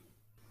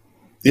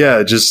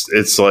 Yeah,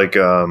 it's like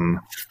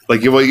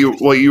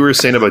what you were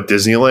saying about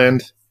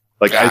Disneyland.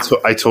 Like, yeah.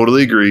 I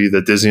totally agree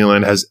that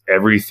Disneyland has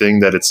everything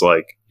that it's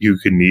like you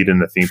could need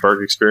in a theme park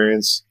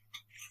experience.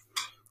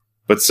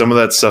 But some of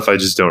that stuff I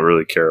just don't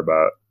really care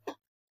about.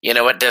 You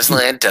know what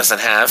Disneyland doesn't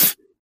have?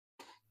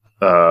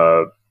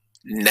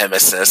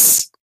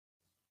 Nemesis.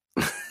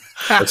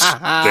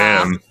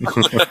 Damn.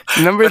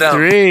 Number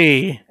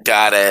 3.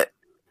 Got it.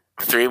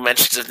 3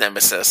 mentions of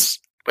Nemesis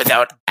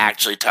without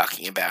actually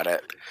talking about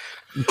it.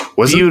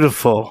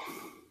 Beautiful.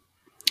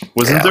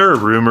 Wasn't there a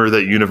rumor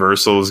that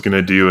Universal was going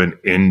to do an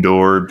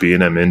indoor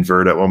B&M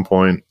invert at one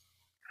point?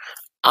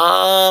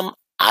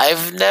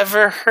 I've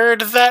never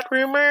heard of that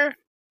rumor.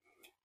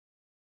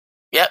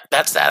 Yep,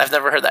 that's that. I've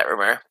never heard that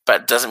rumor,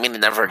 but doesn't mean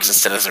it never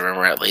existed as a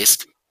rumor, at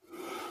least.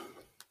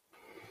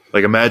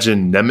 Like,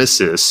 imagine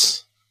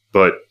Nemesis,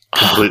 but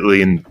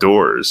completely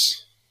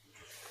indoors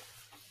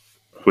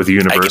with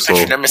Universal. I can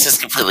picture Nemesis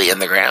completely in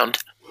the ground.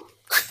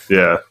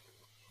 Yeah.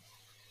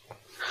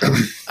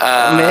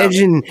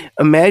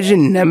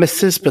 Imagine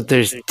Nemesis, but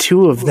there's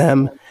two of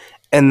them,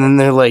 and then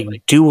they're like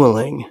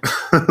dueling,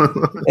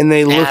 and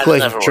they look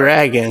like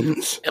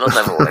dragons. It'll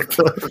never work.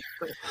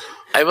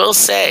 I will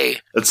say,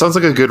 it sounds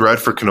like a good ride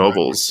for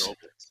Knobles.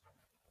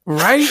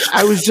 Right?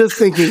 I was just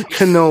thinking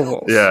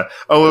Knobles. Yeah.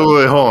 Oh,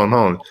 wait, hold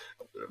on.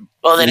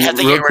 Well, they'd have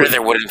to get rid of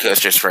their wooden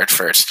coasters for it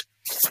first.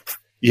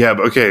 Yeah,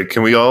 but okay.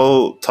 Can we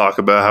all talk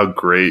about how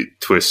great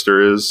Twister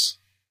is?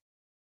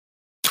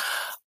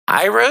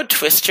 I rode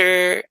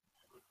Twister.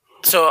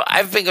 So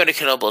I've been going to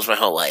Knobles my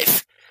whole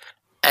life.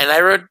 And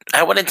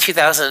I went in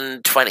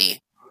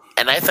 2020.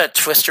 And I thought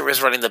Twister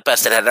was running the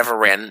best it had ever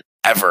ran,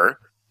 ever.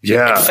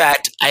 Yeah. In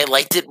fact, I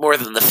liked it more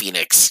than the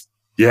Phoenix.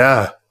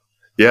 Yeah.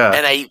 Yeah.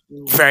 And I'm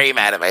very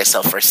mad at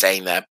myself for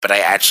saying that, but I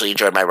actually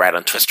enjoyed my ride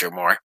on Twister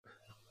more.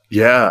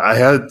 Yeah, I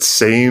had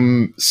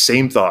same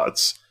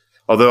thoughts.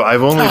 Although I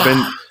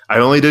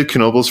only did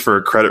Knobles for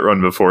a credit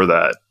run before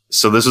that.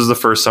 So this was the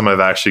first time I've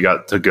actually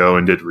got to go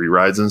and did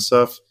re-rides and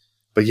stuff.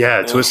 But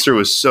yeah, Twister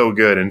was so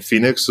good, and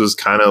Phoenix was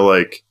kind of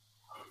like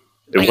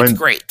it's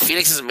great.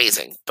 Phoenix is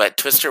amazing, but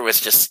Twister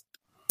was just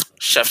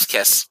chef's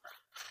kiss.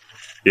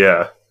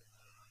 Yeah.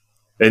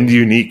 And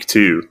unique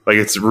too. Like,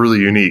 it's really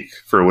unique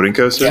for a wooden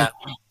coaster. Yeah.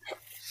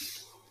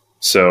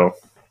 So,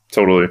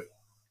 totally.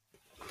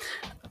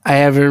 I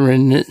haven't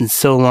ridden it in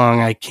so long,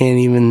 I can't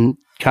even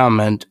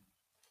comment.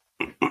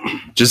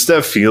 Just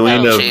that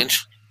feeling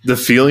the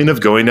feeling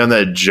of going down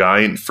that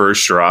giant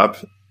first drop,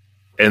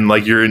 and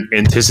like you're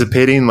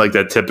anticipating like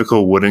that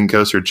typical wooden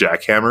coaster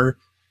jackhammer,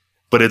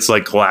 but it's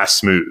like glass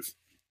smooth.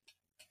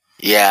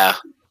 Yeah.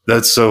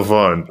 That's so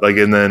fun. Like,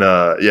 and then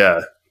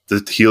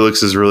the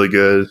Helix is really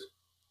good.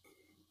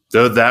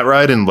 Though that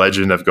ride and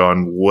Legend have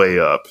gone way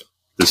up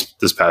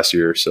this past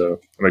year, so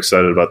I'm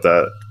excited about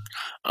that.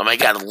 Oh my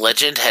god,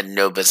 Legend had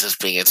no business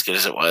being as good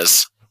as it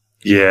was.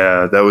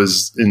 Yeah, that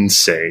was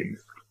insane.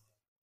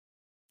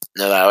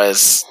 No,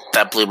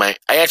 that blew my...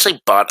 I actually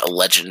bought a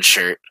Legend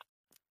shirt.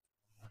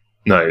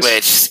 Nice.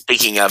 Which,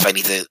 speaking of, I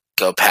need to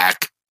go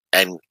pack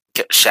and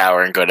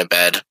shower and go to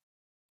bed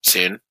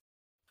soon.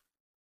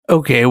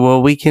 Okay,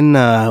 well, we can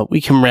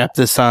wrap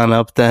this on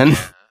up then.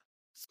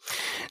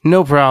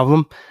 No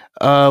problem.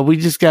 We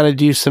just got to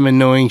do some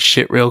annoying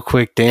shit real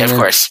quick, Dan. Yeah, of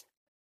course.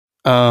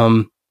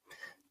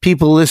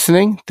 People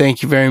listening,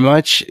 thank you very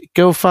much.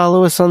 Go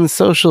follow us on the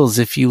socials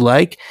if you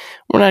like.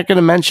 We're not going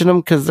to mention them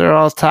because they're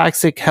all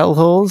toxic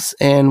hellholes,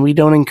 and we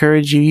don't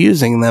encourage you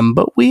using them,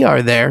 but we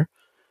are there.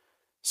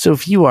 So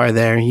if you are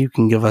there, you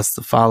can give us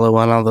the follow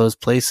on all those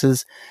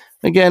places.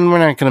 Again, we're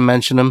not going to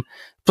mention them.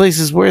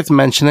 Places worth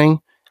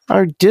mentioning,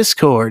 our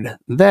Discord.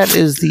 That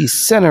is the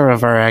center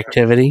of our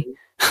activity.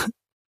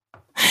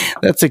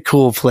 That's a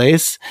cool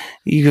place.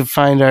 You can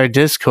find our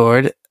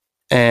Discord,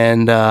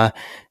 and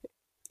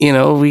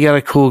we got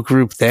a cool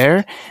group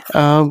there.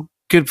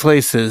 Good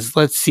places.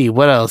 Let's see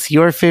what else.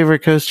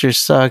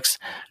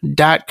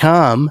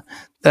 yourfavoritecoastersucks.com.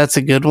 That's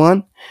a good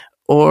one.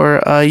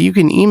 Or you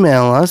can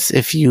email us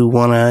if you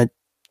want to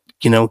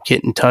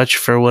get in touch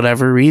for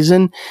whatever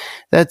reason.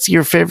 That's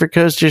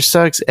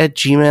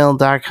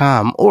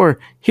yourfavoritecoastersucks@gmail.com. Or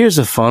here's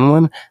a fun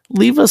one.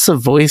 Leave us a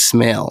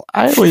voicemail.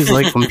 I always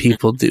like when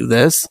people do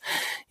this.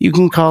 You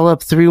can call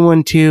up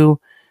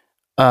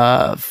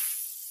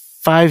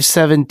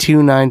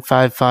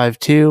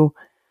 312-572-9552.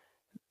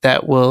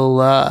 That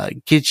will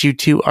get you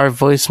to our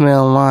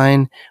voicemail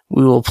line.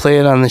 We will play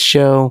it on the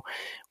show.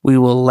 We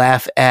will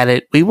laugh at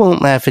it. We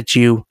won't laugh at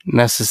you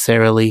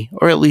necessarily,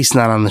 or at least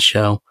not on the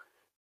show.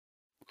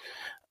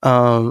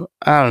 I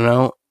don't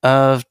know.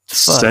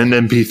 Send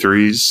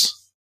MP3s.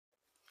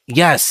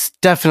 Yes,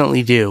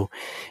 definitely do.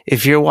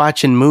 If you're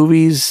watching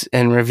movies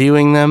and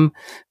reviewing them,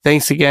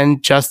 thanks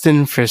again,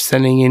 Justin, for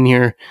sending in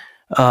your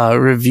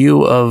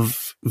review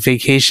of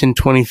Vacation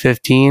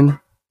 2015.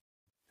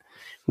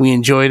 We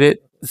enjoyed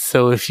it.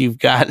 So if you've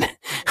got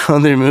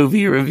other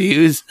movie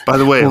reviews, by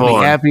the way, we'll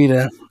be happy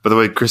to. By the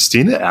way,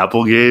 Christina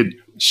Applegate,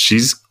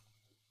 she's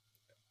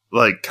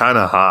like kind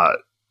of hot,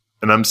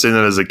 and I'm saying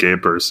that as a gay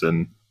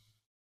person.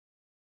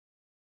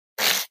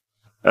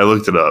 I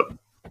looked it up.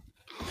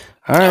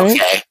 All right.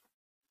 Okay.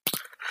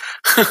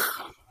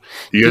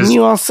 Didn't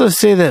you also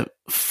say that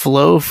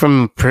Flo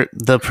from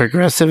the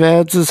Progressive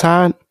ads is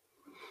hot?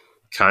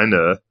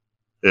 Kinda.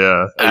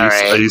 Yeah.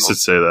 I used to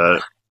say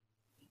that.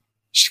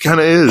 She kind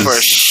of is.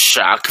 For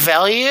shock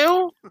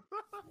value?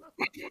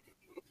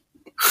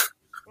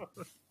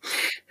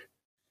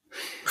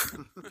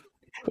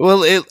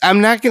 Well, I'm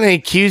not going to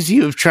accuse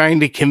you of trying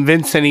to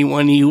convince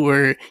anyone you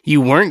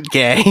weren't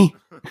gay.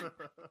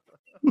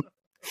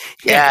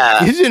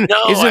 Yeah.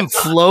 Isn't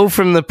Flo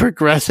from the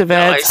Progressive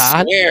Ads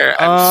hot? I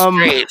swear, I'm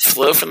straight.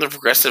 Flo from the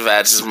Progressive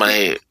Ads is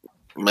my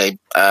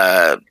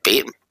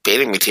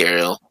baiting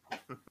material.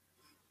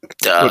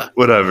 Duh.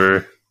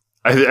 Whatever.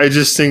 I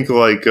just think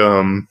like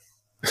I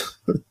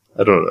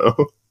don't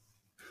know.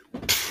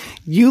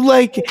 You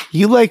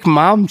like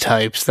mom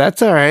types.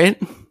 That's all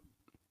right.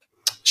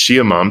 She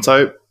a mom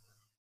type?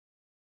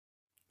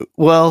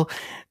 Well,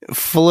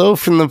 Flo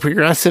from the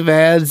Progressive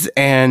Ads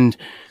and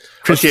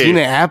Christina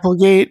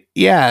Applegate.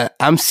 Yeah,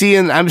 I'm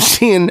seeing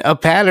a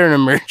pattern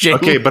emerging.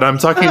 Okay, but I'm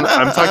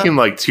talking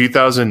like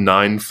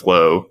 2009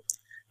 Flo.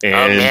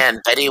 And, oh man,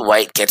 Betty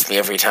White gets me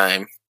every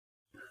time.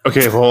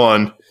 Okay, hold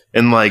on.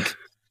 And like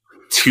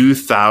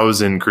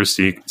 2000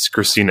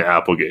 Christina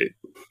Applegate.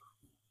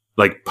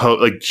 Like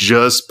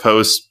just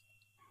post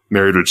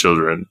Married with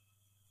Children.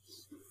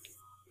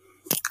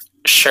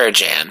 Sure,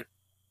 Jan.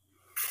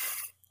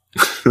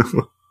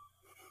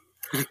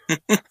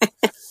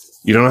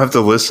 You don't have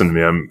to listen to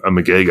me. I'm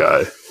a gay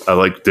guy. I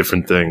like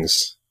different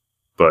things.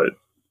 But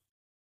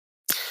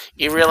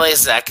you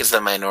realize Zach is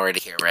the minority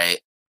here, right?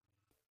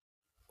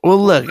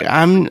 Well, look,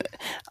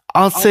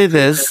 I'll say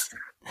this.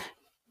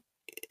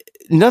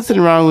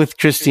 Nothing wrong with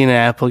Christina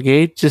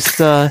Applegate. Just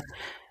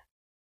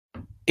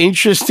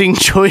interesting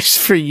choice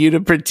for you to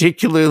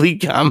particularly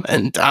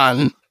comment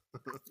on.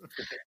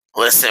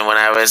 Listen, when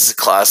I was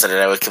closeted,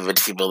 I would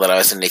convince people that I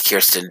was into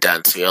Kirsten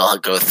Dunst. We all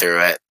go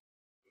through it.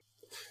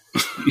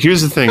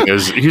 Here's the thing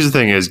is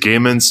gay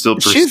men still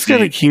perceive... She's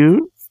kind of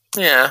cute.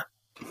 Yeah.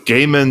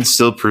 Gay men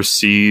still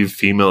perceive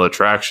female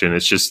attraction.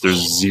 It's just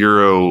there's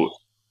zero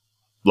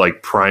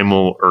like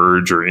primal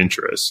urge or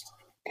interest.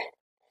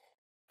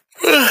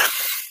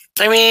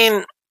 I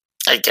mean,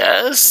 I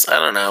guess. I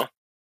don't know.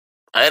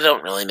 I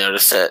don't really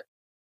notice it.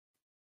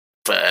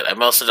 But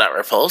I'm also not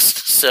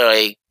repulsed, so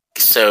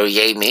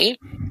yay me.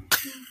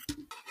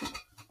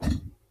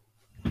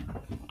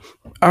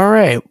 All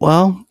right,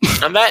 well.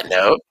 On that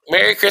note,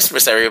 Merry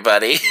Christmas,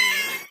 everybody.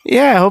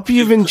 Yeah, I hope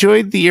you've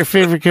enjoyed Your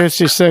Favorite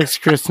Coaster Sucks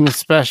Christmas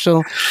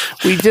special.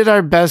 We did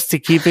our best to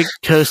keep it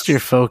coaster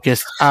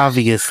focused,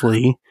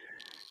 obviously,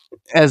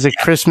 as a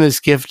Christmas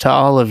gift to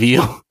all of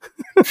you.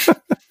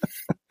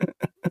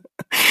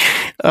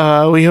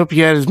 We hope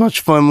you had as much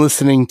fun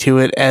listening to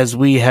it as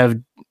we have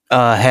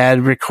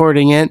had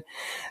recording it.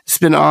 It's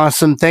been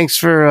awesome. Thanks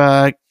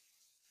for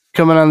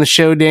coming on the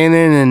show,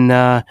 Danon,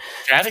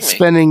 and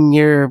spending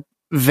your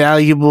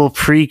valuable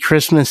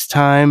pre-Christmas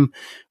time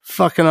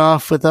fucking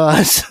off with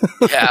us.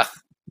 Yeah.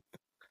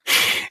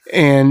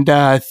 And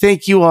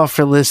thank you all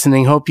for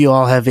listening. Hope you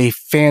all have a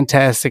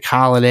fantastic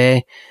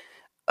holiday.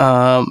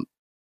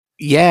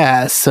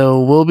 Yeah,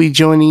 so we'll be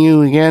joining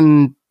you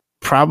again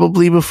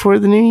probably before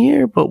the new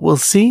year, but we'll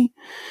see.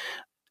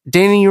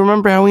 Danon, you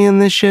remember how we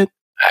end this shit?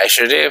 I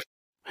sure do.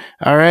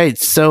 All right,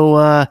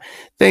 so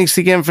thanks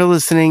again for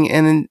listening,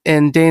 and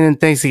Danon,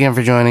 thanks again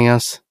for joining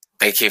us.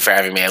 Thank you for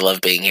having me. I love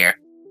being here.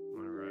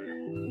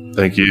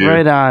 Thank you.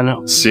 Right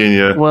on. Seeing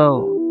you.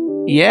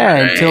 Well, yeah,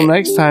 right. Until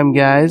next time,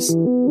 guys.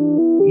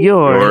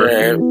 Your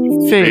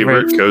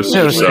favorite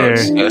coaster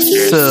sucks.